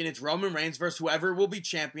versus vacant. It's Roman Reigns versus whoever will be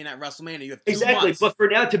champion at WrestleMania. You have 2 exactly, months. But for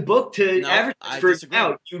now to advertise for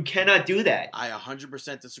now, you cannot do that. I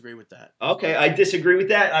 100% disagree with that. Okay, I disagree with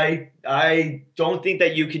that. I don't think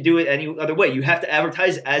that you could do it any other way. You have to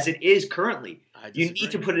advertise as it is currently. You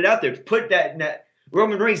need to put it out there. Put that in that.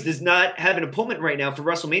 Roman Reigns does not have an opponent right now for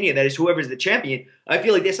WrestleMania. That is whoever's the champion. I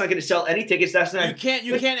feel like that's not going to sell any tickets. That's not.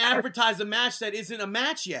 You can't advertise a match that isn't a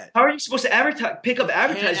match yet. How are you supposed to pick up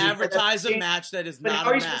advertising? You can't advertise a match that is not a match.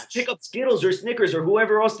 How are you supposed to pick up Skittles or Snickers or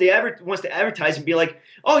whoever else wants to advertise and be like,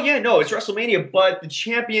 oh yeah, no, it's WrestleMania, but the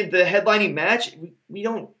champion, the headlining match, we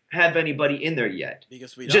don't have anybody in there yet.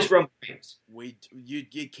 Because we don't. Just Roman Reigns. You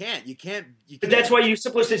can't. But that's why you're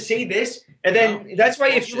supposed to say this, and then that's why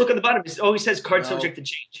if you look at the bottom, it always says card subject to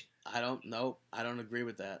change. I don't agree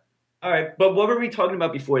with that. All right, but what were we talking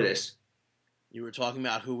about before this? You were talking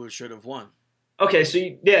about who should have won. Okay, so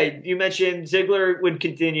you mentioned Ziggler would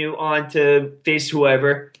continue on to face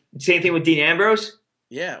whoever. Same thing with Dean Ambrose.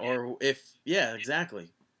 Yeah, exactly.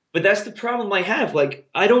 But that's the problem I have. Like,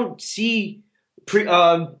 I don't see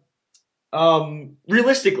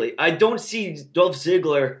realistically, I don't see Dolph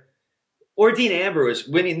Ziggler or Dean Ambrose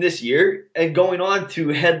winning this year and going on to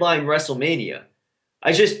headline WrestleMania.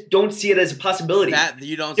 I just don't see it as a possibility.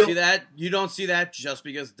 You don't see that just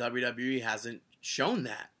because WWE hasn't shown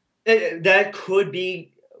that. That could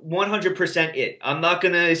be 100% it. I'm not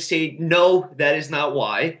going to say no, that is not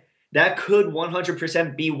why. That could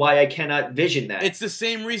 100% be why I cannot vision that. It's the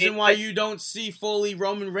same reason why you don't see fully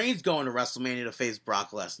Roman Reigns going to WrestleMania to face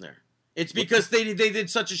Brock Lesnar. It's because they did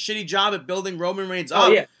such a shitty job at building Roman Reigns up.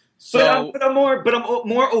 Oh yeah, so, but I'm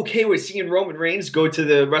more okay with seeing Roman Reigns go to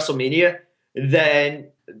the WrestleMania than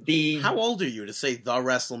the. How old are you to say the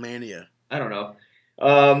WrestleMania? I don't know.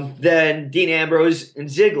 Than Dean Ambrose and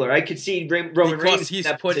Ziggler. I could see Roman Reigns because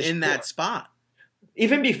he's put in that spot.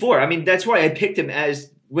 Even before, I mean, that's why I picked him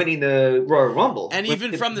as winning the Royal Rumble. And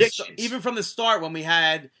even from the start, when we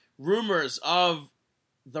had rumors of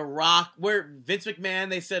The Rock, where Vince McMahon,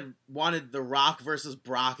 they said, wanted The Rock versus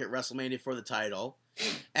Brock at WrestleMania for the title.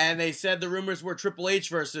 And they said the rumors were Triple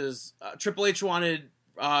H wanted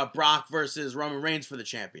Brock versus Roman Reigns for the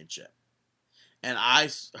championship. And I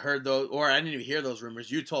heard those, or I didn't even hear those rumors.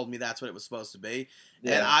 You told me that's what it was supposed to be.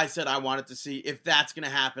 Yeah. And I said I wanted to see, if that's going to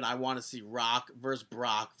happen, I want to see Rock versus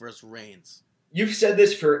Brock versus Reigns. You've said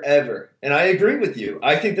this forever, and I agree with you.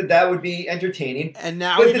 I think that would be entertaining. And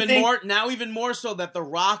now even more so that The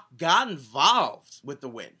Rock got involved with the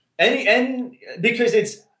win. And because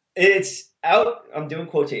it's out, I'm doing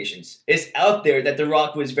quotations. It's out there that The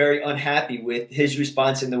Rock was very unhappy with his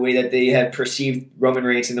response and the way that they had perceived Roman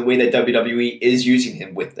Reigns and the way that WWE is using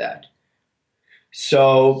him with that.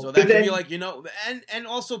 So that could be like, and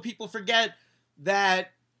also people forget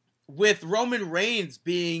that with Roman Reigns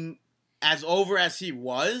being as over as he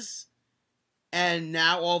was, and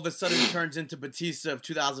now all of a sudden turns into Batista of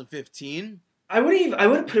 2015. I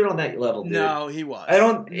wouldn't put it on that level, dude. No, he was. I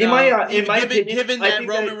don't. No, in my opinion, given that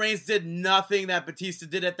Roman Reigns did nothing that Batista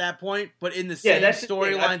did at that point, but in the same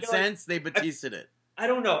storyline sense, they Batista'd it. I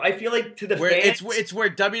don't know. I feel like to the fans, it's where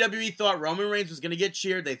WWE thought Roman Reigns was going to get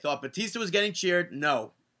cheered. They thought Batista was getting cheered.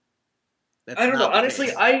 No, I don't know.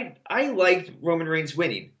 Honestly, I liked Roman Reigns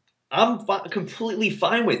winning. I'm completely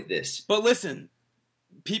fine with this. But listen,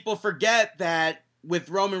 people forget that with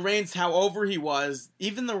Roman Reigns, how over he was,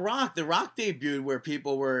 even The Rock debuted where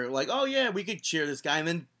people were like, oh yeah, we could cheer this guy, and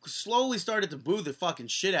then slowly started to boo the fucking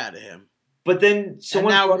shit out of him. But then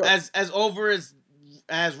someone now, as over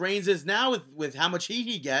as Reigns is now with how much heat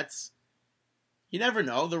he gets, you never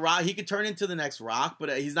know. The Rock, he could turn into the next Rock,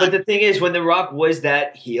 but he's not. But the thing is, when The Rock was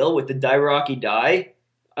that heel with the Die Rocky Die,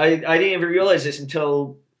 I didn't even realize this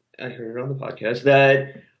until I heard it on the podcast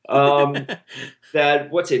that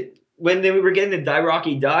when they were getting the Die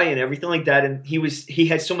Rocky Die and everything like that, and he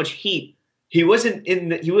had so much heat. He wasn't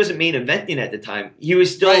main eventing at the time. He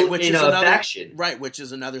was still in a faction. Right, which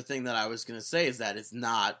is another thing that I was going to say is that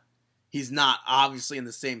he's not obviously in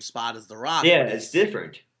the same spot as The Rock. Yeah, it's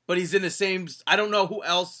different. But he's in the same. I don't know who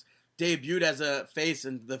else debuted as a face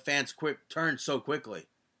and the fans turned so quickly.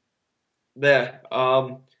 Yeah.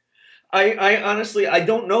 I honestly, I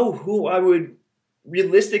don't know who I would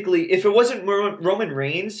realistically, if it wasn't Roman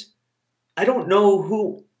Reigns, I don't know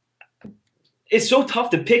who. It's so tough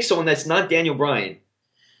to pick someone that's not Daniel Bryan.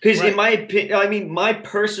 Because in my opinion, my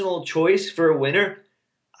personal choice for a winner,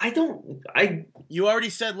 You already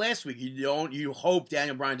said last week you hope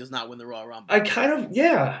Daniel Bryan does not win the Royal Rumble.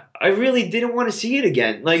 I really didn't want to see it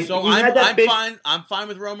again. Like, so I'm fine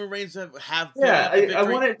with Roman Reigns to have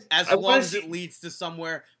victory as long as it leads to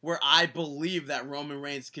somewhere where I believe that Roman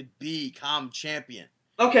Reigns could become champion.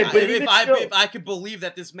 Okay, but if I could believe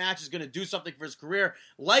that this match is going to do something for his career,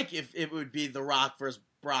 like if it would be The Rock versus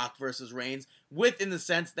Brock versus Reigns, in the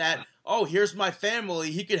sense that, oh, here's my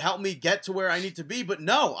family, he could help me get to where I need to be, but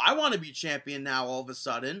no, I want to be champion now all of a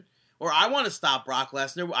sudden, or I want to stop Brock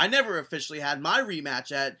Lesnar. I never officially had my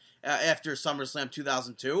rematch after SummerSlam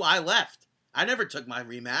 2002. I left. I never took my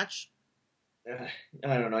rematch.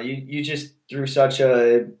 I don't know. You just threw such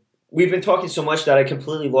a... We've been talking so much that I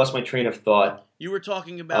completely lost my train of thought. You were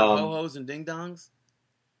talking about ho-hos and ding-dongs?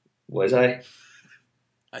 Was I?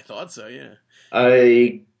 I thought so, yeah.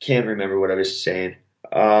 I can't remember what I was saying.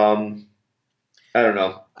 I don't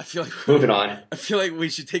know. I feel like moving on. I feel like we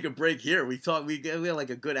should take a break here. We had like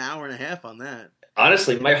a good hour and a half on that.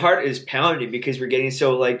 Honestly, my heart is pounding because we're getting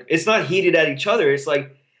so it's not heated at each other. It's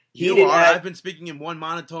like heated. I've been speaking in one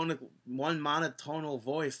monotonal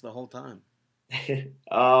voice the whole time. Dry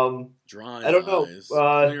I don't eyes,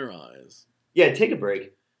 know. Clear eyes. Yeah, take a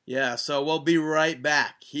break. Yeah, so we'll be right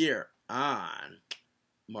back here on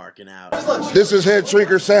Markin Out. This is Head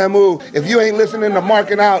Shrinker Samu. If you ain't listening to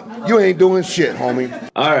Markin Out, you ain't doing shit, homie.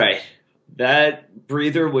 All right. That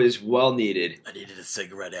breather was well needed. I needed a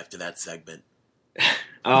cigarette after that segment.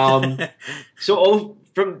 So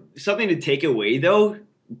from something to take away, though,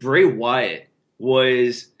 Bray Wyatt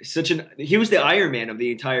was he was the Iron Man of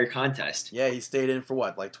the entire contest. Yeah, he stayed in for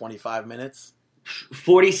what, like 25 minutes?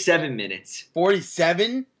 47 minutes.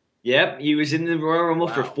 47? Yep, he was in the Royal Rumble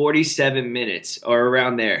for 47 minutes or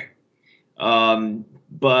around there.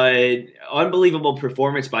 But unbelievable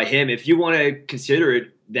performance by him. If you want to consider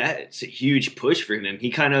it, that's a huge push for him. He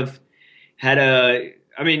kind of had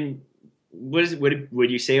would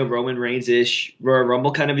you say a Roman Reigns-ish Royal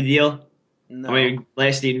Rumble kind of a deal? No. I mean,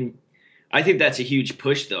 I think that's a huge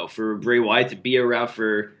push, though, for Bray Wyatt to be around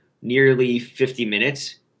for nearly 50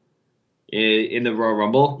 minutes in the Royal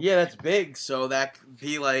Rumble. Yeah, that's big. So that could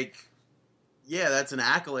be that's an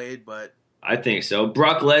accolade, but... I think so.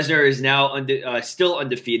 Brock Lesnar is now still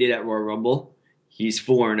undefeated at Royal Rumble. He's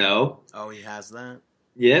 4-0. Oh, he has that?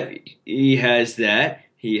 Yep, he has that.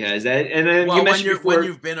 He has that. And then Well, you mentioned before, when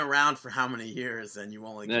you've been around for how many years and you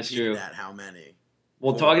only That's competed true. at how many?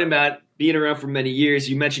 well, 4. talking about being around for many years,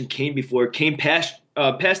 you mentioned Kane before. Kane passed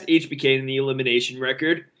HBK in the elimination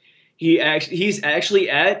record. He's actually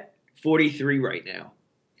at 43 right now.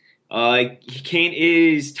 Kane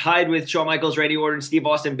is tied with Shawn Michaels, Randy Orton, Steve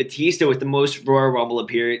Austin, Batista with the most Royal Rumble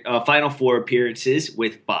Final Four appearances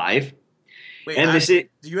with 5. Wait, And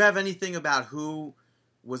do you have anything about who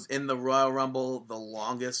was in the Royal Rumble the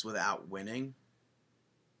longest without winning?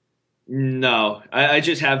 No, I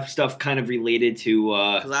just have stuff kind of related to.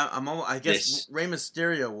 Because I guess this. Rey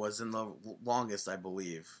Mysterio was in the longest, I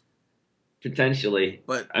believe. Potentially.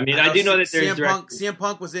 But I mean, I do know that there's CM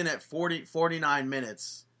Punk was in at 49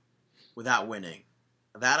 minutes without winning.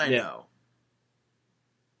 That I know.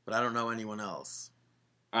 But I don't know anyone else.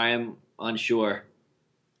 I am unsure.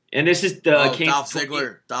 And this is the Dolph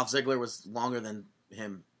Ziggler. Dolph Ziggler was longer than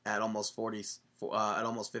him at almost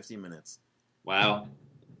 50 minutes. Wow.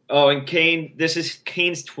 Oh, and Kane. This is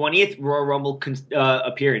Kane's 20th Royal Rumble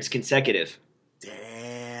appearance consecutive.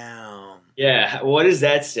 Damn. Yeah. What does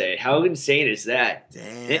that say? How insane is that?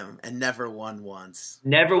 Damn. And never won once.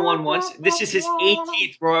 Never won once. This is his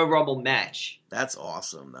 18th Royal Rumble match. That's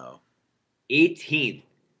awesome, though. 18th.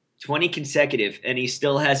 20 consecutive, and he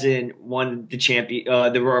still hasn't won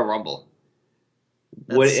the Royal Rumble.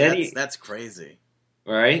 That's crazy.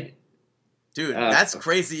 Right? Dude, that's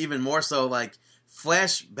crazy even more so. Like,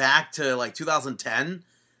 flash back to, 2010,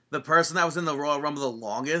 the person that was in the Royal Rumble the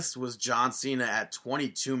longest was John Cena at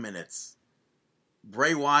 22 minutes.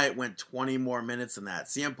 Bray Wyatt went 20 more minutes than that.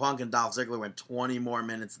 CM Punk and Dolph Ziggler went 20 more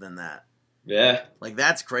minutes than that. Yeah. Like,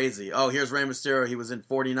 that's crazy. Oh, here's Rey Mysterio. He was in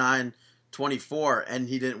 49-24, and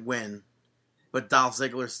he didn't win. But Dolph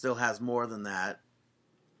Ziggler still has more than that.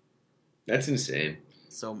 That's insane.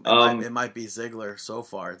 So it might be Ziggler. So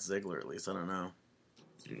far, it's Ziggler at least. I don't know.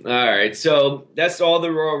 All right, so that's all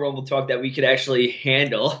the Royal Rumble talk that we could actually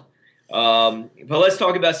handle. But let's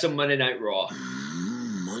talk about some Monday Night Raw.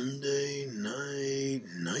 Monday Night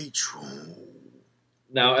Nitro.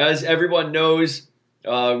 Now, as everyone knows,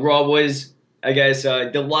 Raw was, I guess,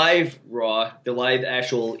 the live Raw, the live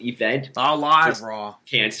actual event. Live Raw.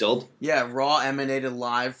 Canceled. Yeah, Raw emanated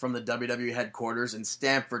live from the WWE headquarters in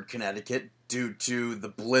Stamford, Connecticut, due to the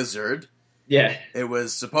blizzard. Yeah. It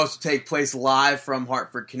was supposed to take place live from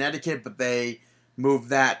Hartford, Connecticut, but they moved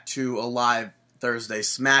that to a live Thursday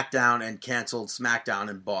SmackDown and canceled SmackDown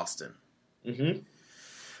in Boston.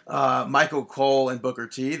 Mm-hmm. Michael Cole and Booker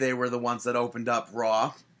T, they were the ones that opened up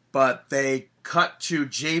Raw, but they cut to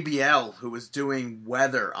JBL, who was doing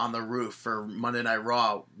weather on the roof for Monday Night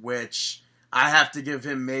Raw, which I have to give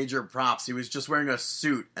him major props. He was just wearing a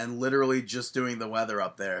suit and literally just doing the weather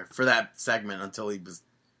up there for that segment until he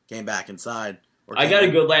came back inside. I got a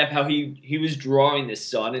good laugh how he was drawing the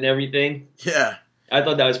sun and everything. Yeah. I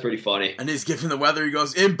thought that was pretty funny. And he's giving the weather. He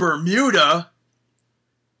goes, in Bermuda.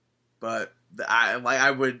 But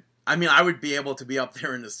I would be able to be up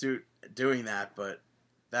there in the suit doing that, but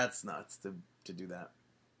that's nuts to do that.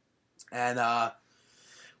 And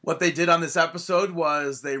what they did on this episode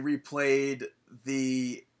was they replayed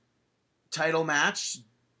the title match,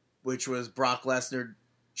 which was Brock Lesnar,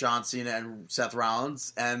 John Cena, and Seth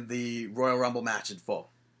Rollins, and the Royal Rumble match in full.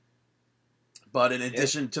 But in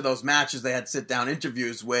addition to those matches, they had sit-down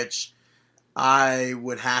interviews, which I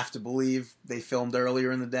would have to believe they filmed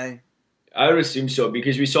earlier in the day. I would assume so,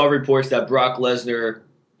 because we saw reports that Brock Lesnar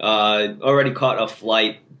already caught a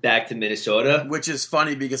flight back to Minnesota. Which is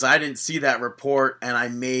funny because I didn't see that report, and I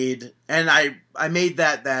made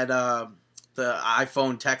that the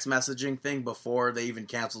iPhone text messaging thing before they even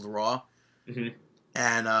canceled Raw. Mm-hmm.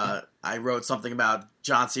 And I wrote something about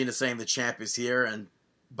John Cena saying the champ is here, and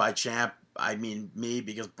by champ, I mean me,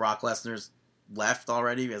 because Brock Lesnar's left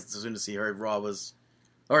already as soon as he heard Raw was...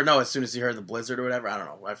 Or no, as soon as he heard the blizzard or whatever. I don't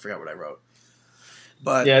know. I forgot what I wrote.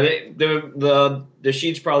 But yeah, the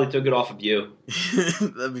sheets probably took it off of you.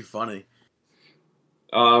 That'd be funny.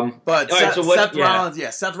 But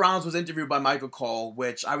Seth Rollins was interviewed by Michael Cole,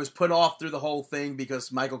 which I was put off through the whole thing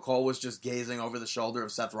because Michael Cole was just gazing over the shoulder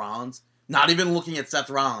of Seth Rollins, not even looking at Seth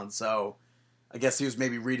Rollins. So I guess he was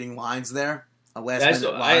maybe reading lines there.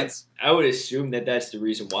 Lines. I would assume that that's the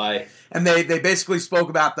reason why. And they basically spoke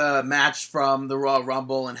about the match from the Royal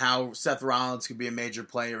Rumble and how Seth Rollins could be a major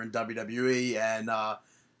player in WWE. And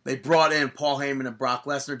they brought in Paul Heyman and Brock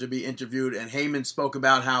Lesnar to be interviewed. And Heyman spoke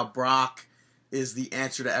about how Brock is the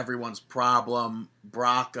answer to everyone's problem.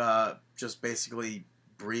 Brock just basically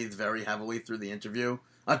breathed very heavily through the interview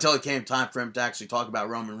until it came time for him to actually talk about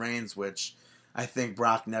Roman Reigns, which I think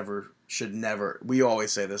Brock should never, we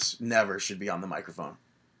always say this, never should be on the microphone.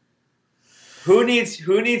 Who needs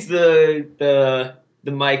the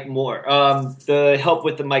mic more? The help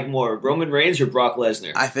with the mic more, Roman Reigns or Brock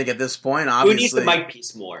Lesnar? I think at this point, Who needs the obviously, mic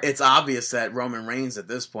piece more? it's obvious that Roman Reigns at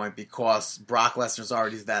this point because Brock Lesnar's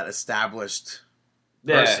already that established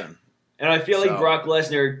person. And I feel like So- Brock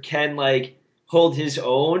Lesnar can like hold his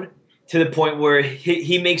own to the point where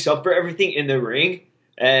he makes up for everything in the ring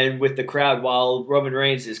and with the crowd, while Roman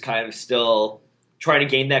Reigns is kind of still trying to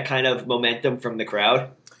gain that kind of momentum from the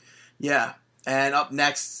crowd. Yeah, and up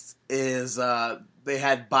next is they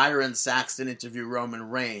had Byron Saxton interview Roman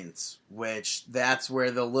Reigns, which that's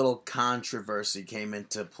where the little controversy came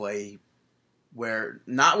into play, where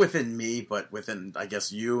not within me, but within I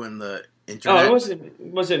guess you and the internet. Oh, it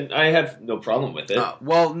wasn't. I have no problem with it.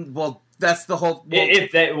 Well, that's the whole. Well,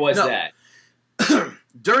 if that was no. that.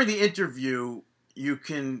 During the interview, you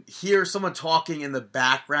can hear someone talking in the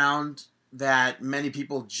background that many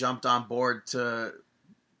people jumped on board to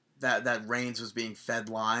that Reigns was being fed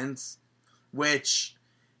lines, which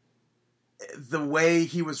the way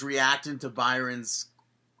he was reacting to Byron's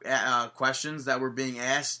questions that were being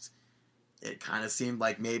asked, it kind of seemed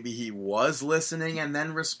like maybe he was listening and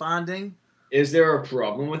then responding. Is there a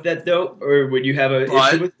problem with that though, or would you have an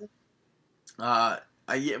issue with it?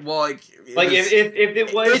 Yeah, well, like if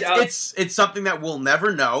it was, it's something that we'll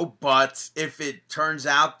never know. But if it turns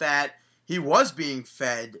out that he was being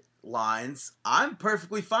fed lines, I'm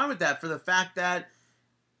perfectly fine with that. For the fact that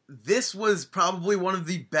this was probably one of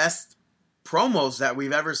the best promos that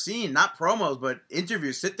we've ever seen. Not promos, but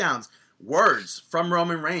interviews, sit downs, words from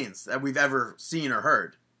Roman Reigns that we've ever seen or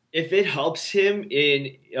heard. If it helps him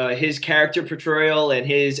in his character portrayal and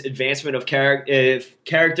his advancement of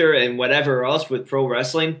character and whatever else with pro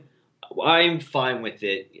wrestling, I'm fine with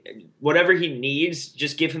it. Whatever he needs,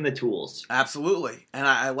 just give him the tools. Absolutely. And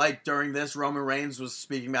I like during this, Roman Reigns was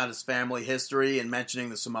speaking about his family history and mentioning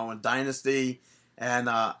the Samoan dynasty. And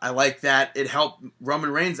I like that it helped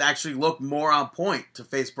Roman Reigns actually look more on point to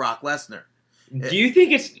face Brock Lesnar. Do you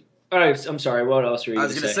think it's... All right, I'm sorry, what else were you I going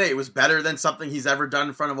was to going to say it was better than something he's ever done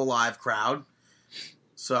in front of a live crowd.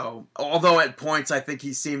 So, although at points I think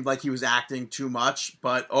he seemed like he was acting too much,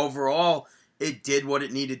 but overall it did what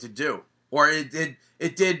it needed to do. Or it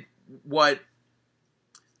did what,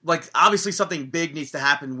 like, obviously something big needs to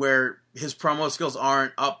happen where his promo skills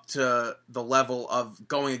aren't up to the level of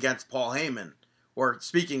going against Paul Heyman or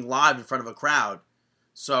speaking live in front of a crowd.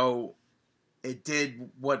 So it did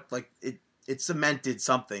what, like, it cemented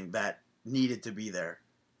something that needed to be there.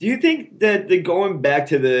 Do you think that going back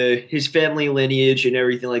to his family lineage and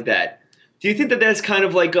everything like that, do you think that that's kind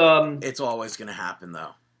of like... It's always going to happen,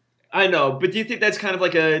 though. I know, but do you think that's kind of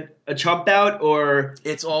like a chump out, or...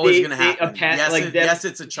 It's always going to happen. Yes, yes,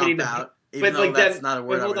 it's a chump out, even though that's not a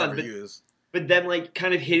word I would ever use. But them, like,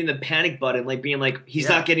 kind of hitting the panic button, like being like, he's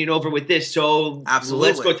not getting over with this, so absolutely.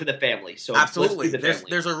 Let's go to the family. So absolutely. Let's do the family.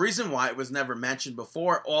 There's a reason why it was never mentioned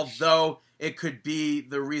before, although it could be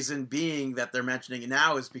the reason being that they're mentioning it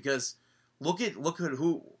now is because look at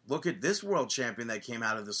this world champion that came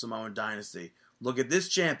out of the Samoan dynasty. Look at this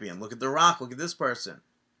champion. Look at The Rock. Look at this person.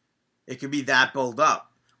 It could be that build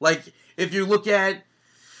up. Like, if you look at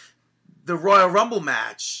the Royal Rumble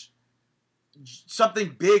match,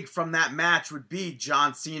 something big from that match would be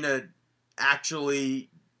John Cena actually,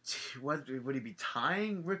 would he be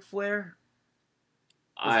tying Ric Flair?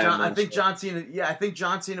 I think John Cena. Yeah, I think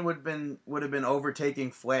John Cena would have been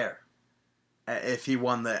overtaking Flair if he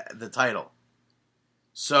won the title.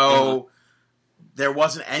 So there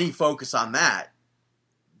wasn't any focus on that.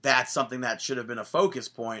 That's something that should have been a focus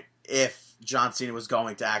point if John Cena was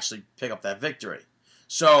going to actually pick up that victory.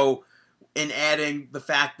 So, in adding the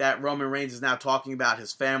fact that Roman Reigns is now talking about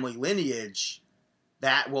his family lineage,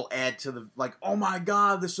 that will add to the, like, oh my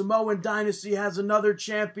God, the Samoan dynasty has another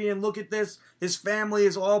champion. Look at this. His family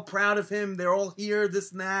is all proud of him. They're all here,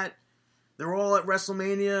 this and that. They're all at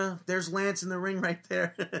WrestleMania. There's Lance in the ring right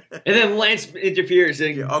there. And then Lance interferes.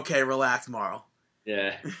 And... Yeah, okay, relax, Marl.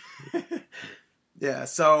 Yeah. Yeah,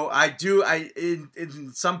 so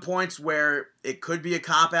in some points where it could be a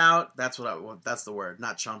cop-out, that's the word,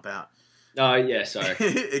 not chump out. Oh, yeah, sorry.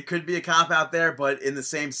 It could be a cop-out there, but in the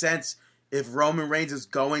same sense, if Roman Reigns is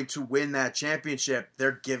going to win that championship,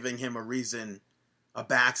 they're giving him a reason, a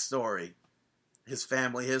backstory, his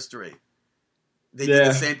family history. They did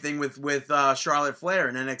the same thing with Charlotte Flair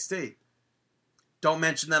in NXT. Don't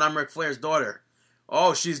mention that I'm Ric Flair's daughter.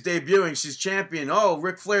 Oh, she's debuting, she's champion. Oh,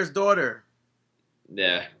 Ric Flair's daughter.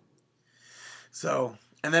 Yeah. So,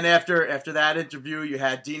 and then after that interview, you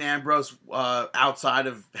had Dean Ambrose outside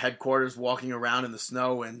of headquarters walking around in the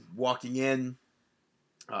snow and walking in.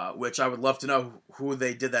 which I would love to know who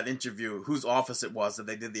they did that interview, whose office it was that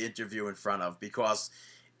they did the interview in front of, because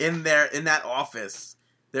in that office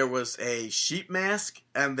there was a sheep mask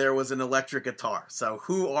and there was an electric guitar. So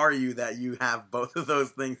who are you that you have both of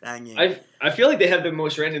those things hanging? I feel like they have the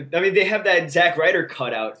most random. I mean, they have that Zack Ryder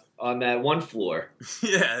cutout on that one floor.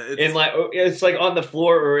 Yeah, it's like on the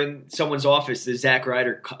floor or in someone's office, the Zack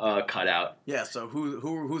Ryder cutout. Yeah. So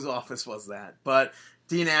whose office was that? But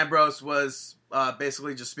Dean Ambrose was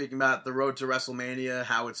basically just speaking about the road to WrestleMania,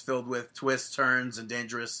 how it's filled with twists, turns, and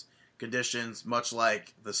dangerous conditions, much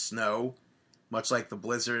like the snow, much like the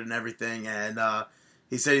blizzard and everything. And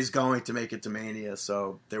he said he's going to make it to Mania.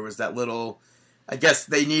 So there was that little, I guess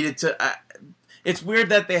they needed to. It's weird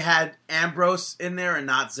that they had Ambrose in there and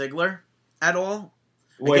not Ziggler at all.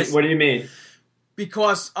 What do you mean?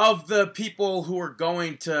 Because of the people who were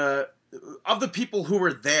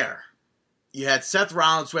there. You had Seth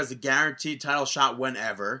Rollins, who has a guaranteed title shot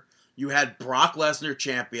whenever. You had Brock Lesnar,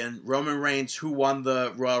 champion. Roman Reigns, who won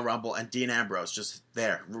the Royal Rumble. And Dean Ambrose, just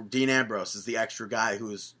there. Dean Ambrose is the extra guy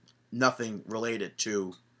who's nothing related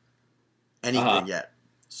to anything yet.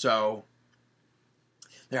 So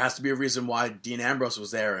there has to be a reason why Dean Ambrose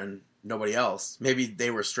was there and nobody else. Maybe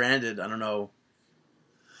they were stranded. I don't know.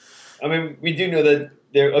 I mean, we do know that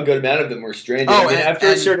a good amount of them were stranded. Oh, I mean,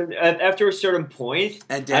 after a certain point,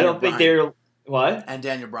 and I don't think they're what. And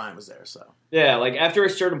Daniel Bryan was there, so yeah, like after a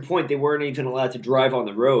certain point, they weren't even allowed to drive on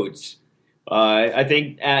the roads. I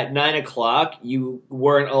think at 9:00 you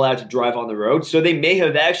weren't allowed to drive on the road, so they may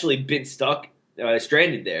have actually been stuck,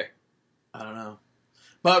 stranded there. I don't know.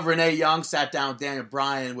 But Renee Young sat down with Daniel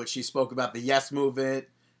Bryan, which he spoke about the Yes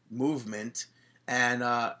movement, and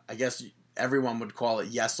I guess everyone would call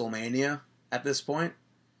it Yeselmania at this point,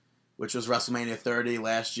 which was WrestleMania 30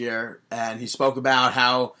 last year. And he spoke about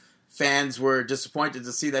how fans were disappointed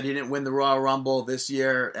to see that he didn't win the Royal Rumble this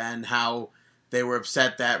year and how they were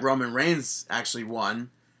upset that Roman Reigns actually won.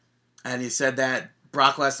 And he said that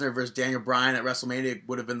Brock Lesnar versus Daniel Bryan at WrestleMania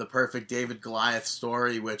would have been the perfect David Goliath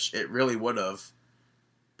story, which it really would have.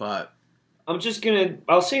 But I'll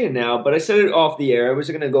say it now, but I said it off the air. I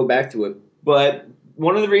wasn't going to go back to it. But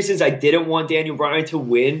one of the reasons I didn't want Daniel Bryan to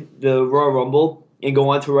win the Royal Rumble and go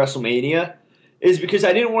on to WrestleMania is because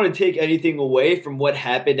I didn't want to take anything away from what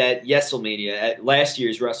happened at Yeselmania, at last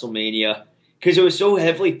year's WrestleMania, because it was so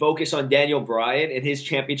heavily focused on Daniel Bryan and his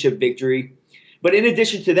championship victory. But in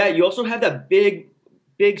addition to that, you also have that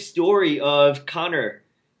big story of Connor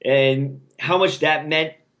and how much that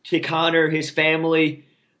meant to Connor, his family,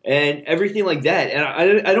 and everything like that.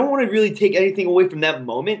 And I don't want to really take anything away from that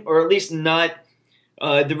moment, or at least not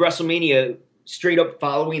the WrestleMania straight up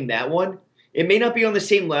following that one. It may not be on the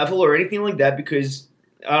same level or anything like that, because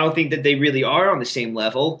I don't think that they really are on the same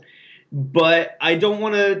level. But I don't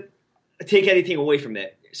want to take anything away from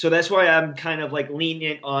it. So that's why I'm kind of like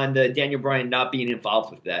lenient on the Daniel Bryan not being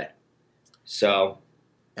involved with that. So.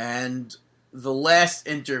 And the last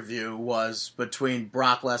interview was between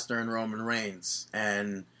Brock Lesnar and Roman Reigns.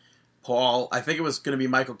 And Paul, I think it was going to be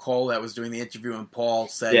Michael Cole that was doing the interview, and Paul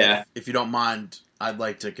said, if you don't mind, I'd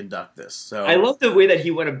like to conduct this. So I love the way that he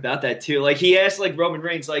went about that too. Like, he asked like Roman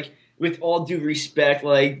Reigns, like, with all due respect,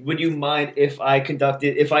 like, would you mind if I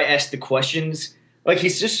asked the questions? Like,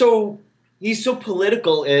 he's so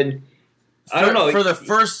political, and I don't know. For the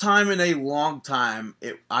first time in a long time,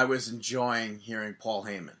 I was enjoying hearing Paul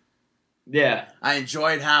Heyman. Yeah. I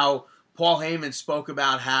enjoyed how Paul Heyman spoke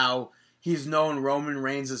about how he's known Roman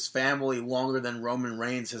Reigns' family longer than Roman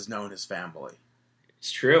Reigns has known his family.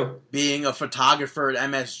 It's true. Being a photographer at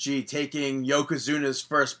MSG, taking Yokozuna's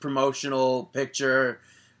first promotional picture,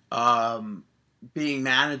 being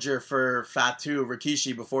manager for Fatu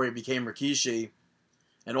Rikishi before he became Rikishi,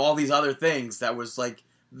 and all these other things, that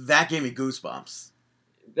gave me goosebumps.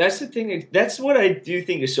 That's the thing. That's what I do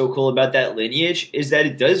think is so cool about that lineage, is that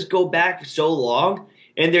it does go back so long,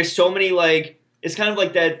 and there's so many, like, it's kind of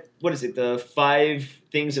like that, what is it, the 5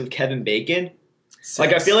 things of Kevin Bacon? 6.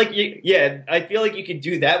 Like, I feel like you could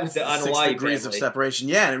do that with the Anoa'i 6 degrees family. of separation.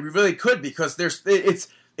 Yeah, and we really could, because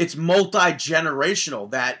it's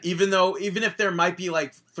multi-generational, that even if there might be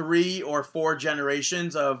like 3 or 4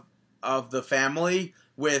 generations of the family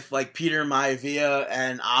with like Peter Maivia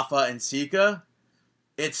and Afa and Sika,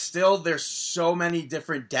 it's still, there's so many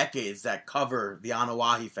different decades that cover the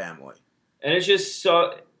Anoa'i family. And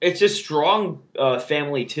it's a strong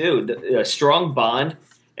family too, a strong bond.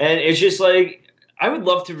 And it's just like, I would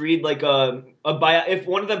love to read like if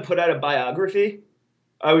one of them put out a biography,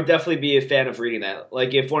 I would definitely be a fan of reading that.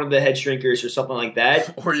 Like, if one of the head shrinkers or something like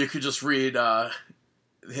that. Or you could just read The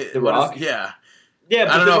Rock? Yeah. Yeah,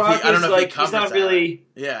 but I don't The know Rock if he, I don't is know if he like, covers he's not that. really...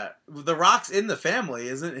 Yeah, The Rock's in the family,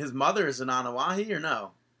 isn't his mother is an Anawahi or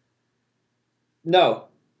no? No.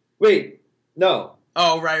 Wait, no.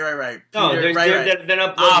 Oh, right. No, Peter, they're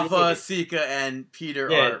not blood Alpha, related. Sika, and Peter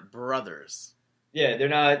Yeah. are brothers. Yeah, they're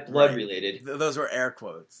not blood Right. related. Those were air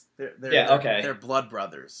quotes. Okay. They're blood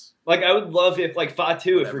brothers. Like, I would love if, like,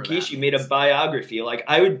 Fatu, if Whatever that Rikishi made a means. biography. Like,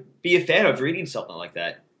 I would be a fan of reading something like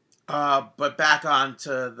that. But back on to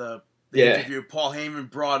the Yeah. interview, Paul Heyman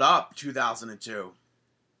brought up 2002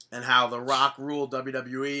 and how The Rock ruled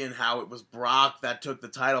WWE and how it was Brock that took the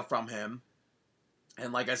title from him.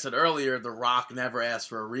 And like I said earlier, The Rock never asked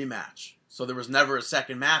for a rematch. So there was never a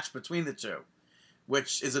second match between the two,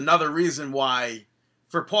 which is another reason why,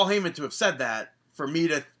 for Paul Heyman to have said that, for me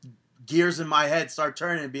to, gears in my head start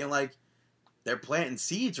turning and being like, they're planting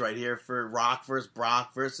seeds right here for Rock versus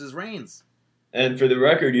Brock versus Reigns. And for the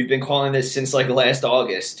record, you've been calling this since, like, last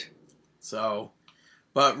August. So,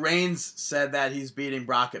 but Reigns said that he's beating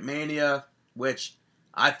Brock at Mania, which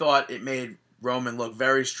I thought it made Roman look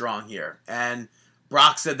very strong here. And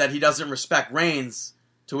Brock said that he doesn't respect Reigns,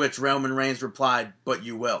 to which Roman Reigns replied, but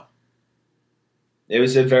you will. It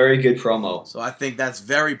was a very good promo. So I think that's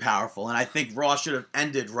very powerful, and I think Raw should have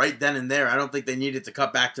ended right then and there. I don't think they needed to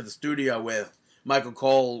cut back to the studio with Michael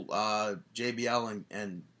Cole, JBL,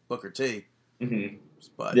 and Booker T. Mm-hmm.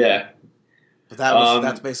 But Yeah. But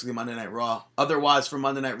that's basically Monday Night Raw. Otherwise, for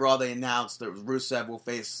Monday Night Raw, they announced that Rusev will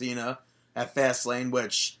face Cena at Fastlane,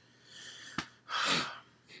 which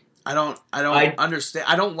I don't understand.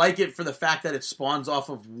 I don't like it for the fact that it spawns off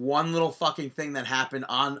of one little fucking thing that happened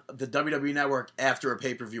on the WWE Network after a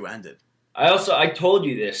pay-per-view ended. I told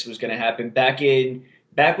you this was going to happen back when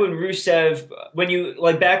Rusev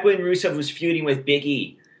was feuding with Big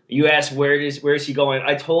E. You asked where is he going?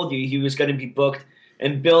 I told you he was going to be booked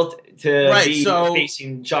and built to be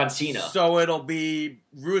facing John Cena. So it'll be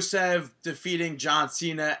Rusev defeating John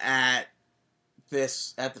Cena at the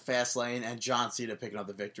Fastlane and John Cena picking up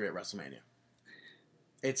the victory at WrestleMania.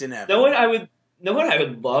 It's inevitable. Know what I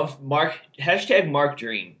would love? Mark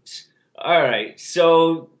Dreams. All right,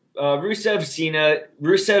 so Rusev Cena.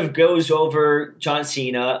 Rusev goes over John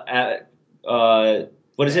Cena at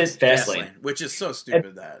Fastlane, which is so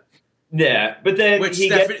stupid that. Yeah, but then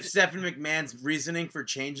Stephanie McMahon's reasoning for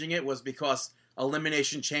changing it was because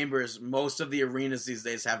Elimination Chambers, most of the arenas these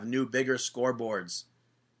days have new, bigger scoreboards,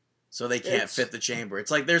 so they can't fit the chamber.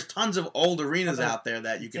 It's like there's tons of old arenas out there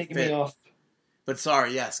that you can fit. Me off. But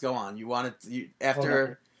sorry, yes, go on. You wanted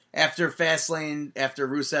after Fastlane, after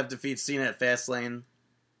Rusev defeats Cena at Fastlane.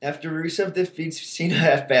 After Rusev defeats Cena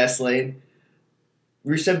at Fastlane,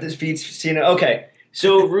 Rusev defeats Cena. Okay,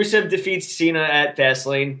 so Rusev defeats Cena at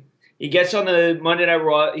Fastlane. He gets on the Monday Night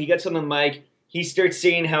Raw. He gets on the mic. He starts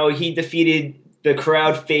saying how he defeated the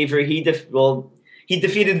crowd favorite. He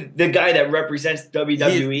defeated the guy that represents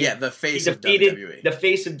WWE. The face of WWE. WWE. The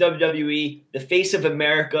face of WWE. The face of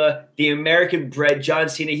America. The American-bred John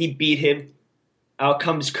Cena. He beat him. Out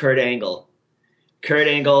comes Kurt Angle.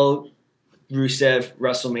 Rusev,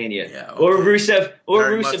 WrestleMania. Yeah, okay. Or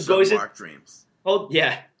Rusev goes in. Mark Dreams. Or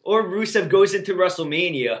Rusev goes into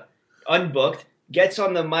WrestleMania, unbooked, gets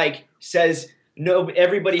on the mic, says, "No,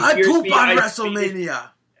 everybody fears I poop me. on WrestleMania.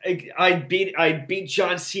 I beat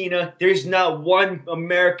John Cena. There's not one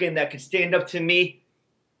American that could stand up to me."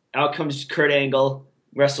 Out comes Kurt Angle,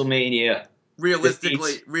 WrestleMania.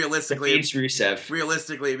 Realistically, defeats Rusev.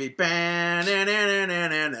 Realistically, it'd be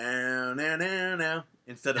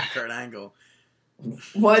instead of Kurt Angle.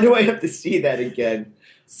 Why do I have to see that again?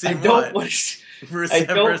 I don't want to. Rusev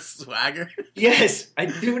versus Swagger? Yes, I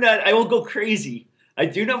do not. I will go crazy. I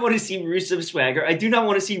do not want to see Rusev Swagger. I do not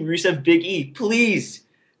want to see Rusev Big E. Please.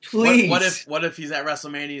 What if he's at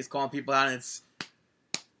WrestleMania, he's calling people out and it's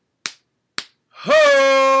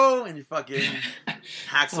ho, and you fucking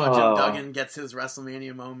Hacksaw Jim Duggan gets his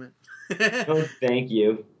WrestleMania moment. Oh, thank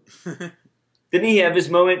you. Didn't he have his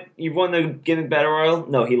moment? He won the Gimmick Battle Royal?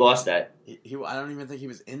 No, he lost that. I don't even think he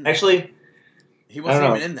was in that. Actually, he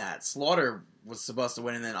wasn't even in that. Slaughter was supposed to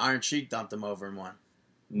win, and then Iron Sheik dumped him over and won.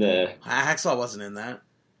 Nah. Hacksaw wasn't in that.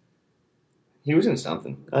 He was in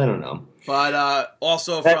something. I don't know. But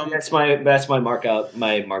also that's my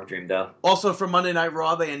Mark Dream though. Also from Monday Night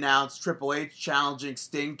Raw, they announced Triple H challenging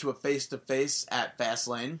Sting to a face-to-face at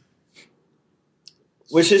Fastlane.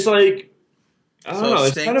 Which is like, I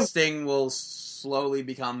don't know. Sting will slowly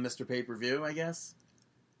become Mr. Pay-Per-View, I guess.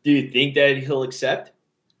 Do you think that he'll accept?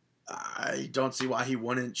 I don't see why he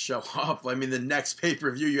wouldn't show up. I mean, the next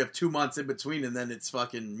pay-per-view, you have 2 months in between, and then it's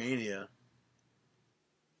fucking Mania.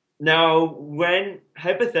 Now, when,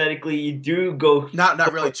 hypothetically, you do go...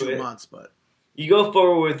 Not really 2 months, but... You go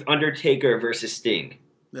forward with Undertaker versus Sting.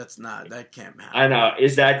 That can't happen. I know.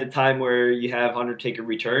 Is that the time where you have Undertaker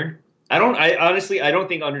return? I honestly don't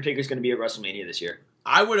think Undertaker's going to be at WrestleMania this year.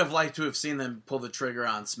 I would have liked to have seen them pull the trigger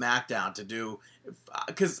on SmackDown to do,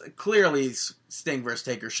 because clearly Sting versus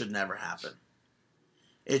Taker should never happen.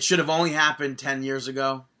 It should have only happened 10 years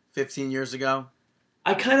ago, 15 years ago.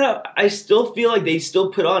 I still feel like they still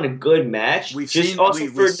put on a good match. We saw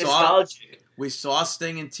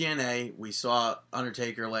Sting in TNA. We saw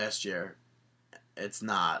Undertaker last year. It's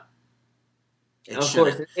not. Of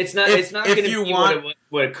course, it's not going to be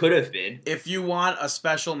what it could have been. If you want a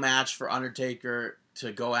special match for Undertaker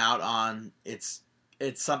to go out on, it's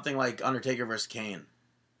something like Undertaker versus Kane.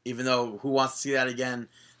 Even though, who wants to see that again?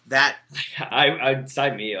 That I'd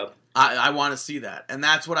sign me up. I want to see that, and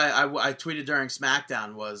that's what I tweeted during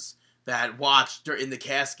SmackDown was that watch in the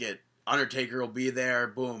casket, Undertaker will be there.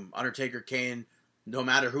 Boom, Undertaker, Kane. No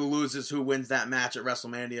matter who loses, who wins that match at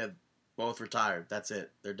WrestleMania, both retired. That's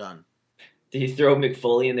it. They're done. Did you throw Mick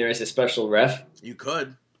Foley in there as a special ref? You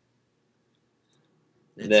could.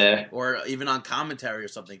 Or even on commentary or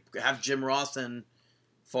something. Have Jim Ross and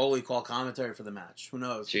Foley call commentary for the match. Who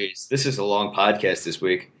knows? Jeez, this is a long podcast this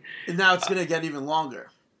week. And now it's going to get even longer.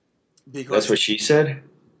 Because that's what she said?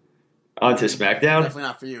 On to SmackDown? Definitely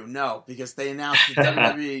not for you. No, because they announced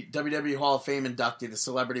the WWE Hall of Fame inductee, the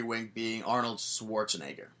celebrity wing being Arnold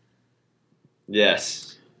Schwarzenegger.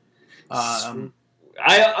 Yes.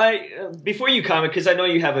 I before you comment, because I know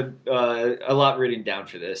you have a lot written down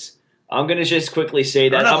for this. I'm gonna just quickly say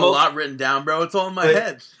that I don't have a lot written down, bro. It's all in my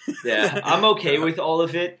head. Yeah, I'm okay with all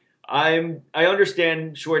of it. I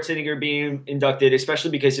understand Schwarzenegger being inducted,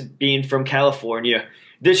 especially because of being from California.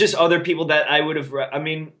 There's just other people that I would have. I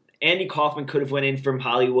mean, Andy Kaufman could have went in from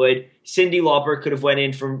Hollywood. Cyndi Lauper could have went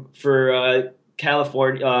in for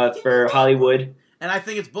California for Hollywood. And I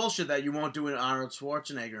think it's bullshit that you won't do an Arnold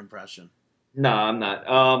Schwarzenegger impression. No, I'm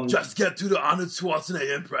not. Just get to the Arnold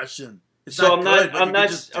Schwarzenegger impression.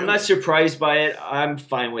 I'm not surprised by it. I'm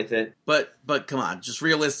fine with it. But come on, just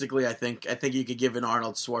realistically, I think you could give an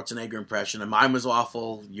Arnold Schwarzenegger impression, and mine was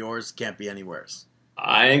awful. Yours can't be any worse.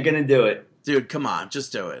 I ain't gonna do it, dude. Come on,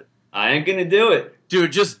 just do it. I ain't gonna do it,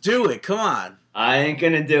 dude. Just do it. Come on. I ain't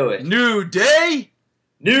gonna do it. New day.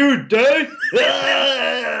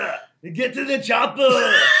 Get to the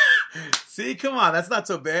chopper. See, come on, that's not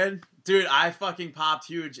so bad, dude. I fucking popped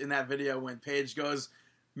huge in that video when Paige goes,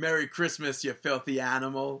 "Merry Christmas, you filthy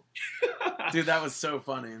animal." Dude, that was so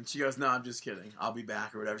funny. And she goes, "No, I'm just kidding. I'll be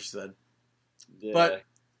back," or whatever she said. Yeah. But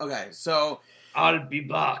okay, so I'll be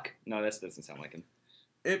back. No, that doesn't sound like him.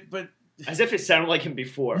 But as if it sounded like him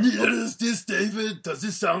before. Yeah, does this, David? Does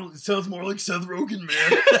this sound? It sounds more like Seth Rogen,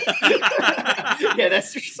 man. Yeah,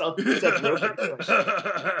 that's your Seth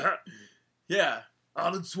Rogen. Yeah,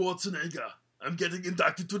 Arnold Schwarzenegger. I'm getting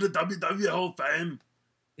inducted to the WWE Hall of Fame.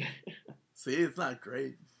 See, it's not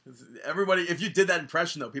great. Everybody, if you did that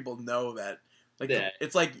impression, though, people know that. Like,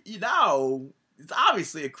 It's like, it's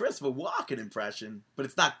obviously a Christopher Walken impression, but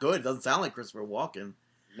it's not good. It doesn't sound like Christopher Walken.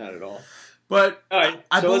 Not at all. But I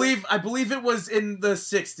believe it was in the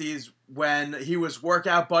 60s when he was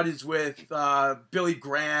workout buddies with Billy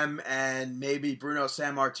Graham and maybe Bruno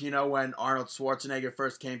Sammartino when Arnold Schwarzenegger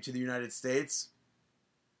first came to the United States.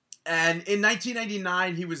 And in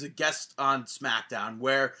 1999, he was a guest on SmackDown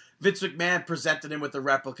where Vince McMahon presented him with a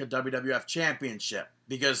replica WWF Championship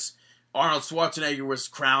because Arnold Schwarzenegger was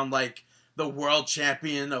crowned like the world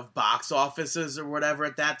champion of box offices or whatever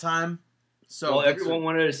at that time. So everyone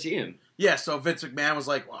wanted to see him. Yeah, so Vince McMahon was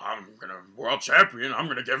like, "Well, I'm world champion. I'm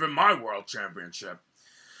gonna give him my world championship."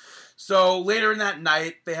 So later in that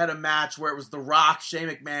night, they had a match where it was The Rock, Shane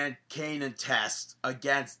McMahon, Kane, and Test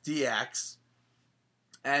against DX.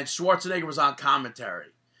 And Schwarzenegger was on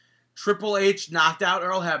commentary. Triple H knocked out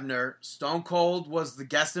Earl Hebner. Stone Cold was the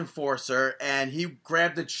guest enforcer, and he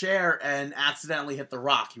grabbed a chair and accidentally hit The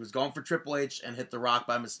Rock. He was going for Triple H and hit The Rock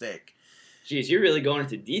by mistake. Jeez, you're really going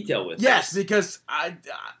into detail with yes, this. Because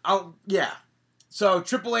yeah. So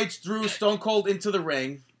Triple H threw Stone Cold into the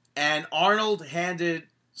ring, and Arnold handed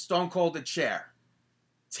Stone Cold a chair.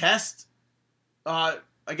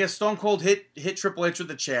 I guess Stone Cold hit Triple H with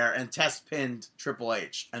the chair, and Test pinned Triple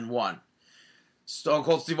H and won. Stone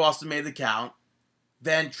Cold Steve Austin made the count.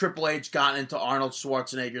 Then Triple H got into Arnold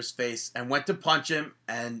Schwarzenegger's face and went to punch him,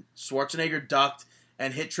 and Schwarzenegger ducked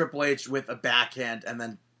and hit Triple H with a backhand and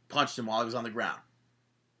then punched him while he was on the ground.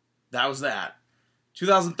 That was that.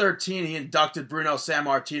 2013, he inducted Bruno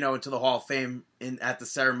Sammartino into the Hall of Fame at the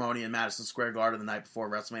ceremony in Madison Square Garden the night before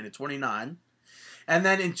WrestleMania 29. And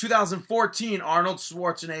then in 2014, Arnold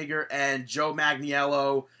Schwarzenegger and Joe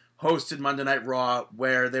Magniello hosted Monday Night Raw,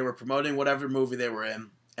 where they were promoting whatever movie they were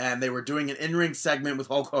in, and they were doing an in-ring segment with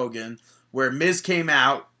Hulk Hogan, where Miz came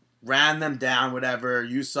out, ran them down, whatever,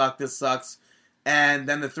 you suck, this sucks, and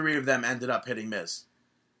then the three of them ended up hitting Miz.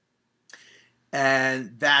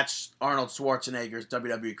 And that's Arnold Schwarzenegger's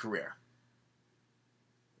WWE career.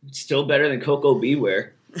 Still better than Coco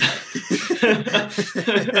Beware.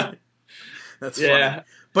 That's funny.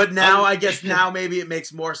 But now, I guess now maybe it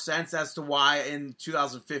makes more sense as to why in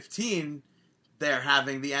 2015 they're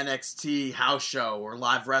having the NXT house show or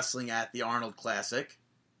live wrestling at the Arnold Classic.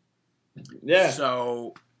 Yeah.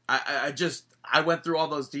 So I went through all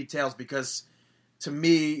those details because to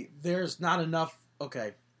me there's not enough.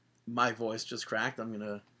 Okay, my voice just cracked.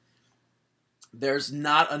 There's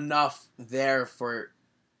not enough there for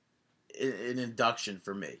an induction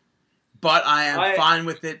for me. But I am fine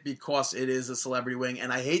with it because it is a celebrity wing.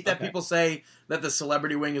 And I hate that people say that the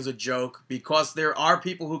celebrity wing is a joke because there are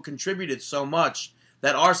people who contributed so much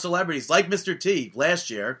that are celebrities, like Mr. T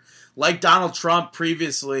last year, like Donald Trump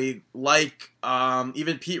previously, like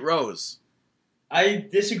even Pete Rose. I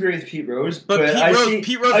disagree with Pete Rose. But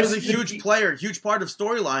Pete Rose was a huge player, huge part of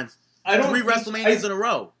storylines. 3 WrestleManias in a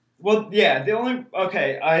row. Well, yeah,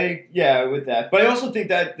 with that. But I also think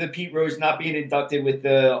that the Pete Rose not being inducted with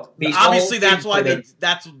the baseball obviously that's why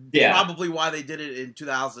probably why they did it in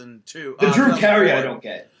 2002. The Drew Carey I don't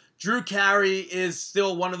get. Drew Carey is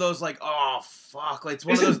still one of those like, oh fuck, like it's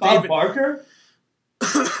one of those Bob Barker?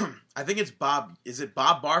 I think it's Bob. Is it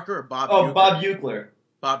Bob Barker or Bob? Oh, Euchre? Bob Euchre.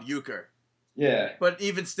 Bob Euchre. Yeah. But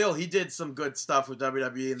even still, he did some good stuff with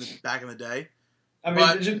WWE back in the day. I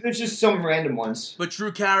mean, there's just some random ones. But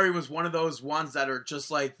Drew Carey was one of those ones that are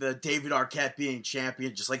just like the David Arquette being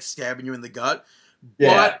champion, just like stabbing you in the gut.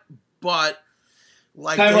 Yeah. But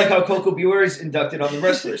like kind of like how Coco Beware is inducted on the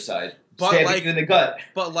wrestler side, stabbing you in the gut.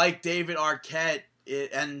 But like David Arquette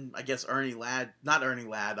and I guess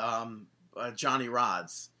Johnny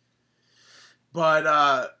Rods.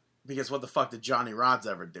 But because what the fuck did Johnny Rods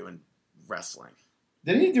ever do in wrestling?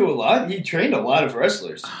 Didn't he do a lot? He trained a lot of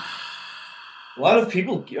wrestlers. A lot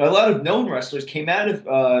of known wrestlers came out of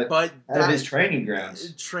his training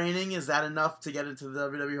grounds. Training, is that enough to get into the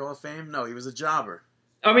WWE Hall of Fame? No, he was a jobber.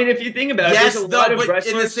 I mean, if you think about it, yes, there's a lot of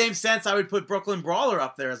wrestlers. In the same sense, I would put Brooklyn Brawler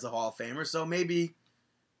up there as a Hall of Famer, so maybe...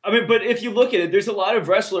 I mean, but if you look at it, there's a lot of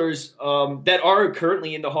wrestlers that are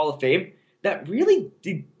currently in the Hall of Fame that really...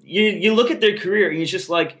 You look at their career, and you're just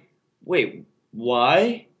like, wait,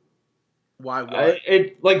 why? Why? Why?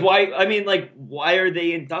 I mean, like, why are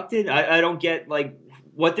they inducted? I don't get, like,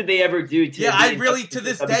 what did they ever do to? Yeah, I really to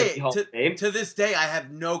this day I have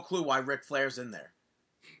no clue why Ric Flair's in there.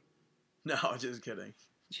 No, just kidding.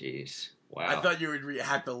 Jeez, wow! I thought you would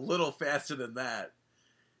react a little faster than that.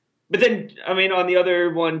 But then, I mean, on the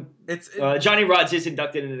other one, Johnny Rods is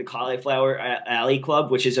inducted into the Cauliflower Alley Club,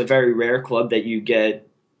 which is a very rare club that you get.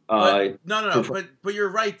 But you're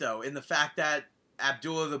right though in the fact that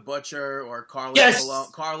Abdullah the Butcher or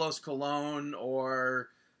Carlos Colon or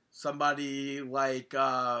somebody like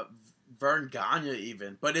Vern Gagne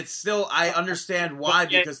even. But it's still, I understand why,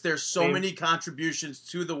 because there's so many contributions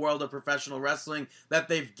to the world of professional wrestling that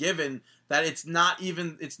they've given that it's not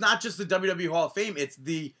just the WWE Hall of Fame, it's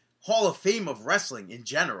the Hall of Fame of wrestling in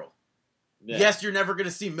general. Yeah. Yes, you're never going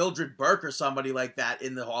to see Mildred Burke or somebody like that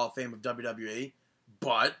in the Hall of Fame of WWE,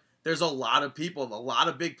 but there's a lot of people, a lot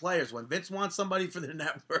of big players. When Vince wants somebody for the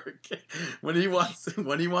network, when he wants the WWC,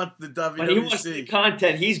 when he wants the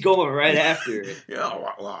content, he's going right after it. Yeah,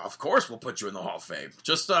 well, of course we'll put you in the Hall of Fame.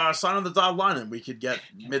 Just sign on the dotted line and we could get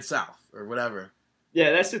Mid-South or whatever.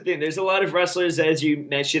 Yeah, that's the thing. There's a lot of wrestlers, as you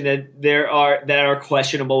mentioned, that are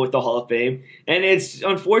questionable with the Hall of Fame, and it's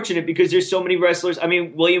unfortunate because there's so many wrestlers. I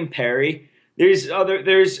mean, William Perry.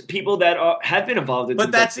 There's people that have been involved in.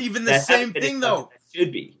 But that's even the same thing, though.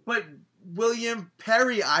 Should be. But William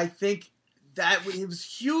Perry, I think that he was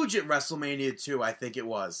huge at WrestleMania 2. I think it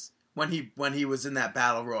was when he was in that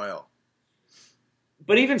Battle Royal.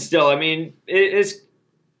 But even still, I mean,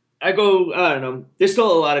 I don't know. There's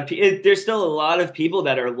still a lot of people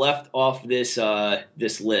that are left off this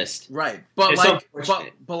list. Right, but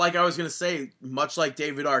like I was gonna say, much like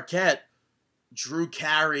David Arquette, Drew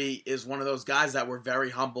Carey is one of those guys that were very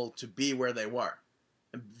humble to be where they were.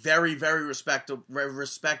 Very, very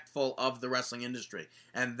respectful of the wrestling industry.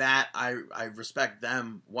 And that, I respect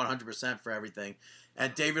them 100% for everything.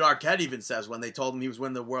 And David Arquette even says when they told him he was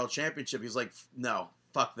winning the world championship, he was like, no,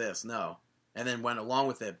 fuck this, no. And then went along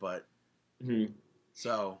with it, but... Mm-hmm.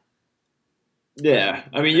 So... Yeah,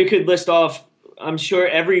 I mean, you could list off... I'm sure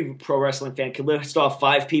every pro wrestling fan could list off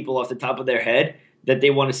 5 people off the top of their head that they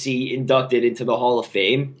want to see inducted into the Hall of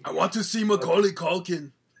Fame. I want to see Macaulay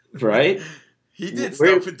Culkin. Right? He did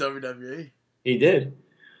stuff in WWE. He did.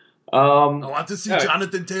 I want to see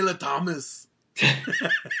Jonathan Taylor Thomas.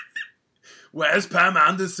 Where's Pam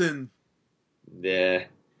Anderson? Yeah.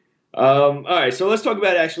 All right, so let's talk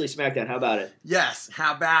about actually SmackDown. How about it? Yes,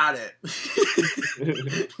 how about it?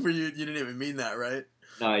 You didn't even mean that, right?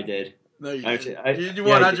 No, I did. No, you Actually, didn't. You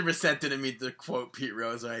 100% didn't mean to quote Pete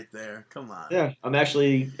Rose right there. Come on. Yeah,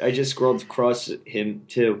 I just scrolled across him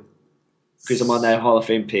too because I'm on that Hall of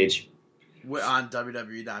Fame page. On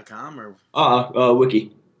WWE.com or?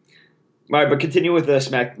 Wiki. All right, but continue with the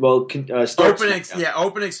Smack. Well, start opening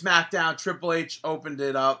SmackDown. SmackDown. Triple H opened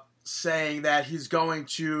it up, saying that he's going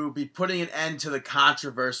to be putting an end to the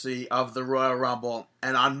controversy of the Royal Rumble,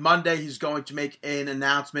 and on Monday he's going to make an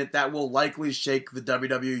announcement that will likely shake the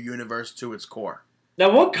WWE universe to its core.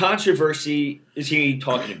 Now, what controversy is he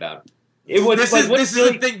talking about? This is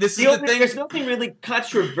the thing. There's nothing really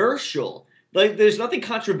controversial. Like, there's nothing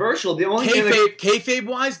controversial. The only kayfabe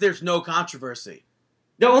wise, there's no controversy.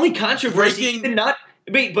 The only controversy, not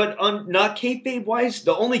kayfabe wise,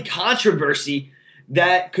 the only controversy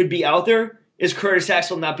that could be out there is Curtis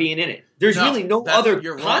Axel not being in it. There's really no other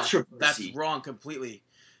controversy. Wrong. That's wrong completely.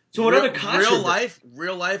 So what other controversy?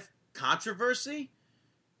 Real life controversy?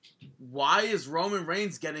 Why is Roman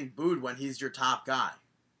Reigns getting booed when he's your top guy?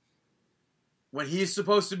 When he's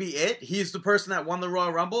supposed to be it, he's the person that won the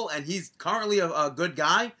Royal Rumble, and he's currently a good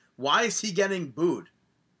guy. Why is he getting booed?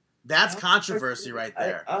 That's controversy right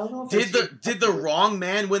there. I don't know if did the wrong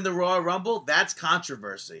man win the Royal Rumble? That's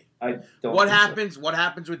controversy. What happens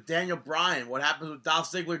with Daniel Bryan? What happens with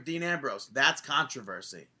Dolph Ziggler, Dean Ambrose? That's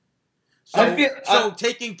controversy. So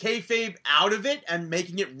taking kayfabe out of it and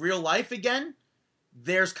making it real life again,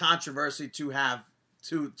 there's controversy to have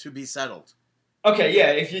to be settled. Okay,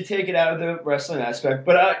 yeah, if you take it out of the wrestling aspect,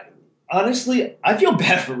 but honestly, I feel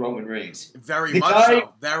bad for Roman Reigns. Very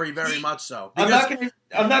much so. I'm not gonna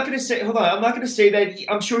say. Hold on. I'm not gonna say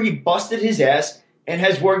that. I'm sure he busted his ass and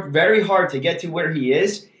has worked very hard to get to where he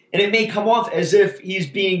is. And it may come off as if he's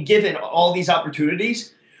being given all these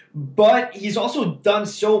opportunities, but he's also done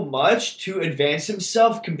so much to advance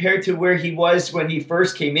himself compared to where he was when he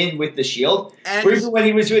first came in with the Shield, or even when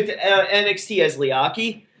he was with NXT as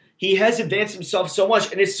Liaki. He has advanced himself so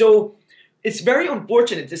much, and it's very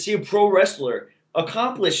unfortunate to see a pro wrestler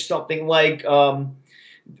accomplish something like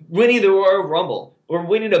winning the Royal Rumble or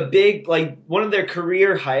winning a big, like, one of their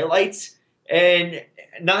career highlights and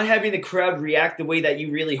not having the crowd react the way that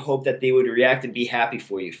you really hope that they would react and be happy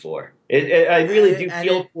for you for. I really do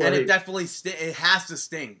feel for it. And it definitely it has to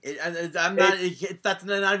sting. That's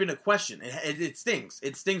not even a question. It stings.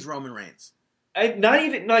 It stings Roman Reigns. I don't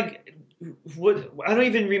even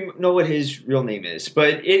know what his real name is,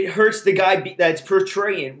 but it hurts the guy that's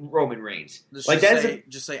portraying Roman Reigns. Just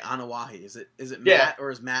say Anawahi. Is it Matt or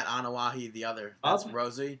is Matt Anawahi the other? That's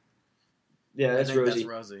Rosie. Yeah, that's Rosie. That's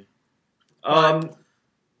Rosie.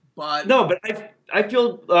 But no, but I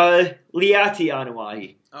feel Liati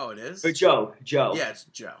Anawahi. Oh, it is? Or Joe. Yeah, it's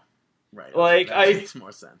Joe. Right. Like, that makes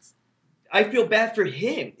more sense. I feel bad for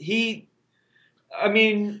him. Because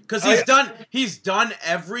he's done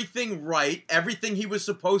everything right, everything he was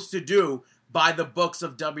supposed to do by the books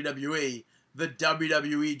of WWE. The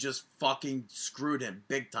WWE just fucking screwed him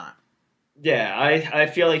big time. Yeah, I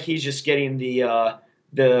feel like he's just getting the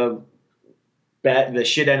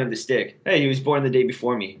shit end of the stick. Hey, he was born the day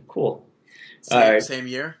before me. Cool. Same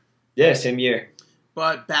year? Yeah, same year.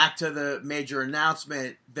 But back to the major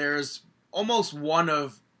announcement, there's almost one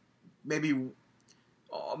of maybe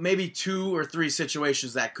 2 or 3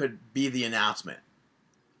 situations that could be the announcement.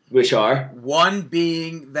 Which are? One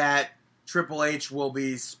being that Triple H will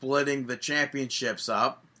be splitting the championships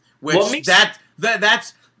up, which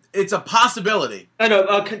it's a possibility. I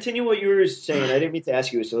know. Continue what you were saying. I didn't mean to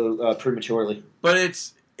ask you so prematurely. But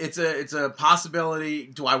it's a possibility.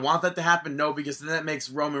 Do I want that to happen? No, because then that makes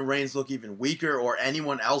Roman Reigns look even weaker, or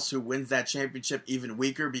anyone else who wins that championship even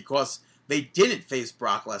weaker, because they didn't face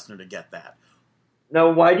Brock Lesnar to get that. Now,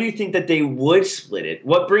 why do you think that they would split it?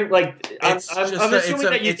 What I'm assuming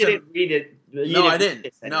that you didn't read it. No, I didn't.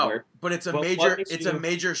 No, but it's a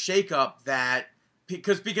major shakeup that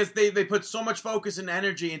because they put so much focus and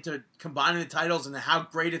energy into combining the titles and how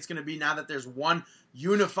great it's going to be now that there's one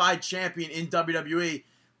unified champion in WWE.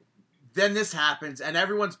 Then this happens and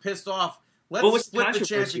everyone's pissed off. Let's split the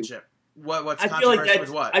championship. What's controversial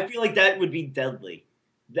with what? I feel like that would be deadly.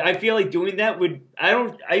 I feel like doing that would. I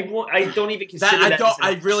don't even consider that.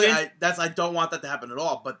 I don't want that to happen at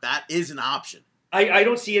all. But that is an option. I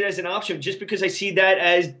don't see it as an option just because I see that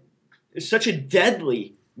as such a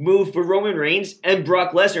deadly move for Roman Reigns and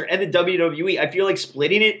Brock Lesnar and the WWE. I feel like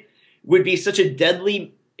splitting it would be such a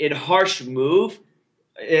deadly and harsh move.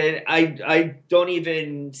 And I don't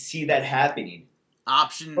even see that happening.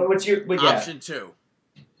 Option Option 2.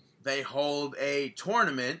 They hold a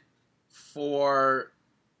tournament for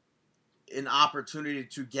an opportunity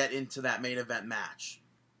to get into that main event match.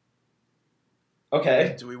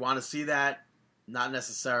 Okay. Do we want to see that? Not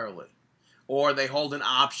necessarily. Or they hold an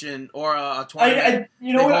option or a tournament.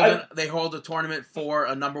 They hold a tournament for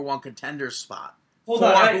a number 1 contender spot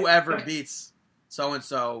whoever beats so and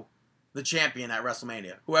so, the champion at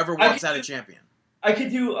WrestleMania. Whoever walks out a champion. I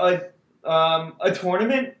could do a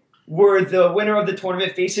tournament where the winner of the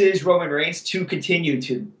tournament faces Roman Reigns to continue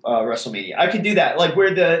to WrestleMania. I could do that, like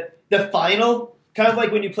where the final, kind of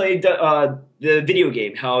like when you play the video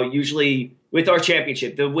game, how usually with our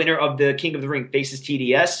championship, the winner of the King of the Ring faces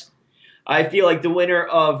TDS. I feel like the winner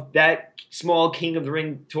of that small King of the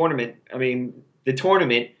Ring tournament, the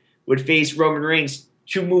tournament, would face Roman Reigns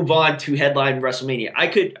to move on to headline WrestleMania.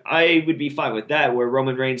 I would be fine with that, where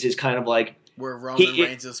Roman Reigns is kind of like where Roman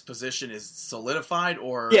Reigns' position is solidified,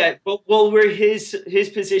 or where his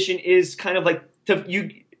position is kind of like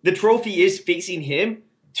the trophy is facing him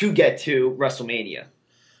to get to WrestleMania.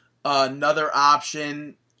 Another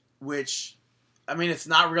option, which it's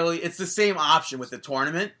not really, it's the same option with the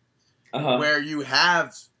tournament. Where you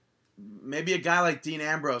have maybe a guy like Dean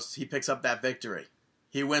Ambrose, he picks up that victory.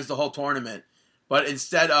 He wins the whole tournament. But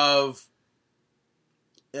instead of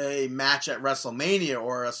a match at WrestleMania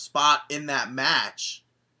or a spot in that match,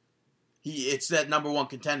 it's that number 1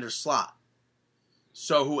 contender slot.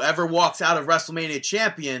 So whoever walks out of WrestleMania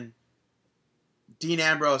champion, Dean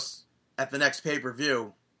Ambrose at the next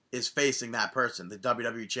pay-per-view is facing that person, the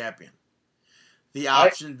WWE champion. The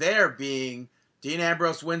option there being Dean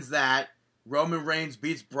Ambrose wins that. Roman Reigns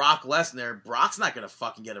beats Brock Lesnar. Brock's not going to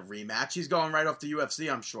fucking get a rematch. He's going right off to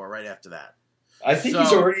UFC, I'm sure, right after that. I think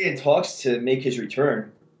he's already in talks to make his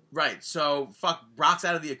return. Right. So, Brock's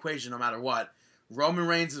out of the equation no matter what. Roman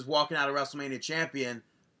Reigns is walking out of WrestleMania champion.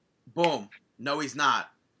 Boom. No, he's not.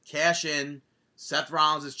 Cash in. Seth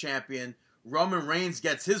Rollins is champion. Roman Reigns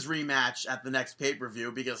gets his rematch at the next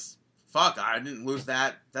pay-per-view because, I didn't lose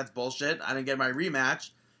that. That's bullshit. I didn't get my rematch.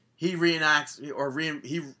 He reenacts or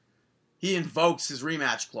he invokes his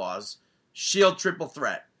rematch clause. Shield triple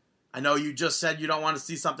threat. I know you just said you don't want to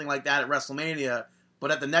see something like that at WrestleMania,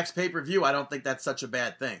 but at the next pay-per-view, I don't think that's such a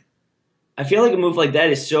bad thing. I feel like a move like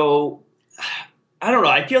that is so... I don't know.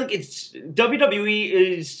 I feel like it's... WWE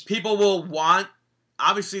is... People will want...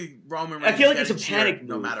 Obviously, Roman Reigns... I feel like it's a panic move.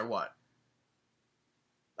 No matter what.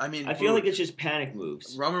 I feel like it's just panic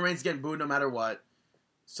moves. Roman Reigns getting booed no matter what.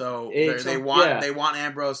 So they want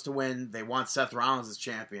Ambrose to win. They want Seth Rollins as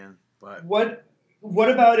champion. But what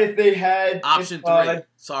about if they had option 3?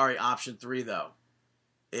 Sorry, option 3 though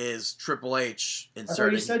is Triple H inserting. I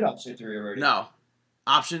thought you said option 3 already. No,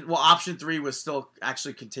 option 3 was still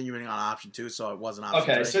actually continuing on option 2, so it wasn't option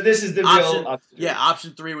 3. Okay, so this is the real option 3. Yeah,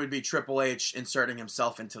 option 3 would be Triple H inserting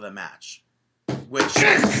himself into the match. Which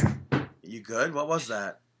you good? What was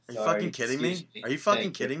that? Are you fucking kidding me? Are you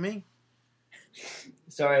fucking kidding me?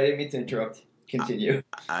 Sorry, I didn't mean to interrupt. Continue.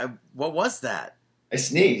 What was that? I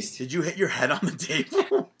sneezed. Did you hit your head on the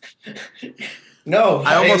table? No.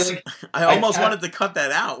 I almost wanted to cut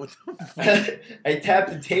that out. I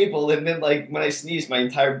tapped the table, and then, when I sneezed, my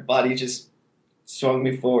entire body just swung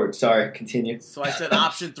me forward. Sorry, continue. So I said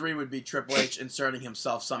option 3 would be Triple H inserting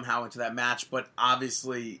himself somehow into that match, but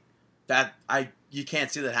obviously you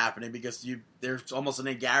can't see that happening because there's almost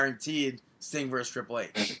a guaranteed Sting versus Triple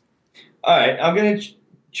H. All right, I'm going to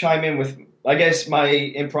chime in with, I guess, my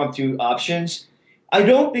impromptu options. I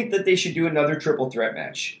don't think that they should do another triple threat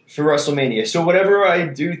match for WrestleMania. So whatever I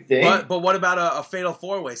do think... But what about a fatal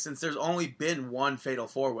 4-way, since there's only been one fatal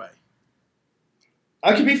 4-way?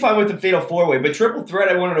 I could be fine with the fatal 4-way, but triple threat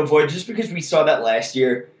I wanted to avoid just because we saw that last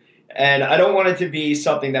year, and I don't want it to be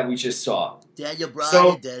something that we just saw. Daniel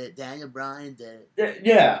Bryan did it.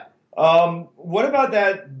 Yeah. What about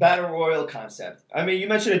that Battle Royal concept? You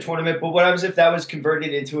mentioned a tournament, but what happens if that was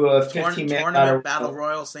converted into a 15-man Battle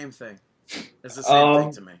Royal? Same thing. It's the same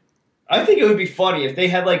thing to me. I think it would be funny if they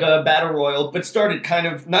had a Battle Royal, but started kind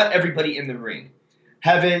of not everybody in the ring.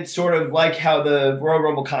 Have it sort of like how the Royal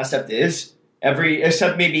Rumble concept is,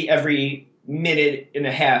 except maybe every minute and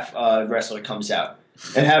a half wrestler comes out.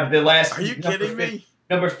 And have the last... Are you kidding me?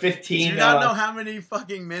 Number 15. Do you not know how many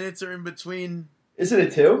fucking minutes are in between? Is it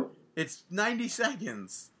a 2? It's 90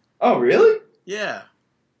 seconds. Oh, really? Yeah.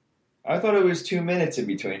 I thought it was 2 minutes in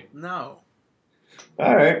between. No.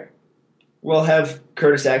 All right. We'll have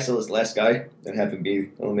Curtis Axel as last guy and have him be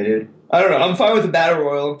eliminated. I don't know. I'm fine with the Battle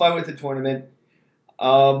Royal. I'm fine with the tournament.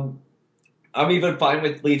 I'm even fine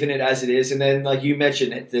with leaving it as it is. And then, like you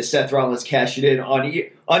mentioned, the Seth Rollins cashing in on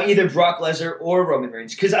either Brock Lesnar or Roman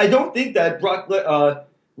Reigns. Because I don't think that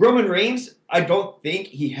Roman Reigns, I don't think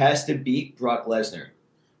he has to beat Brock Lesnar.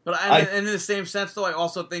 But and in the same sense, though, I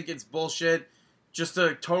also think it's bullshit just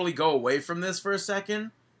to totally go away from this for a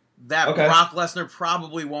second. That Brock Lesnar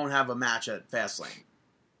probably won't have a match at Fastlane.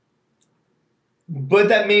 But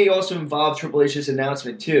that may also involve Triple H's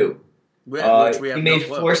announcement, too. Which we have he may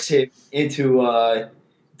force him into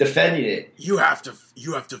defending it. You have to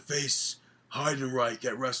face Heidenreich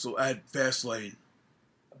at Fastlane.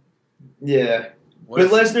 Yeah,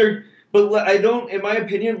 Lesnar. But I don't. In my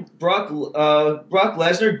opinion, Brock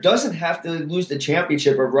Lesnar doesn't have to lose the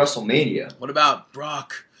championship of WrestleMania. What about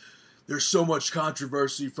Brock? There's so much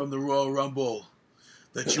controversy from the Royal Rumble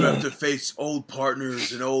that you have to face old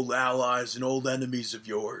partners and old allies and old enemies of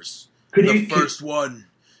yours. The first one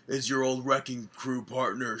is your old Wrecking Crew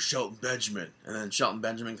partner, Shelton Benjamin. And then Shelton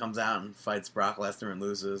Benjamin comes out and fights Brock Lesnar and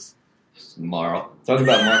loses. Talk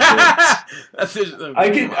about Mark.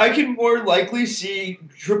 I can more likely see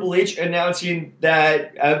Triple H announcing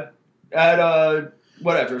that at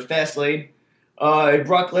Fastlane,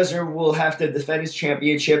 Brock Lesnar will have to defend his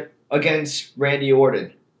championship against Randy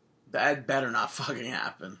Orton. That better not fucking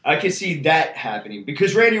happen. I can see that happening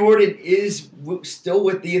because Randy Orton is still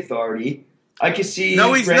with the Authority. I can see.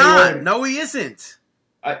 No, he's Randy not. Orton. No, he isn't.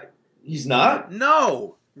 He's not?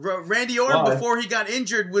 No. Randy Orton, before he got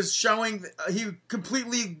injured, was showing he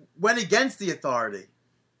completely went against the Authority.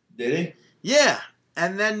 Did he? Yeah.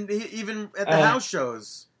 And then even at the house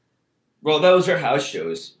shows. Well, those are house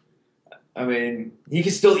shows. I mean, he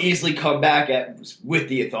can still easily come back with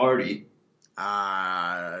the Authority.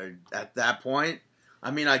 At that point,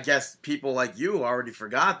 I mean, I guess people like you already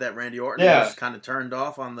forgot that Randy Orton was kind of turned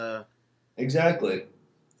off on the... Exactly.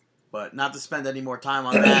 But not to spend any more time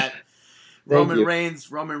on that. Roman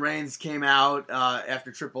Reigns came out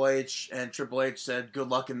after Triple H, and Triple H said, good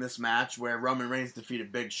luck in this match, where Roman Reigns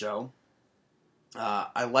defeated Big Show.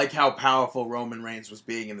 I like how powerful Roman Reigns was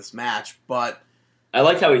being in this match, but... I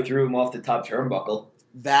liked how he threw him off the top turnbuckle.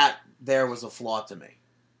 That there was a flaw to me.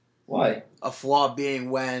 Why? A flaw being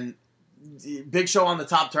when Big Show on the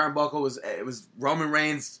top turnbuckle was Roman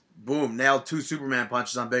Reigns, boom, nailed 2 Superman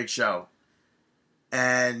punches on Big Show.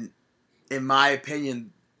 And in my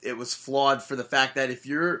opinion, it was flawed for the fact that if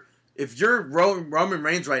you're Roman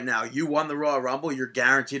Reigns right now, you won the Royal Rumble, you're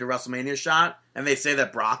guaranteed a WrestleMania shot, and they say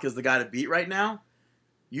that Brock is the guy to beat right now,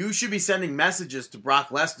 you should be sending messages to Brock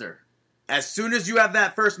Lesnar. As soon as you have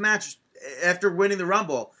that first match after winning the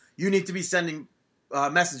Rumble, you need to be sending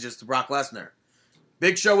messages to Brock Lesnar.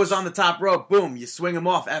 Big Show was on the top rope. Boom, you swing him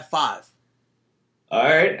off F5. All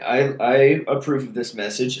right, I approve of this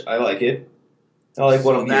message. I like it. I like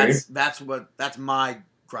what I'm hearing. That's my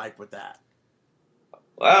gripe with that.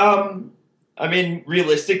 I mean,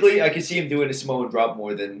 realistically, I could see him doing a Samoan drop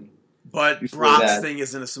more than. But Brock's thing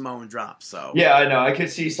isn't a Samoan drop, so. Yeah, I know. I could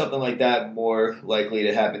see something like that more likely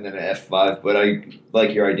to happen than an F5, but I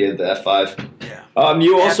like your idea of the F5. Yeah.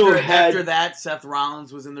 You also after that, Seth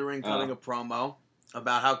Rollins was in the ring cutting a promo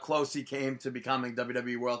about how close he came to becoming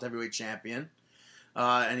WWE World Heavyweight Champion.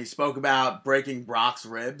 And he spoke about breaking Brock's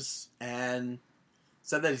ribs and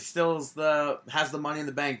said that he still has the Money in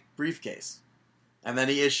the Bank briefcase. And then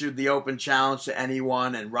he issued the open challenge to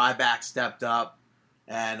anyone, and Ryback stepped up.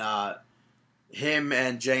 And him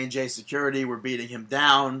and J&J Security were beating him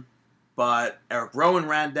down, but Eric Rowan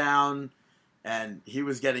ran down, and he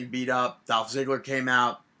was getting beat up. Dolph Ziggler came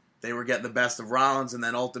out. They were getting the best of Rollins, and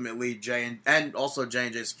then ultimately also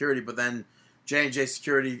J&J Security, but then J&J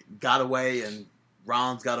Security got away, and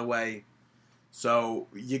Rollins got away. So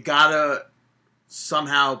you gotta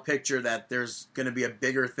somehow picture that there's going to be a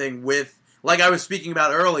bigger thing with, like I was speaking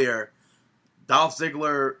about earlier, Dolph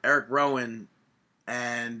Ziggler, Eric Rowan,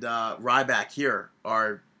 and Ryback here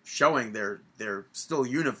are showing they're still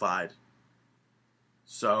unified.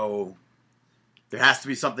 So there has to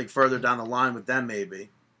be something further down the line with them, maybe.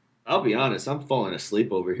 I'll be honest, I'm falling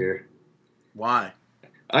asleep over here. Why?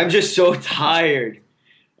 I'm just so tired.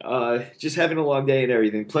 Just having a long day and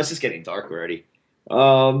everything. Plus, it's getting dark already.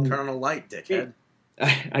 Turn on a light, dickhead.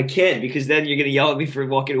 I can't, because then you're going to yell at me for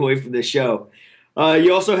walking away from the show.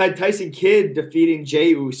 You also had Tyson Kidd defeating Jey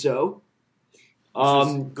Uso.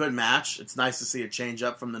 Good match. It's nice to see a change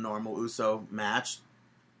up from the normal Uso match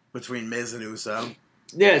between Miz and Uso.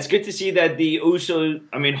 Yeah, it's good to see that the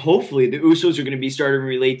Usos, hopefully the Usos are going to be starting to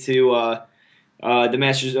relate to the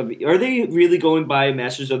Masters of... Are they really going by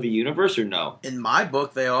Masters of the Universe or no? In my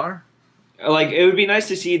book, they are. It would be nice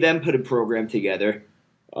to see them put a program together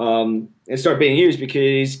and start being used,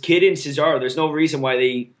 because Kidd and Cesaro, there's no reason why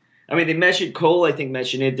they... I mean, they mentioned Cole, I think,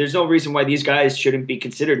 mentioned it. There's no reason why these guys shouldn't be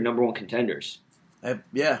considered number one contenders.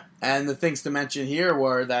 Yeah, and the things to mention here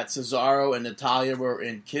were that Cesaro and Natalya were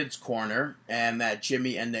in Kid's corner, and that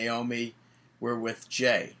Jimmy and Naomi were with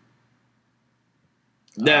Jay.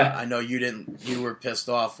 Yeah, I know you were pissed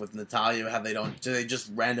off with Natalya. Do they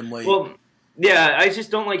just randomly? Well, yeah, I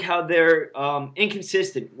just don't like how they're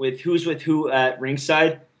inconsistent with who's with who at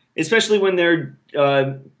ringside, especially when they're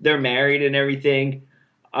married and everything.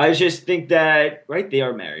 I just think that they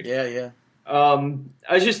are married. Yeah.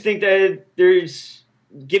 I just think that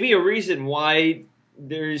give me a reason why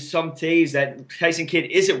there's some days that Tyson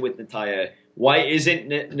Kidd isn't with Natalya. Why isn't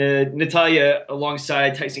Natalya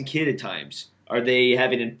alongside Tyson Kidd at times? Are they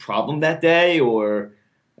having a problem that day, or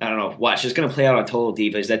I don't know? Watch, it's going to play out on Total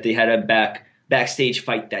Divas that they had a backstage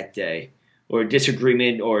fight that day, or a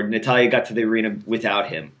disagreement, or Natalya got to the arena without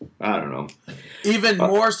him. I don't know. Even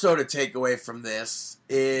more so to take away from this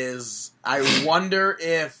is I wonder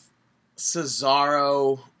if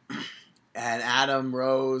Cesaro and Adam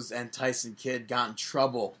Rose and Tyson Kidd got in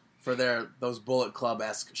trouble for those Bullet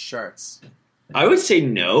Club-esque shirts. I would say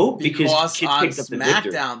no, because Kidd on picked up the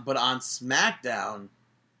victory. But on SmackDown,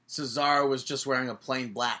 Cesaro was just wearing a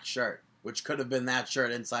plain black shirt, which could have been that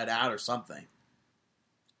shirt inside out or something.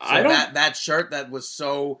 So that shirt that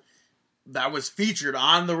was featured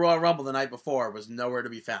on the Royal Rumble the night before was nowhere to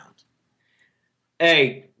be found.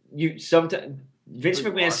 Hey, Vince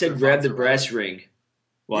McMahon said grab the brass ring.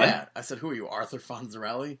 What? Yeah, I said, who are you, Arthur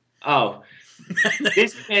Fonzarelli? Oh.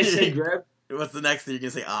 Vince McMahon said grab... What's the next thing? You're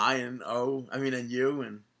going to say I and O? I mean, and U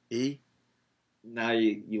and E? Now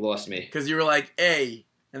you lost me. Because you were like, A,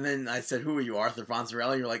 and then I said, who are you, Arthur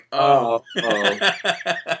Fonzarelli? You're like, oh. I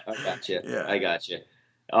got you. Yeah. I got you.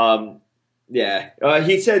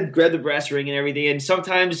 He said grab the brass ring and everything, and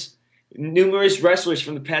sometimes numerous wrestlers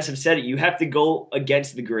from the past have said it. You have to go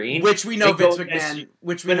against the grain. Which we know Vince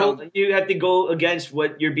McMahon... You have to go against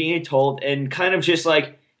what you're being told and kind of just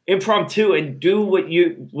like impromptu and do what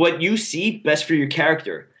you see best for your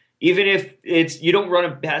character. Even if you don't run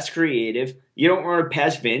it past creative, you don't run it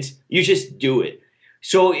past Vince, you just do it.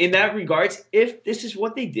 So in that regards, if this is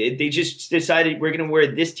what they did, they just decided we're going to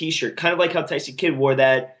wear this T-shirt, kind of like how Tyson Kidd wore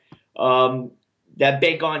that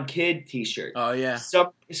Bank On Kid T-shirt. Oh yeah.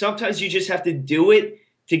 Sometimes you just have to do it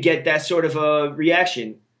to get that sort of a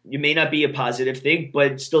reaction. You may not be a positive thing,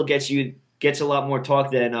 but it still gets a lot more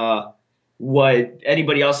talk than what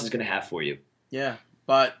anybody else is going to have for you. Yeah,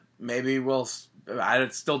 but maybe I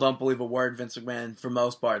still don't believe a word Vince McMahon, for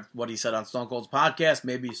most part, what he said on Stone Cold's podcast.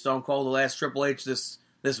 Maybe Stone Cold will ask Triple H this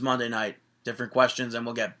Monday night. Different questions, and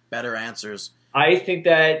we'll get better answers. I think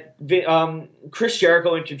that Chris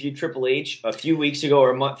Jericho interviewed Triple H a few weeks ago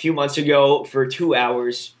or a few months ago for 2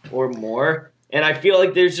 hours or more, and I feel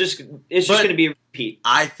like it's just going to be a repeat.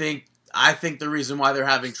 I think the reason why they're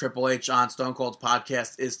having Triple H on Stone Cold's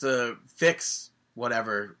podcast is to fix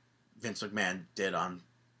whatever Vince McMahon did on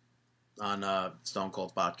Stone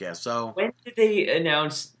Cold's podcast. So when did they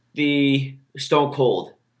announce the Stone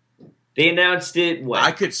Cold? They announced it when?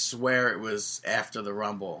 I could swear it was after the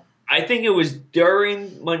Rumble. I think it was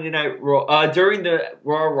during Monday Night Raw, during the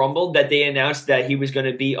Royal Rumble, that they announced that he was going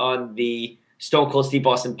to be on the Stone Cold Steve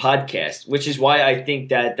Austin podcast, which is why I think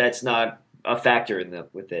that that's not a factor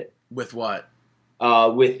with it. With what?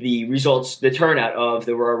 With the results, the turnout of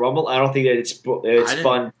the Royal Rumble. I don't think that it's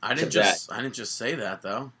fun. I didn't just say that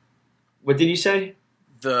though. What did you say?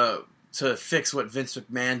 To fix what Vince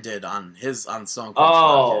McMahon did on Stone Cold.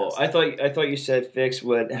 Oh, podcast. I thought you said fix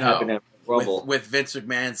what happened at Rumble. With Vince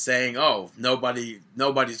McMahon saying, "Oh,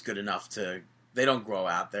 nobody's good enough to. They don't go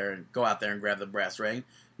out there and grab the brass ring.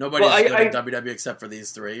 Nobody's good at WWE except for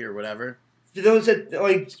these three or whatever." Those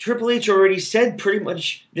that Triple H already said pretty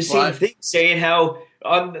much the same thing, saying how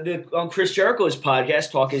on Chris Jericho's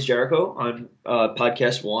podcast, Talk Is Jericho on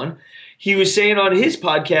podcast 1, he was saying on his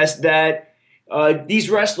podcast that these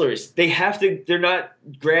wrestlers they're not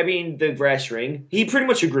grabbing the brass ring. He pretty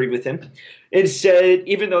much agreed with him and said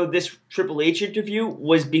even though this Triple H interview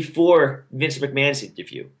was before Vince McMahon's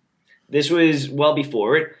interview, this was well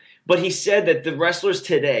before it, but he said that the wrestlers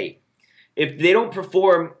today, if they don't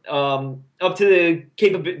perform up to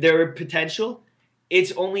their potential,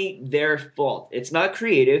 it's only their fault. It's not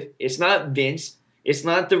creative. It's not Vince. It's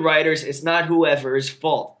not the writers. It's not whoever's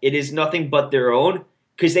fault. It is nothing but their own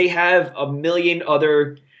because they have a million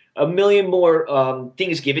more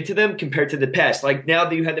things given to them compared to the past. Like now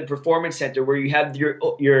that you have the Performance Center where you have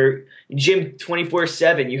your gym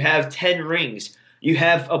 24/7. You have 10 rings. You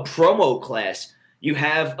have a promo class. You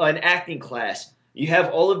have an acting class. You have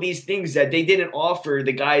all of these things that they didn't offer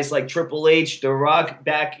the guys like Triple H, The Rock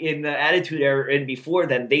back in the Attitude Era and before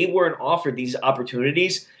then. They weren't offered these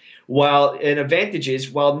opportunities and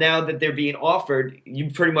advantages. While now that they're being offered,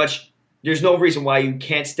 you pretty much there's no reason why you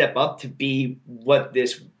can't step up to be what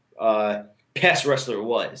this past wrestler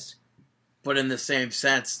was. But in the same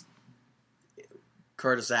sense,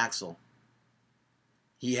 Curtis Axel,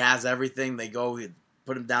 he has everything. They go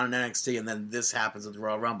put him down in NXT, and then this happens at the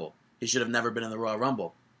Royal Rumble. He should have never been in the Royal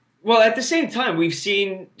Rumble. Well, at the same time, we've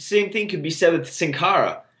seen same thing could be said with Sin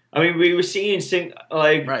Cara. I mean, we were seeing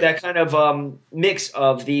that kind of mix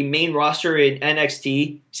of the main roster in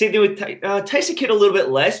NXT. Same thing with Tyson Kidd a little bit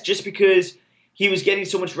less, just because he was getting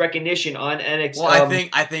so much recognition on NXT. Well,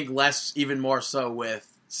 I think less, even more so with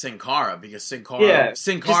Sin Cara, because Sin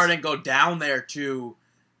Cara didn't go down there to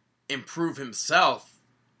improve himself.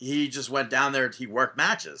 He just went down there. He worked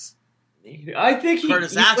matches. I think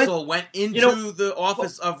Curtis Axel went into the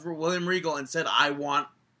office of William Regal and said, "I want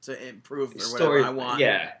to improve or whatever I want."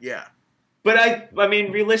 Yeah. But I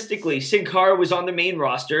mean, realistically, Sin Cara was on the main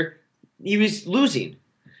roster. He was losing,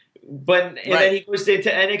 then he goes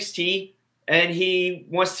into NXT and he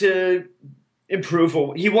wants to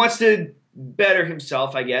improve. He wants to better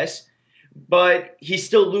himself, I guess. But he's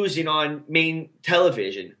still losing on main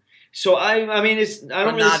television. So I mean, I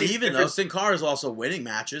don't really not see even though Sin Cara is also winning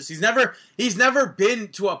matches. He's never been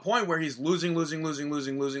to a point where he's losing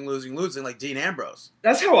like Dean Ambrose.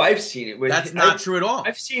 That's how I've seen it. That's not true at all.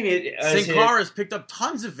 I've seen it. Sin Cara has picked up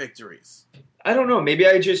tons of victories. I don't know.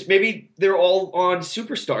 Maybe they're all on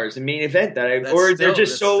Superstars, the main event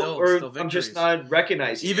I'm just not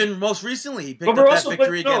recognizing. Even most recently, he picked up that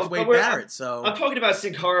victory against Wade Barrett. So I'm talking about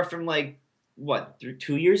Sin Cara from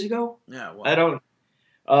 2 years ago. Yeah, well, I don't.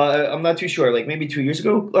 I'm not too sure. Maybe 2 years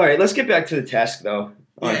ago. All right, let's get back to the task though.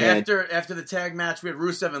 Yeah, after the tag match, we had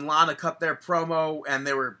Rusev and Lana cut their promo, and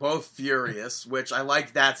they were both furious. Which I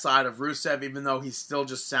like that side of Rusev, even though he still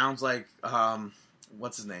just sounds like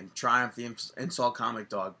what's his name, Triumph, the insult comic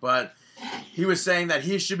dog. But he was saying that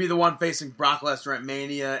he should be the one facing Brock Lesnar at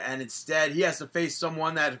Mania, and instead he has to face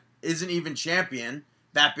someone that isn't even champion,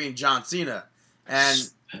 that being John Cena, and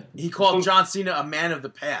he called John Cena a man of the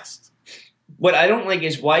past. What I don't like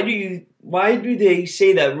is why do they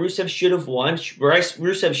say that Rusev should have won?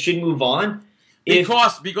 Rusev should move on? Because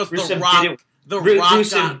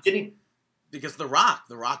The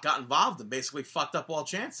Rock got involved and basically fucked up all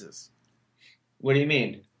chances. What do you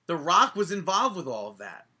mean? The Rock was involved with all of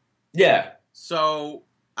that. Yeah. So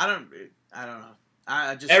I don't know.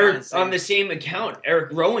 I just Eric on the same account.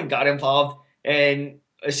 Eric Rowan got involved and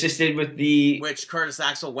assisted with which Curtis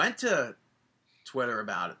Axel went to Twitter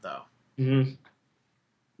about it though. Mm-hmm.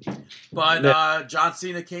 But John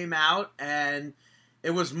Cena came out, and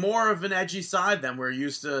it was more of an edgy side than we're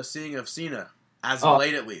used to seeing of Cena, as of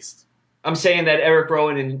late at least. I'm saying that Eric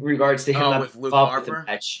Rowan, in regards to him not with being Luke involved Harper? with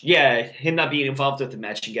the match. Yeah, him not being involved with the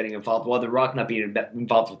match and getting involved, while The Rock not being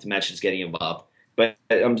involved with the match and getting involved. But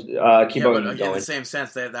keep on going. In the same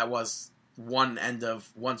sense, that was one end of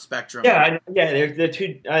one spectrum. Yeah, they're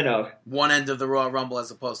two. I know. One end of the Royal Rumble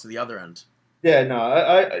as opposed to the other end. Yeah,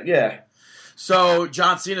 no, yeah. So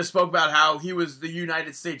John Cena spoke about how he was the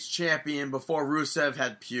United States champion before Rusev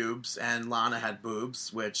had pubes and Lana had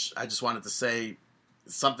boobs, which I just wanted to say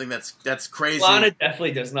something that's crazy. Lana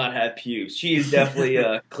definitely does not have pubes. She is definitely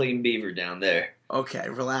a clean beaver down there. Okay,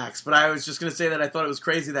 relax. But I was just going to say that I thought it was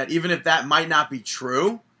crazy that even if that might not be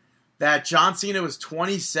true, that John Cena was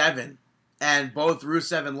 27 and both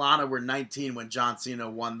Rusev and Lana were 19 when John Cena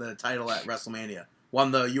won the title at WrestleMania,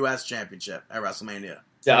 won the U.S. Championship at WrestleMania.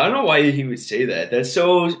 Yeah, I don't know why he would say that. That's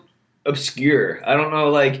so obscure. I don't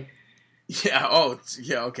know, Yeah.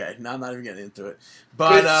 Okay. Now I'm not even getting into it,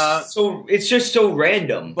 but it's just so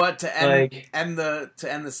random. But to end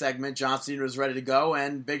the segment, John Cena was ready to go,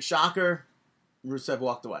 and big shocker, Rusev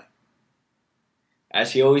walked away,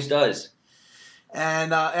 as he always does.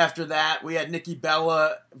 And after that, we had Nikki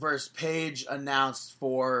Bella versus Paige announced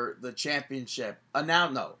for the championship.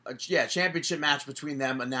 Championship match between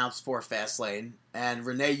them announced for Fastlane. And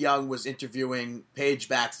Renee Young was interviewing Paige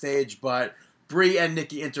backstage, but Brie and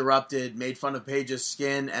Nikki interrupted, made fun of Paige's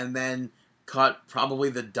skin, and then cut probably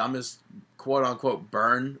the dumbest quote-unquote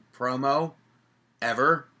burn promo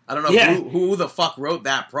ever. I don't know who the fuck wrote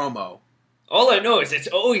that promo. All I know is it's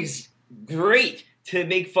always great to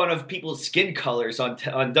make fun of people's skin colors on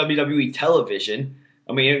WWE television.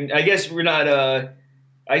 I mean, I guess we're not.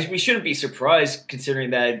 We shouldn't be surprised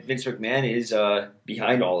considering that Vince McMahon is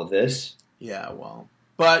behind all of this. Yeah, well,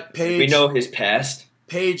 but Paige. We know his past.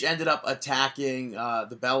 Paige ended up attacking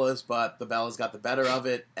the Bellas, but the Bellas got the better of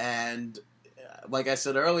it, and like I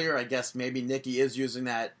said earlier, I guess maybe Nikki is using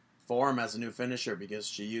that form as a new finisher because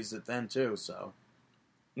she used it then too. So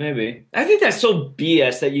Maybe. I think that's so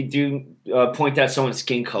BS that you do point out someone's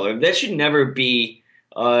skin color. That should never be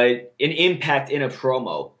an impact in a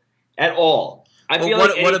promo at all. I well,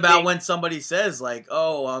 feel what about when somebody says like,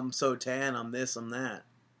 "Oh, I'm so tan, I'm this, I'm that."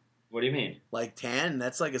 What do you mean? Like tan,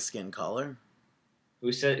 that's like a skin color. Who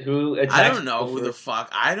attacks I don't know people who the for-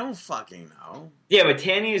 fuck. I don't fucking know. Yeah, but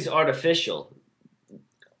tanning is artificial.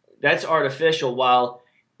 That's artificial. While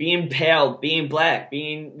being pale, being black,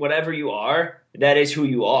 being whatever you are, that is who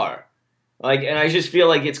you are. Like, and I just feel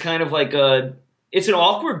like it's kind of like it's an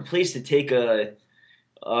awkward place to take a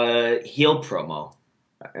heel promo,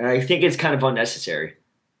 and I think it's kind of unnecessary.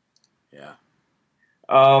 Yeah.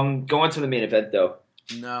 Go on to the main event though.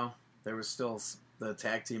 No, there was still the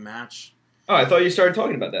tag team match. Oh, I thought you started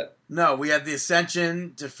talking about that. No, we had the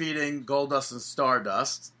Ascension defeating Goldust and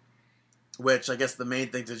Stardust, which I guess the main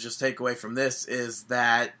thing to just take away from this is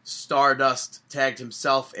that Stardust tagged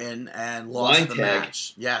himself in and lost Blind the tag.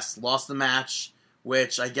 match. Yes, lost the match,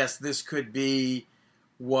 which I guess this could be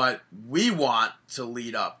what we want to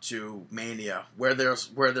lead up to Mania, where they're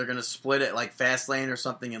going to split it like Fastlane or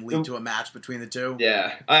something and lead to a match between the two.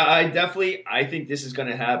 Yeah, I think this is going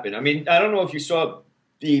to happen. I mean, I don't know if you saw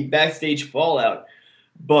the backstage fallout,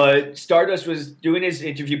 but Stardust was doing his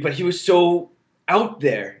interview, but he was so out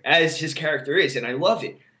there as his character is, and I love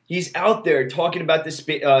it. He's out there talking about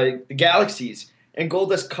the galaxies, and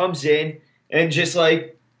Goldust comes in and just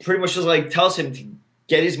like pretty much just like tells him to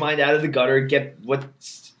get his mind out of the gutter, get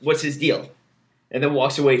what's his deal, and then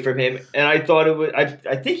walks away from him. And I thought it was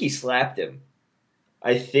I think he slapped him.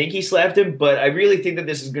 But I really think that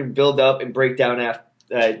this is going to build up and break down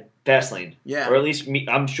after Fastlane. Yeah. Or at least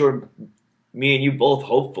I'm sure me and you both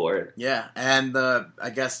hope for it. Yeah, and I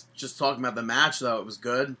guess just talking about the match, though, it was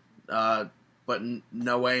good. But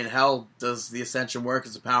no way in hell does the Ascension work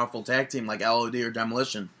as a powerful tag team like LOD or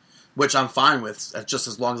Demolition, which I'm fine with, just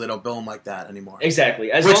as long as they don't bill them like that anymore.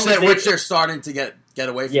 Exactly. Which they're starting to get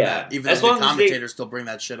away from Yeah. that, even As though long the as commentators still bring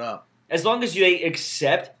that shit up. As long as they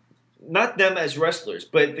accept, not them as wrestlers,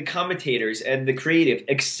 but the commentators and the creative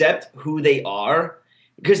accept who they are,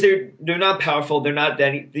 because they're not powerful. They're not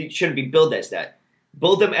that. They shouldn't be billed as that.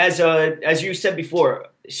 Build them as you said before,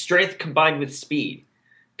 strength combined with speed.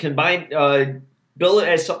 Build it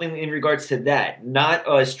as something in regards to that, not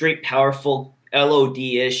a straight powerful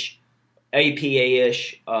LOD-ish,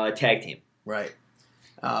 APA-ish tag team. Right.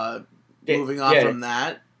 Moving on from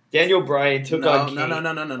that. Daniel Bryan took on Kane. No.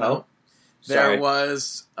 Oh, There sorry.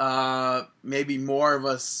 was maybe more of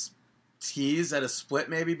a tease at a split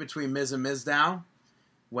maybe between Miz and Mizdow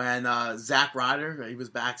when Zack Ryder, he was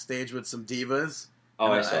backstage with some divas. Oh,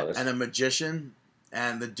 and I saw this. And a magician.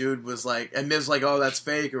 And the dude was like, and Miz like, oh, that's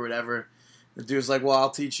fake or whatever. The dude's like, well, I'll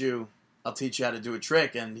teach you how to do a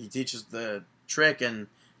trick. And he teaches the trick and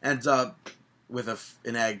ends up with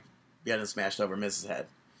an egg getting smashed over Miz's head.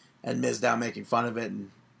 And Mizdow making fun of it.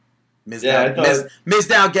 And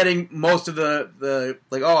Mizdow getting most of the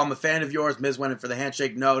like, oh, I'm a fan of yours. Miz went in for the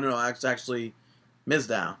handshake. No, it's actually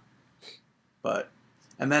Mizdow.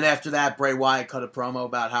 And then after that, Bray Wyatt cut a promo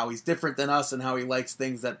about how he's different than us and how he likes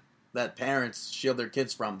things that parents shield their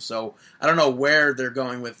kids from. So I don't know where they're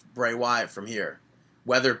going with Bray Wyatt from here.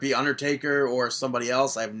 Whether it be Undertaker or somebody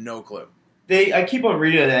else, I have no clue. I keep on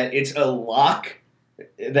reading that it's a lock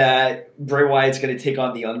that Bray Wyatt's going to take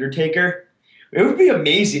on the Undertaker. It would be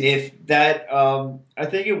amazing if that. I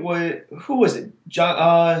think it would. Who was it?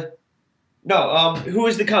 John. Who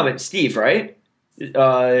was the comment? Steve, right?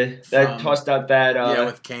 That tossed out that.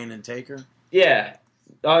 With Kane and Taker. Yeah.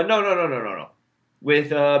 No.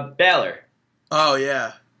 With Balor. Oh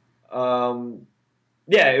yeah.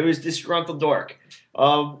 It was Disgruntled Dork.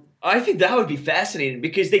 I think that would be fascinating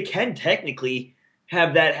because they can technically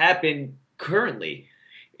have that happen currently.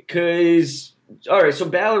 Because, all right, so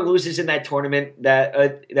Balor loses in that tournament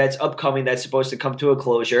that's upcoming, that's supposed to come to a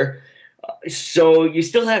closure. So you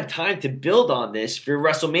still have time to build on this for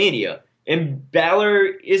WrestleMania. And Balor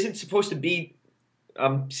isn't supposed to be,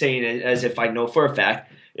 I'm saying it as if I know for a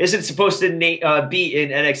fact, isn't supposed to be in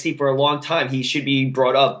NXT for a long time. He should be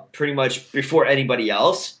brought up pretty much before anybody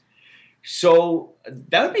else. So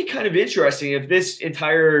that would be kind of interesting if this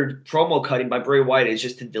entire promo cutting by Bray Wyatt is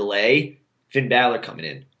just to delay Finn Balor coming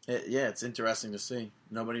in. It's interesting to see.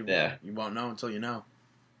 You won't know until you know.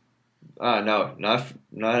 No, not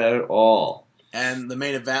at all. And the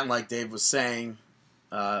main event, like Dave was saying,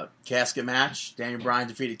 casket match. Daniel Bryan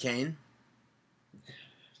defeated Kane.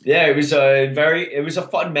 Yeah, it was a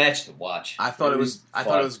fun match to watch. I thought it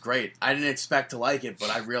was great. I didn't expect to like it, but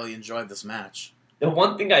I really enjoyed this match. The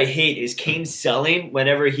one thing I hate is Kane selling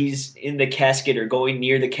whenever he's in the casket or going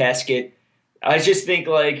near the casket. I just think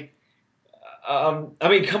like,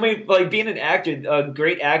 being an actor, a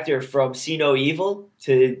great actor from See No Evil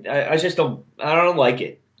I just I don't like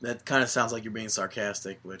it. That kind of sounds like you're being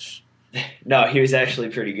sarcastic, which... No, he was actually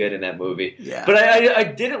pretty good in that movie. Yeah. But I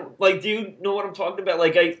didn't, like, do you know what I'm talking about?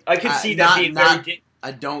 Like, I could see that being very...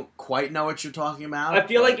 I don't quite know what you're talking about. I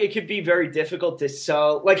feel like it could be very difficult to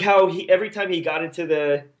sell. Like how every time he got into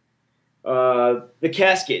the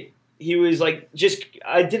casket, he was like,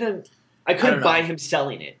 I couldn't buy him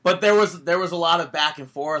selling it. But there was a lot of back and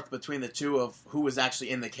forth between the two of who was actually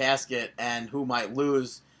in the casket and who might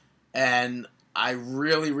lose. And I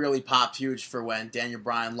really, really popped huge for when Daniel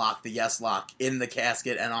Bryan locked the yes lock in the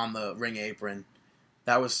casket and on the ring apron.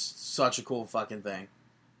 That was such a cool fucking thing.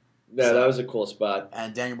 Yeah, that was a cool spot.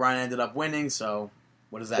 And Daniel Bryan ended up winning, so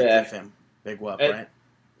what does that give him? Big whoop, right?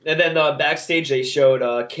 And then backstage they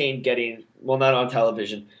showed Kane getting, well, not on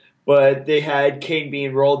television, but they had Kane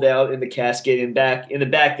being rolled out in the casket. And in the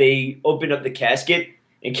back, they opened up the casket,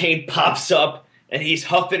 and Kane pops up, and he's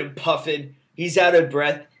huffing and puffing. He's out of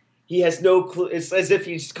breath. He has no clue. It's as if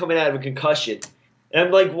he's coming out of a concussion. And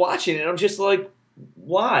I'm like watching it, and I'm just like,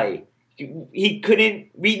 why? He couldn't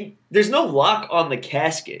read. There's no lock on the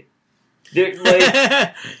casket. There's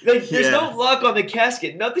no lock on the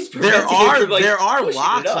casket. Nothing's preventing it from, like, there are pushing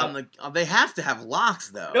locks it up. on the. They have to have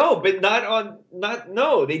locks though. No, but they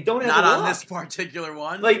don't have not a lock. on this particular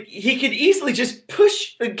one. Like, he could easily just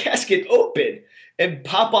push the casket open and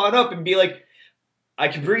pop on up and be like, I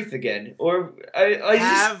can breathe again. Or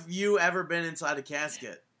have you ever been inside a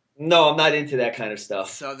casket? No, I'm not into that kind of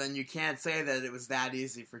stuff. So then you can't say that it was that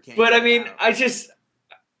easy for Kane. But I mean,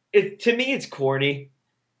 to me, it's corny.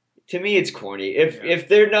 To me, it's corny. If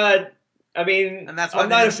they're not, I mean, and that's why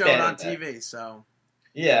they show it on TV. So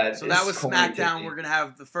yeah. So that was SmackDown. We're gonna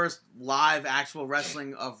have the first live actual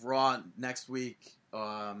wrestling of Raw next week.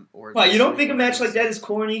 You don't think a match like that is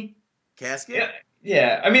corny? Casket?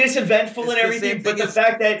 Yeah. I mean, it's eventful and everything, but the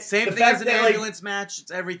fact that as an ambulance match,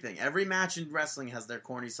 it's everything. Every match in wrestling has their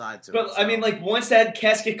corny side to it. But I mean, like, once that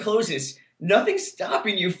casket closes, nothing's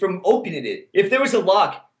stopping you from opening it. If there was a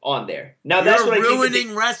lock on there, now that's what you're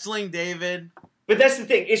ruining wrestling, David. But that's the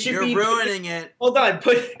thing. You're ruining it. Hold on.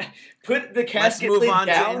 Put the casket lid down.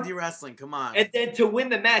 Let's move on to indie wrestling. Come on. And then to win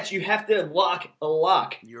the match, you have to lock a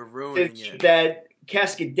lock. You're ruining to keep that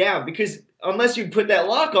casket down, because unless you put that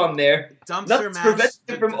lock on there, nothing's preventing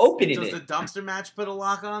you from opening it. Does the dumpster match put a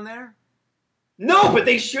lock on there? No, but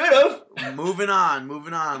they should have. Moving on.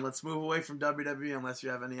 Let's move away from WWE unless you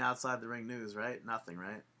have any outside the ring news, right? Nothing,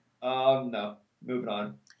 right? No. Moving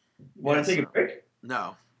on. Want to take a break?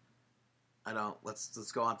 No, I don't.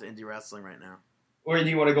 Let's go on to indie wrestling right now. Or do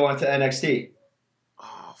you want to go on to NXT?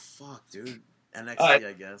 Oh, fuck, dude. NXT,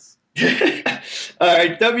 I guess. All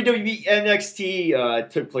right, WWE NXT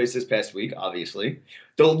took place this past week, obviously.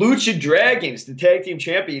 The Lucha Dragons, the tag team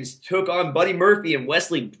champions, took on Buddy Murphy and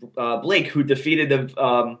Wesley Blake, who defeated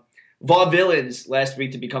the Vaudevillains last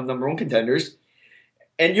week to become #1 contenders.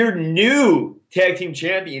 And your new tag team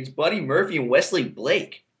champions, Buddy Murphy and Wesley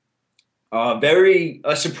Blake. Very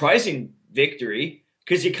surprising victory,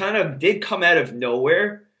 because you kind of did come out of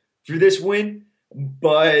nowhere for this win.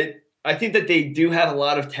 But I think that they do have a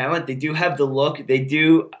lot of talent. They do have the look. They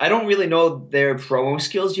do. I don't really know their promo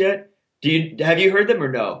skills yet. Have you heard them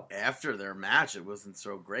or no? After their match, it wasn't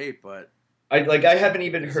so great, but I haven't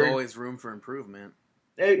even heard. There's always room for improvement.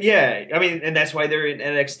 Yeah, I mean, and that's why they're in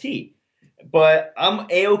NXT. But I'm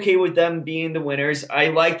A-okay with them being the winners. I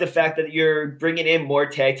like the fact that you're bringing in more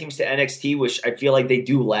tag teams to NXT, which I feel like they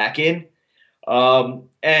do lack in.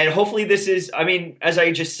 And hopefully this is, I mean, as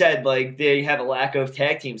I just said, like, they have a lack of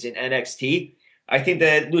tag teams in NXT. I think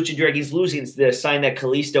that Lucha Dragons losing is the sign that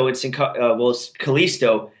Kalisto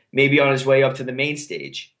may be on his way up to the main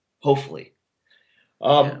stage. Hopefully.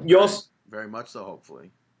 Very much so, hopefully.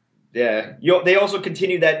 Yeah. They also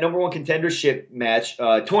continued that #1 contendership match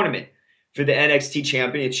tournament for the NXT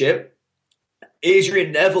Championship.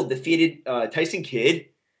 Adrian Neville defeated Tyson Kidd,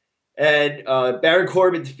 and Baron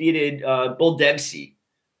Corbin defeated Bull Dempsey.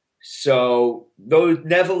 So those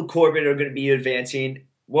Neville and Corbin are going to be advancing.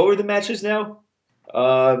 What were the matches now?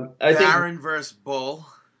 Baron versus Bull.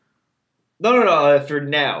 No. For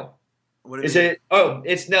now, what is it?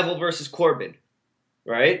 It's Neville versus Corbin,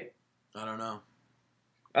 right? I don't know.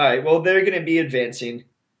 All right. Well, they're going to be advancing.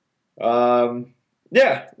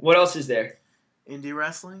 Yeah. What else is there? Indie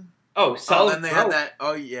wrestling? Solid. Then they had that.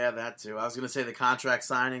 Oh, yeah, that too. I was going to say the contract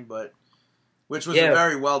signing, which was a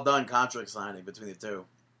very well done contract signing between the two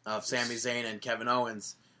of Sami Zayn and Kevin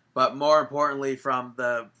Owens. But more importantly, from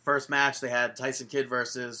the first match, they had Tyson Kidd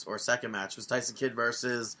second match was Tyson Kidd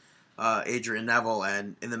versus Adrian Neville,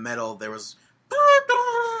 and in the middle there was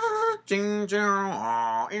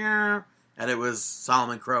and it was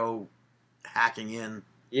Solomon Crow hacking in.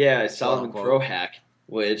 Yeah, Solomon Crow hack,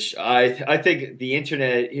 which I think the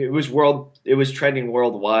internet it was trending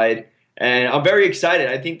worldwide, and I'm very excited.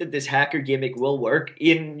 I think that this hacker gimmick will work.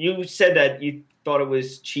 Ian, you said that you thought it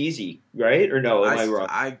was cheesy, right? Or no? Am I wrong?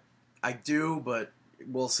 I do, but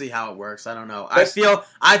we'll see how it works. I don't know. I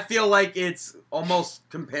feel like it's almost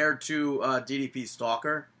compared to DDP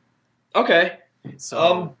Stalker. Okay.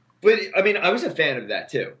 So, but I mean, I was a fan of that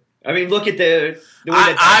too. I mean, look at the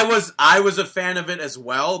way I was a fan of it as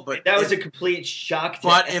well, but that was a complete shock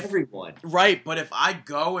to everyone. Right, but if I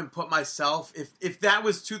go and put myself, if that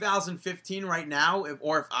was 2015 right now,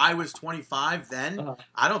 or if I was 25 then,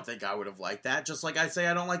 I don't think I would have liked that. Just like I say,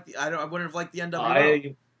 I wouldn't have liked the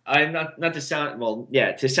NWO. I'm not to sound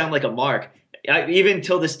to sound like a mark. Even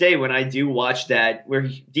till this day, when I do watch that where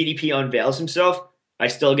DDP unveils himself, I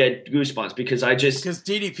still get goosebumps because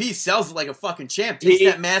DDP sells it like a fucking champ. Takes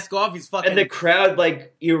that mask off, he's fucking, and the crowd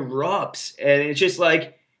like erupts, and it's just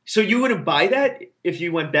like, so you wouldn't buy that if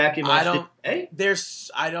you went back and watched it?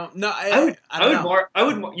 I don't know.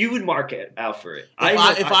 You would mark it out for it.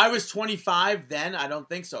 If I was 25, then I don't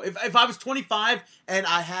think so. If I was 25 and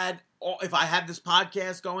if I had this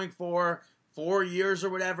podcast going for 4 years or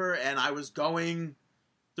whatever, and I was going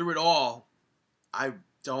through it all, I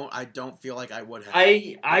don't feel like I would have.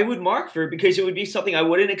 I would mark for it because it would be something I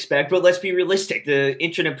wouldn't expect, but let's be realistic. The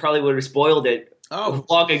internet probably would have spoiled it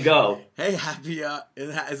long ago. Hey, happy,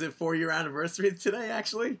 is it 4-year anniversary today,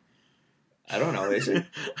 actually? I don't know, is it?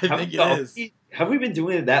 I think it is. Have we been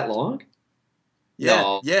doing it that long? Yeah,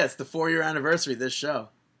 no. Yeah, it's the 4-year anniversary of this show.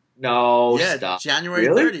 No, yeah, stop. January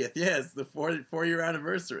 30th, yeah, it's the 4-year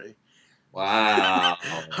anniversary. Wow.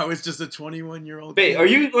 I was just a 21-year-old Wait, kid. are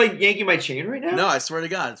you like yanking my chain right now? No, I swear to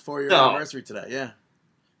God, it's 4-year anniversary today. Yeah,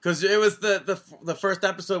 because it was the first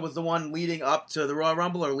episode was the one leading up to the Royal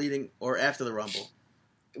Rumble or after the Rumble.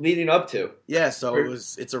 Leading up to. Yeah, so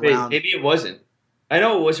it's around. Maybe it wasn't. I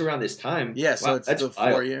know it was around this time. Yeah, so it's the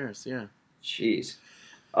 4 years. Yeah. Jeez.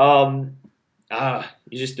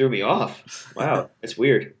 You just threw me off. Wow, that's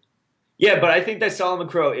weird. Yeah, but I think that Solomon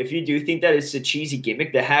Crow, if you do think that it's a cheesy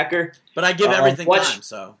gimmick, the hacker... But I give everything time,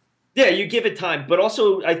 so... Yeah, you give it time. But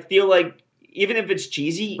also, I feel like, even if it's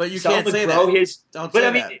cheesy... But you Solomon can't say Crow, that. Don't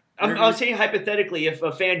say that. I'm saying hypothetically, if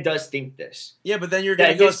a fan does think this... Yeah, but then you're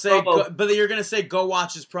going to say, go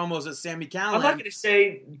watch his promos at Sami Callihan. I'm not going to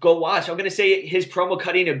say, go watch. I'm going to say his promo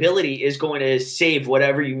cutting ability is going to save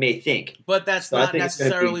whatever you may think. But that's not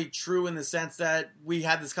necessarily true in the sense that we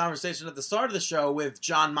had this conversation at the start of the show with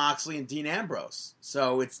Jon Moxley and Dean Ambrose.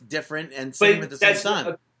 So it's different and same at the same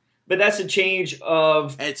time. But that's a change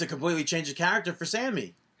of... And it's a completely change of character for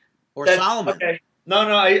Sami. Or Solomon. Okay.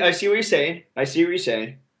 No, I see what you're saying. I see what you're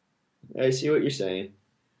saying.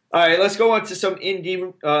 All right, let's go on to some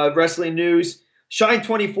indie wrestling news. Shine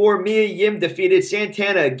 24, Mia Yim defeated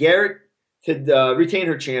Santana Garrett to retain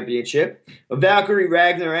her championship. Valkyrie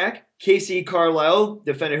Ragnarok, Casey Carlisle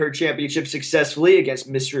defended her championship successfully against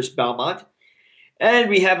Mistress Belmont. And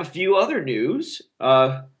we have a few other news.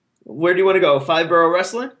 Where do you want to go? 5-Borough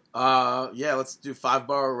Wrestling? Yeah, let's do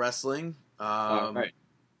 5-Borough Wrestling. All right.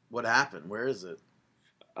 What happened? Where is it?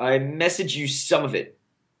 I messaged you some of it.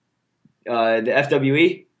 The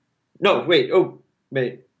FWE? No, wait. Oh,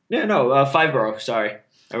 wait. Yeah, no, 5-Borough. Sorry.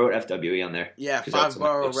 I wrote FWE on there. Yeah,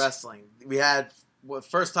 5-Borough Wrestling. We had,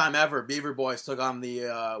 first time ever, Beaver Boys took on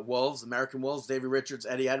the Wolves, American Wolves, Davey Richards,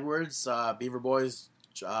 Eddie Edwards. Beaver Boys,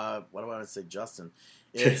 what do I want to say, Justin?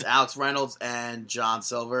 It's Alex Reynolds and John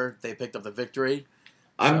Silver. They picked up the victory.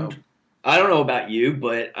 I don't know about you,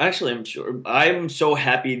 but actually I'm so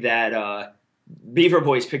happy that Beaver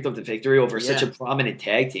Boys picked up the victory over such a prominent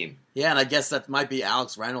tag team. Yeah, and I guess that might be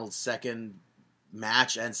Alex Reynolds' second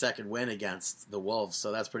match and second win against the Wolves,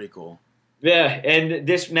 so that's pretty cool. Yeah, and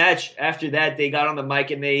this match, after that, they got on the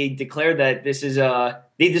mic and they declared that this is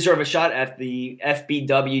they deserve a shot at the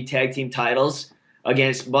FBW tag team titles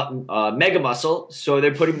against Mega Muscle, so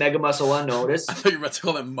they're putting Mega Muscle on notice. I thought you were about to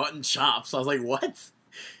call them mutton chops. I was like, what?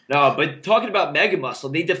 No, but talking about Mega Muscle,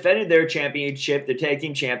 they defended their championship, their tag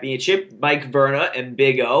team championship. Mike Verna and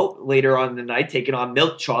Big O later on in the night taking on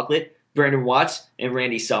Milk Chocolate, Brandon Watts, and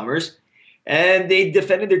Randy Summers. And they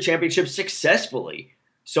defended their championship successfully.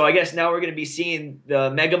 So I guess now we're going to be seeing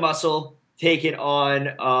the Mega Muscle taking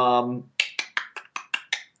on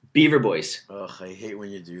Beaver Boys. Ugh, I hate when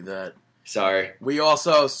you do that. Sorry. We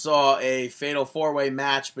also saw a fatal 4-way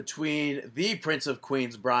match between the Prince of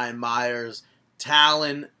Queens, Brian Myers,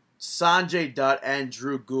 Talon, Sanjay Dutt and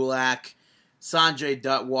Drew Gulak. Sanjay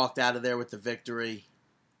Dutt walked out of there with the victory.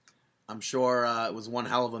 I'm sure it was one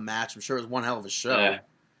hell of a match. I'm sure it was one hell of a show.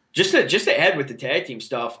 Just to add with the tag team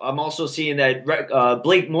stuff, I'm also seeing that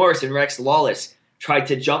Blake Morris and Rex Lawless tried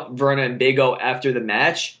to jump Verna and Big O after the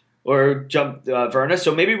match, or jump Verna.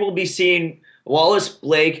 So maybe we'll be seeing Lawless,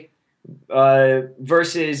 Blake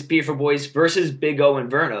versus Beautiful Boys versus Big O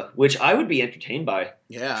and Verna, which I would be entertained by.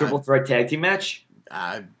 Yeah. Triple threat tag team match.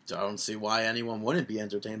 I don't see why anyone wouldn't be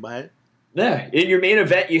entertained by it. Yeah. In your main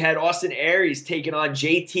event, you had Austin Aries taking on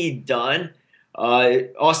JT Dunn.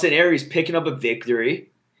 Austin Aries picking up a victory.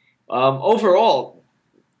 Overall,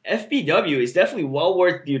 FBW is definitely well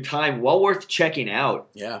worth your time, well worth checking out.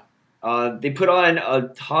 Yeah. They put on a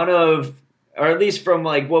ton of, or at least from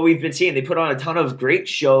like what we've been seeing, they put on a ton of great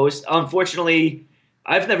shows. Unfortunately,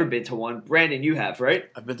 I've never been to one. Brandon, you have, right?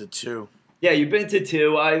 I've been to 2. Yeah, you've been to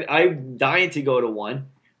 2. I'm dying to go to one.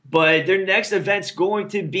 But their next event's going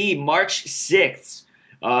to be March 6th,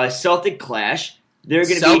 Celtic Clash. They're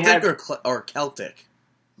going to be Celtic or Celtic?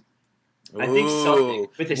 I think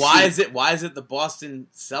Celtic. With a why C. is it the Boston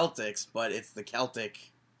Celtics, but it's the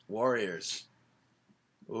Celtic Warriors?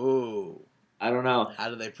 Ooh. I don't know. How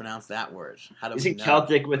do they pronounce that word? How do Isn't we know?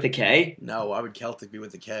 Celtic with a K? No, why would Celtic be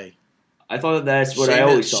with a K? I thought that's what I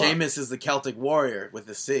always thought. Sheamus is the Celtic Warrior with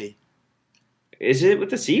a C. Is it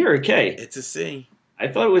with a C or a K? It's a C. I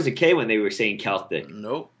thought it was a K when they were saying Celtic.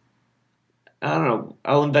 Nope. I don't know.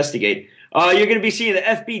 I'll investigate. You're going to be seeing the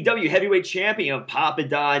FBW Heavyweight Champion, Papa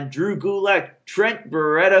Don, Drew Gulak, Trent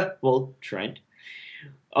Beretta, Tony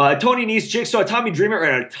Nese, Jigsaw, Tommy Dreamer,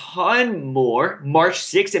 and a ton more. March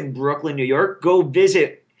 6th in Brooklyn, New York. Go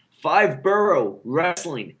visit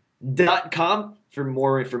 5boroughwrestling.com for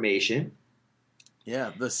more information.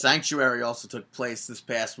 Yeah, the Sanctuary also took place this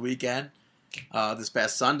past weekend. This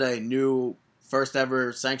past Sunday, new first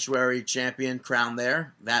ever Sanctuary champion crowned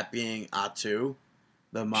there. That being Atu,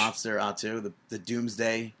 the monster Atu, the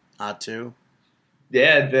Doomsday Atu.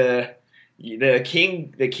 Yeah, the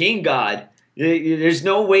king god. There's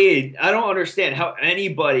no way. I don't understand how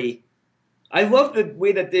anybody. I love the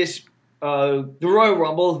way that this the Royal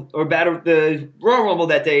Rumble the Royal Rumble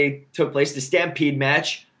that they took place, the Stampede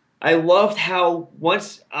match. I loved how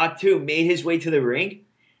once Atu made his way to the ring,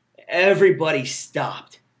 everybody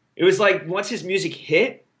stopped. It was like once his music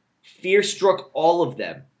hit, fear struck all of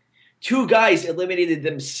them. 2 guys eliminated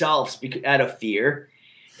themselves out of fear,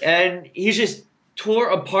 and he just tore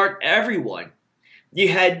apart everyone. You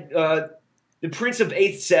had the Prince of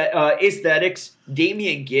Aesthetics,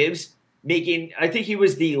 Damian Gibbs, I think he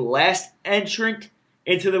was the last entrant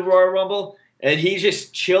into the Royal Rumble, and he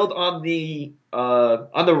just chilled on the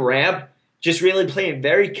ramp, just really playing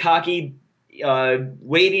very cocky,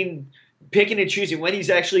 waiting, picking and choosing when he's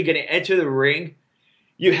actually going to enter the ring.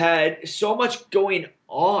 You had so much going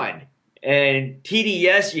on. And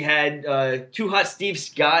TDS, you had Too Hot Steve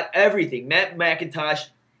Scott, everything. Matt McIntosh.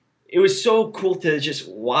 It was so cool to just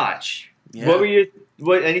watch. Yeah.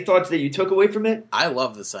 Any thoughts that you took away from it? I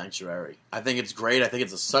love the Sanctuary. I think it's great. I think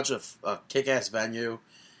it's such a kick-ass venue.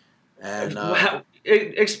 And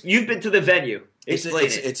you've been to the venue.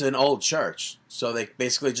 It's an old church, so they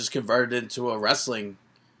basically just converted it into a wrestling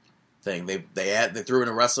thing. They threw in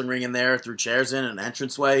a wrestling ring in there, threw chairs in, an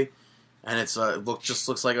entranceway, and it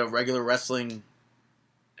looks like a regular wrestling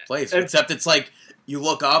place. Except it's like you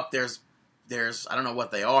look up, there's I don't know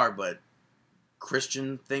what they are, but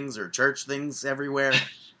Christian things or church things everywhere.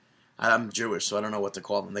 I'm Jewish, so I don't know what to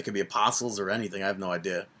call them. They could be apostles or anything. I have no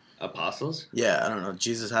idea. Apostles? Yeah, I don't know.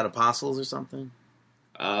 Jesus had apostles or something?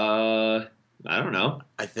 I don't know.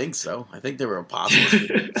 I think so. I think they were apostles.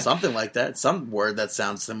 Something like that. Some word that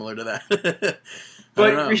sounds similar to that. I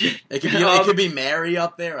don't know. It could be Mary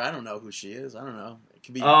up there. I don't know who she is. I don't know. It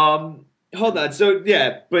could be. Hold on. So,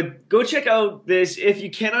 yeah, but go check out this. If you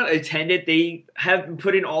cannot attend it, they have been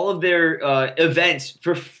putting all of their events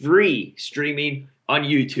for free streaming on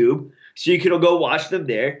YouTube. So you can go watch them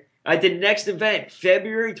there. At the next event,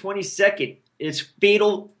 February 22nd, it's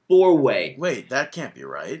Fatal 4-Way. Wait, that can't be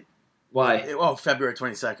right. Why? February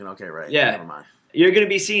 22nd. Okay, right. Yeah. Never mind. You're going to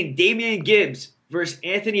be seeing Damian Gibbs versus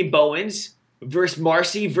Anthony Bowens versus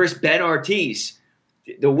Marcy versus Ben Ortiz.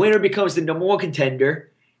 The winner becomes the number 1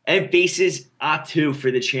 contender and faces Atu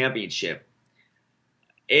for the championship.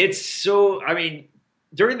 During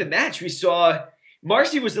the match, we saw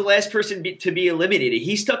Marcy was the last person to be eliminated.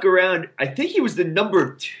 He stuck around. I think he was the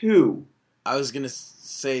number 2. I was going to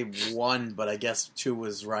say 1, but I guess 2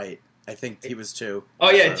 was right. I think he was 2.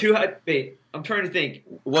 Oh yeah, 2 hot. Wait, I'm trying to think.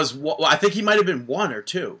 I think he might have been 1 or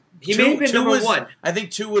 2. He may have been number 1. I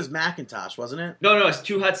think 2 was McIntosh, wasn't it? No, it's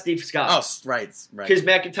 2 hot Steve Scott. Oh, right. Because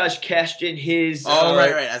McIntosh cashed in his.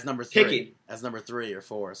 Right, as number 3. Picking. As number 3 or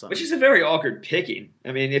 4 or something. Which is a very awkward picking.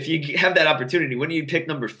 I mean, if you have that opportunity, wouldn't you pick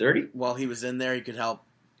number 30? Well, he was in there. He could help.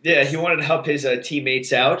 Yeah, he wanted to help his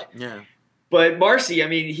teammates out. Yeah. But Marcy, I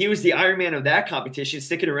mean, he was the Iron Man of that competition,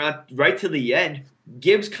 sticking around right to the end.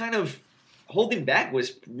 Gibbs kind of holding back,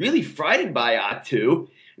 was really frightened by Atu.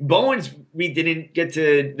 Bowens, we didn't get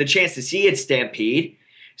the chance to see at Stampede,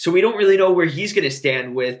 so we don't really know where he's going to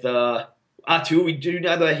stand with Atu. We do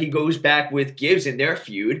know that he goes back with Gibbs in their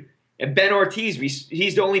feud. And Ben Ortiz,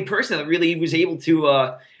 he's the only person that really was able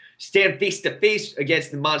to stand face-to-face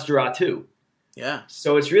against the monster Atu. Yeah.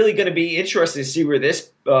 So it's really going to be interesting to see where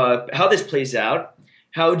how this plays out,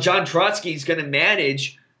 how John Trotsky is going to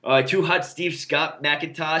manage 2 hot Steve Scott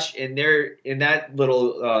McIntosh in that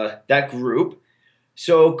little that group.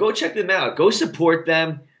 So go check them out. Go support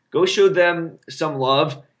them. Go show them some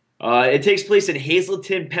love. It takes place in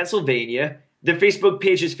Hazleton, Pennsylvania. The Facebook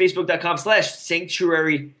page is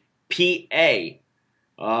facebook.com/sanctuarypa.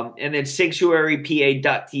 And then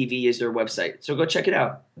sanctuarypa.tv is their website. So go check it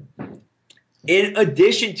out. In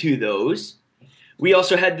addition to those, we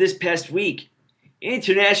also had this past week,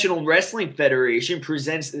 International Wrestling Federation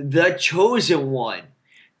presents The Chosen One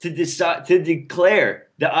to declare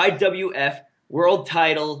the IWF World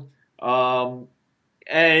Title, and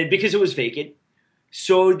because it was vacant.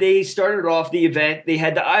 So they started off the event. They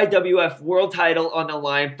had the IWF World Title on the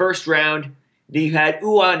line. First round, they had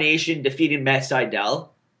UA Nation defeating Matt Sydal.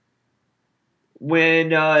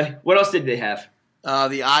 What else did they have?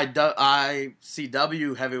 The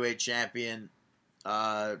ICW heavyweight champion,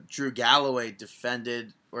 Drew Galloway,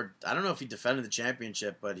 defended, or I don't know if he defended the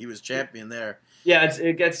championship, but he was champion there. Yeah,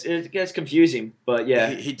 it gets confusing, but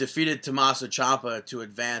yeah. He defeated Tommaso Ciampa to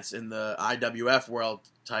advance in the IWF World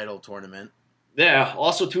Title Tournament. Yeah,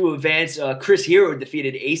 also to advance, Chris Hero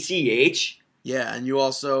defeated ACH. Yeah, and you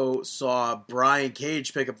also saw Brian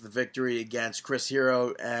Cage pick up the victory against Chris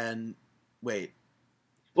Hero and... Wait.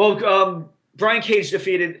 Well, Brian Cage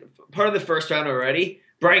defeated part of the first round already.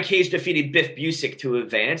 Brian Cage defeated Biff Busick to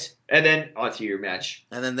advance, and then onto your match.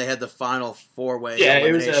 And then they had the final 4-way elimination match. Yeah,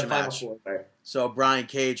 it was a final 4-way. So Brian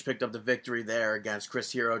Cage picked up the victory there against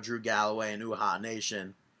Chris Hero, Drew Galloway, and Uha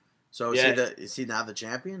Nation. So is he now the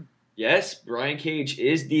champion? Yes, Brian Cage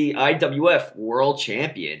is the IWF World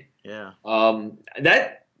Champion. Yeah.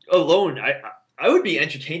 That alone, I would be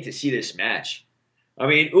entertained to see this match. I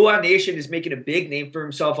mean, Uha Nation is making a big name for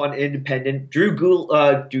himself on independent. Drew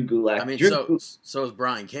Gulak. I mean, so is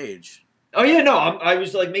Brian Cage. Oh yeah, no, I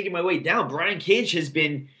was like making my way down. Brian Cage has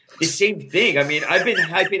been the same thing. I mean, I've been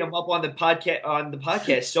hyping him up on the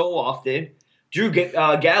podcast so often. Drew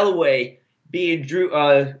Galloway being Drew.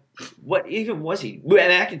 What even was he?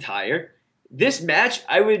 McIntyre. This match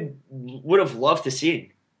I would have loved to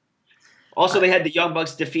see. Also, they had the Young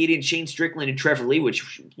Bucks defeating Shane Strickland and Trevor Lee,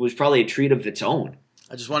 which was probably a treat of its own.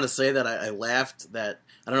 I just want to say that I laughed that,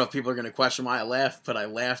 I don't know if people are going to question why I laughed, but I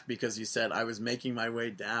laughed because you said I was making my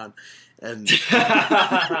way down. And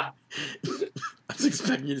I was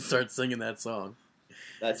expecting you to start singing that song.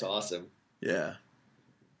 That's awesome. Yeah.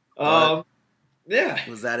 Yeah.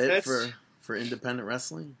 Was that it for independent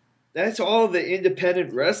wrestling? That's all the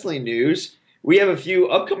independent wrestling news. We have a few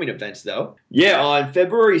upcoming events, though. Yeah, on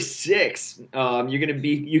February 6th,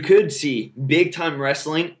 you could see Big Time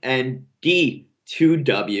Wrestling and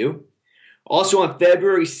D2W. Also on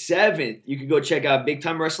February 7th, you can go check out Big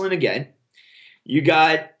Time Wrestling again. You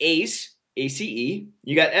got ACE, ACE.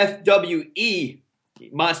 You got FWE,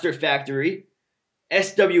 Monster Factory,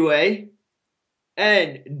 SWA,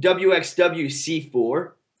 and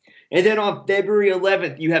WXW-C4. And then on February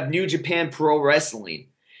 11th, you have New Japan Pro Wrestling.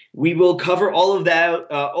 We will cover all of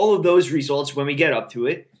that, all of those results when we get up to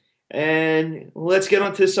it. And let's get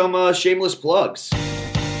on to some shameless plugs.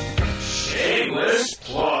 Shameless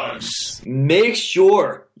plugs. Make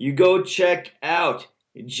sure you go check out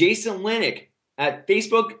Jason Linick at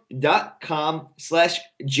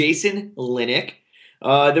facebook.com/Jason Linick,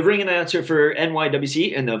 the ring announcer for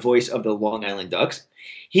NYWC and the voice of the Long Island Ducks.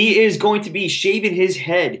 He is going to be shaving his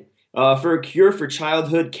head for a cure for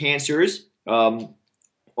childhood cancers.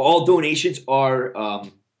 All donations are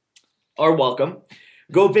welcome.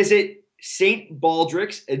 Go visit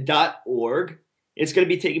stbaldricks.org. It's going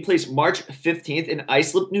to be taking place March 15th in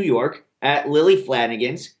Islip, New York at Lily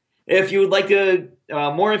Flanagan's. If you would like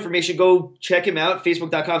more information, go check him out,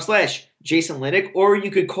 facebook.com/Jason Linick, or you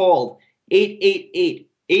could call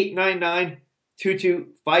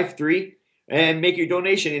 888-899-2253. and make your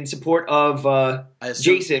donation in support of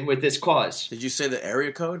Jason with this cause. Did you say the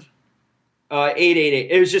area code?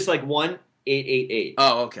 888. It was just like 1-888.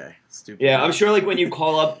 Oh, okay. Stupid. Yeah, I'm sure like when you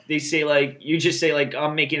call up, they say like you just say like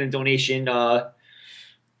I'm making a donation. I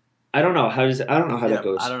don't know how that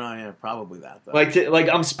goes. I don't know. Yeah, probably that. Though. Like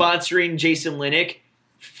I'm sponsoring Jason Linick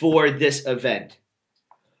for this event.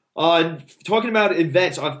 Talking about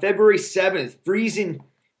events on February 7th, freezing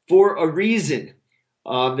for a reason.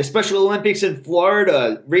 The Special Olympics in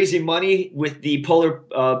Florida, raising money with the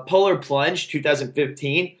Polar Plunge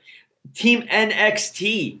 2015. Team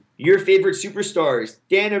NXT, your favorite superstars: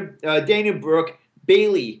 Dana Brooke,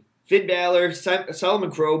 Bayley, Finn Balor, Solomon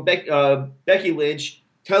Crowe, Becky Lynch,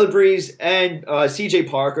 Tyler Breeze, and CJ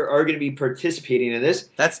Parker are going to be participating in this.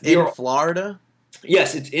 That's in Florida?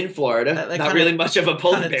 Yes, it's in Florida. That Not really much of a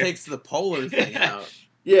polar bear. Kind of takes the polar thing out.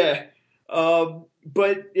 Yeah.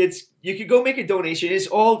 But you could go make a donation. It's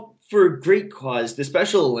all for a great cause, the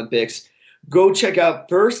Special Olympics. Go check out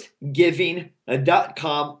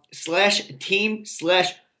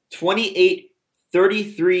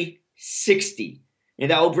firstgiving.com/team/283360. And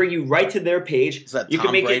that will bring you right to their page. Is that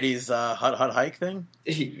Tom Brady's hut hike thing?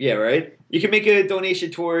 Yeah, right. You can make a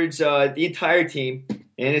donation towards the entire team, and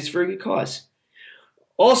it's for a good cause.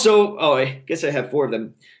 Also, I guess I have 4 of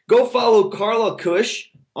them. Go follow Carla Cush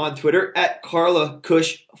on Twitter at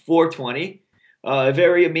CarlaCush420. A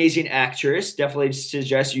very amazing actress. Definitely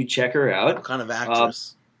suggest you check her out. What kind of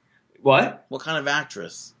actress? What? What kind of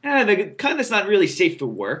actress? The kind that's not really safe for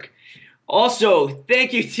work. Also,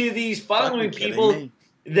 thank you to these following people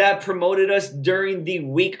that promoted us during the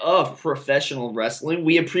week of professional wrestling.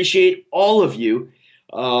 We appreciate all of you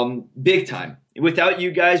big time. Without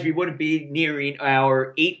you guys, we wouldn't be nearing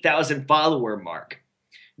our 8,000 follower mark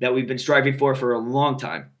that we've been striving for a long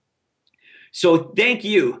time. So thank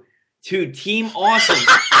you to Team Awesome.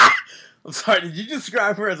 I'm sorry, did you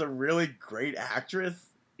describe her as a really great actress?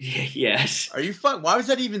 Yes. Are you Why was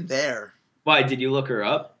that even there? Why, did you look her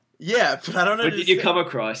up? Yeah, but I don't know. What did you come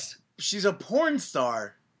across? She's a porn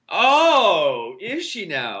star. Oh, is she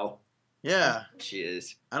now? Yeah. She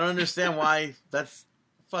is. I don't understand why that's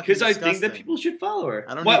fucking because I disgusting. think that people should follow her.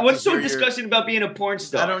 I don't What's so disgusting about being a porn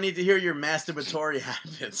star? I don't need to hear your masturbatory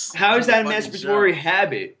habits. How is that a masturbatory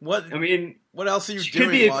habit? What? I mean, what else are you she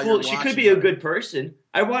doing? She could be a good person.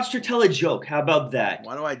 I watched her tell a joke. How about that?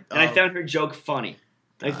 Why do I? And I found her joke funny.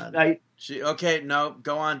 Okay, no,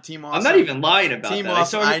 go on, Team Awesome. I'm not even lying about Team that.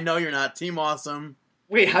 Awesome. I know you're not. Team Awesome.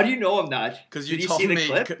 Wait, how do you know I'm not? Because you told me.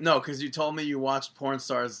 No, because you told me you watched porn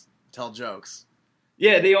stars tell jokes.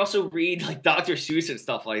 Yeah, they also read like Dr. Seuss and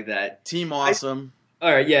stuff like that. Team Awesome.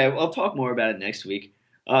 All right, yeah, I'll talk more about it next week.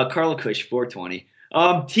 Carla Cush, 420.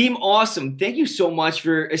 Team Awesome, thank you so much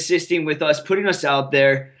for assisting with us, putting us out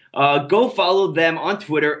there. Go follow them on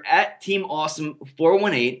Twitter at Team Awesome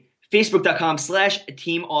 418,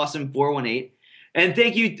 Facebook.com/Team Awesome 418. And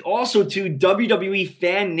thank you also to WWE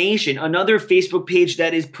Fan Nation, another Facebook page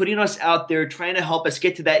that is putting us out there, trying to help us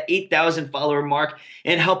get to that 8,000 follower mark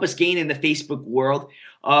and help us gain in the Facebook world.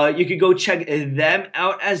 You could go check them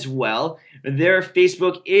out as well. Their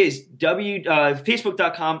Facebook is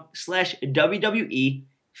facebook.com/WWE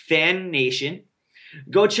Fan Nation.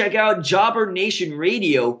 Go check out Jobber Nation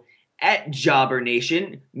Radio at Jobber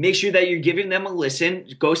Nation. Make sure that you're giving them a listen.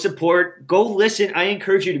 Go support. Go listen. I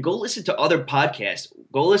encourage you to go listen to other podcasts.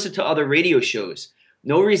 Go listen to other radio shows.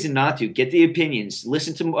 No reason not to. Get the opinions.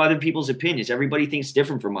 Listen to other people's opinions. Everybody thinks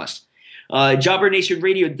different from us.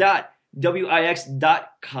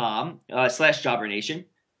 JobberNationRadio.wix.com/JobberNation.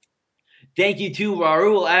 Thank you to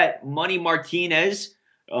Raul at Money Martinez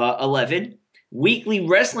 11. Weekly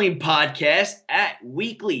Wrestling Podcast at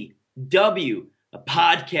Weekly W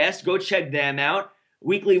Podcast. Go check them out.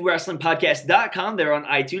 WeeklyWrestlingPodcast.com. They're on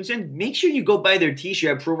iTunes. And make sure you go buy their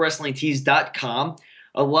t-shirt at ProWrestlingTees.com.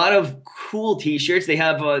 A lot of cool t-shirts. They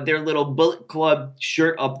have their little Bullet Club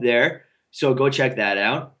shirt up there. So go check that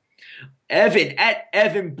out. Evan at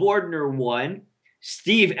Evan Bordner 1.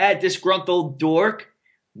 Steve at Disgruntled Dork.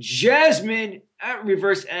 Jasmine at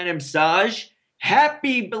Reverse Anamsage.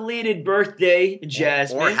 Happy belated birthday,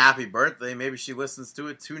 Jasmine. Or happy birthday. Maybe she listens to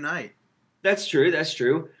it tonight. That's true. That's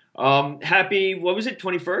true. Happy, what was it,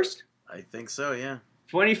 21st? I think so, yeah.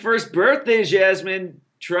 21st birthday, Jasmine.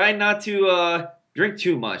 Try not to drink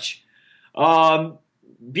too much.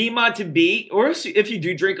 Be mod to be, or if you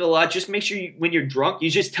do drink a lot, just make sure when you're drunk, you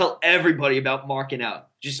just tell everybody about Markin Out.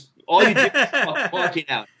 Just all you do is talk Markin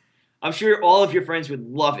Out. I'm sure all of your friends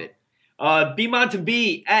would love it. Be mod to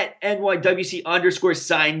be at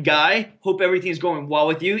NYWC_sign guy. Hope everything's going well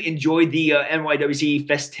with you. Enjoy the NYWC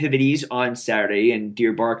festivities on Saturday in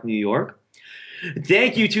Deer Park, New York.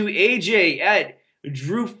 Thank you to AJ at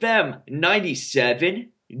DrewFem97,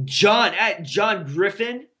 John at John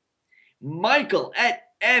Griffin, Michael at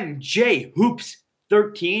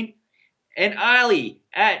MJHoops13, and Ali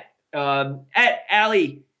at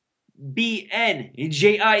Ali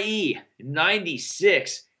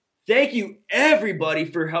BNJIE96. Thank you, everybody,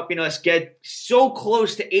 for helping us get so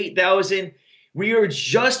close to 8,000. We are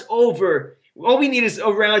just over. All we need is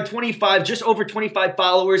around 25, just over 25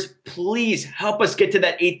 followers. Please help us get to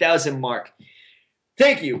that 8,000 mark.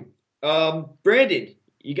 Thank you. Brandon,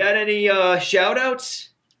 you got any shout-outs?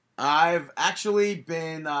 I've actually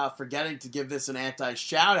been forgetting to give this an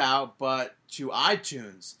anti-shout-out, but to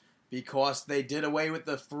iTunes, because they did away with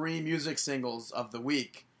the free music singles of the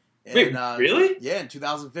week. Wait, really? Yeah, in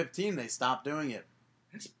 2015, they stopped doing it.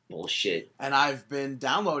 That's bullshit. And I've been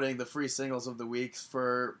downloading the free singles of the week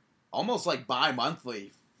for almost like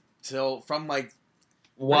bi-monthly from like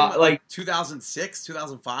 2006,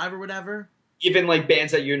 2005 or whatever. Even like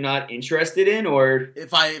bands that you're not interested in, or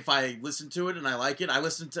if I listen to it and I like it, I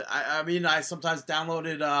sometimes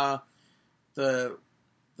downloaded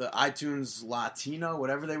the iTunes Latino,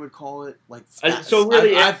 whatever they would call it. Like so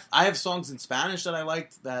really, I have songs in Spanish that I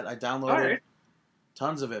liked that I downloaded,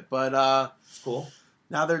 tons of it. But cool.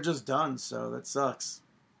 Now they're just done, so that sucks.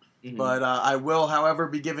 Mm-hmm. But I will, however,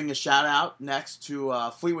 be giving a shout out next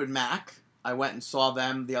to Fleetwood Mac. I went and saw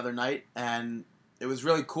them the other night, and it was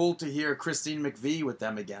really cool to hear Christine McVie with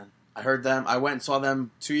them again. I went and saw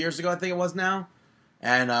them 2 years ago, I think it was now,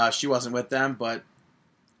 and she wasn't with them, but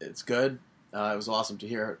it's good. It was awesome to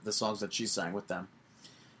hear the songs that she sang with them.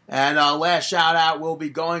 And last shout out will be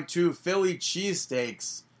going to Philly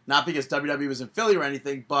cheesesteaks. Not because WWE was in Philly or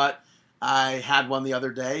anything, but I had one the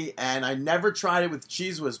other day, and I never tried it with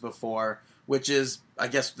Cheese Whiz before, which is, I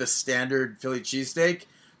guess, the standard Philly cheesesteak.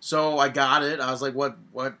 So I got it. I was like, what?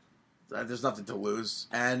 There's nothing to lose.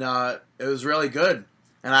 And it was really good.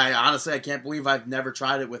 And I can't believe I've never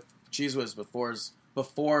tried it with Cheese Whiz before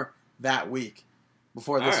this week.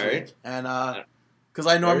 And because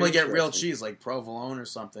I normally get real cheese, like provolone or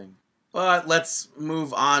something. But let's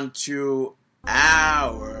move on to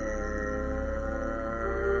our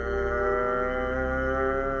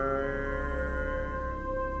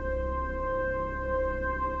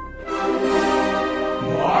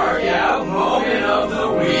Mark Out Moment of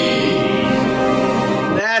the Week.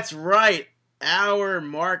 That's right, our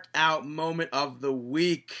Mark Out Moment of the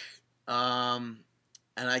Week. And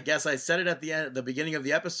I guess I said it at the beginning of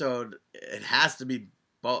the episode. It has to be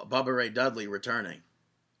Bubba Ray Dudley returning.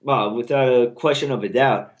 Well, without a question of a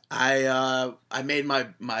doubt. I made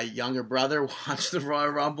my younger brother watch the Royal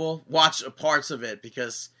Rumble, watch parts of it,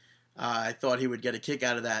 because I thought he would get a kick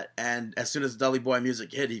out of that. And as soon as Dudley Boy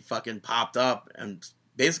music hit, he fucking popped up and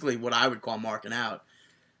basically what I would call marking out.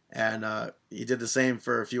 And he did the same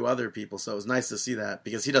for a few other people, so it was nice to see that,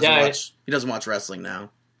 because he doesn't watch wrestling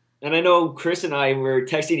now. And I know Chris and I were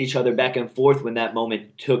texting each other back and forth when that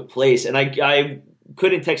moment took place. And I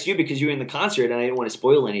couldn't text you because you were in the concert and I didn't want to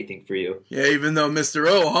spoil anything for you. Yeah, even though Mr.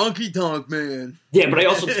 O, honky tonk man. Yeah, but I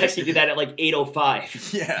also texted you that at like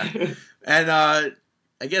 8:05. Yeah. And I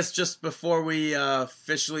guess just before we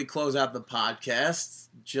officially close out the podcast,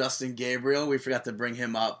 Justin Gabriel, we forgot to bring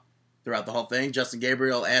him up throughout the whole thing. Justin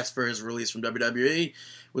Gabriel asked for his release from WWE,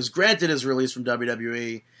 was granted his release from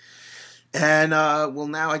WWE. And will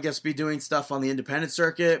now, I guess, be doing stuff on the independent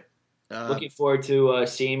circuit. Looking forward to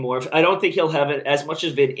seeing more. I don't think he'll have as much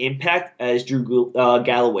of an impact as Drew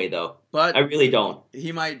Galloway, though. But I really don't.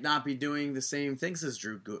 He might not be doing the same things as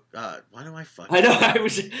Drew. Why do I fuck? I know. I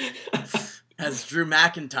was as Drew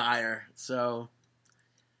McIntyre. So,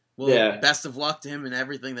 best of luck to him in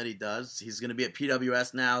everything that he does. He's going to be at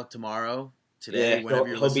PWS now tomorw, today, whenever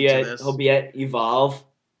you're listening to this. He'll be at Evolve.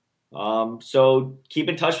 So keep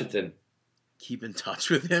in touch with him. Keep in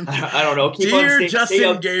touch with him. I don't know. Dear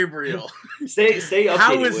Justin Gabriel, stay updated.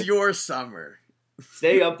 How was your summer?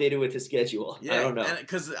 Stay updated with the schedule. Yeah, I don't know.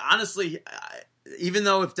 Because honestly, even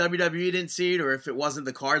though if WWE didn't see it or if it wasn't,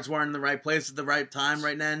 the cards weren't in the right place at the right time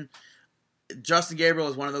right then, Justin Gabriel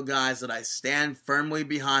is one of those guys that I stand firmly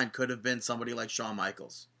behind. Could have been somebody like Shawn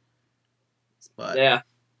Michaels. But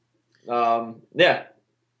that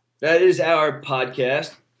is our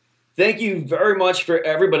podcast. Thank you very much for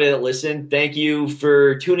everybody that listened. Thank you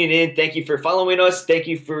for tuning in. Thank you for following us. Thank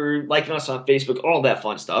you for liking us on Facebook, all that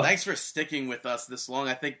fun stuff. Thanks for sticking with us this long.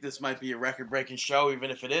 I think this might be a record-breaking show, even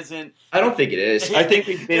if it isn't. I don't think it is. I think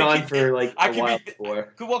we've been on for like a while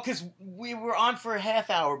before. Well, because we were on for a half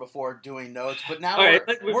hour before doing notes, but now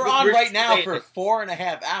we're on right now delaying for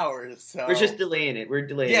 4.5 hours. So. We're just delaying it. We're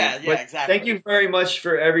delaying it. Yeah, exactly. Thank you very much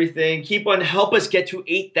for everything. Help us get to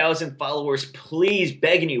 8,000 followers. Please,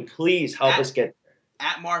 begging you, please help us get there.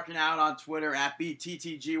 At Markin Out on Twitter, at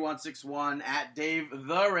BTTG161, at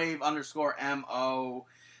DaveTheRave_MO.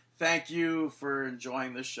 Thank you for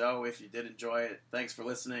enjoying the show. If you did enjoy it, thanks for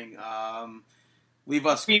listening. Leave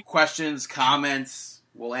us questions, comments.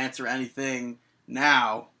 We'll answer anything.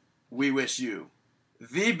 Now, we wish you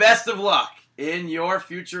the best of luck in your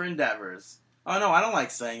future endeavors. Oh, no, I don't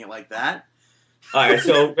like saying it like that. All right,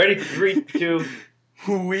 so ready for 3, 2.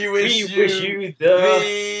 We wish you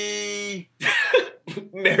the...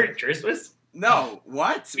 Merry Christmas? No,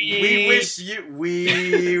 what? We wish you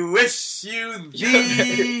the...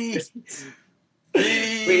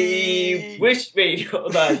 Wait,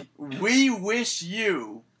 hold on. We wish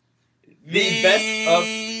you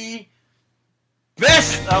the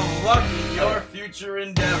best of luck in your future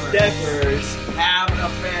endeavors. Have a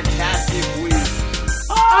fantastic week.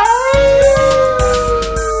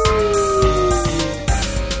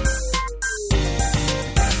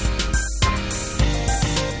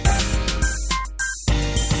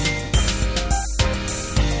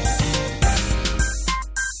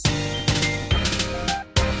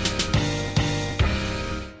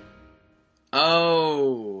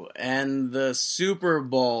 Oh, and the Super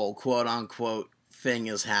Bowl, quote-unquote, thing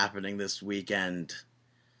is happening this weekend.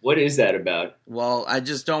 What is that about? Well, I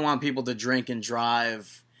just don't want people to drink and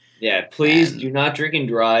drive. Yeah, please do not drink and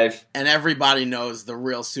drive. And everybody knows the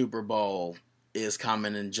real Super Bowl is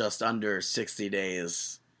coming in just under 60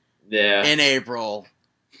 days. Yeah. In April.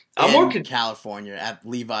 In California at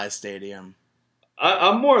Levi's Stadium.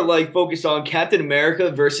 I'm more like focused on Captain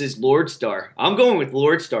America versus Lord Star. I'm going with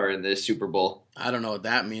Lord Star in this Super Bowl. I don't know what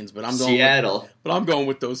that means, but I'm going Seattle. But I'm going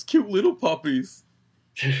with those cute little puppies.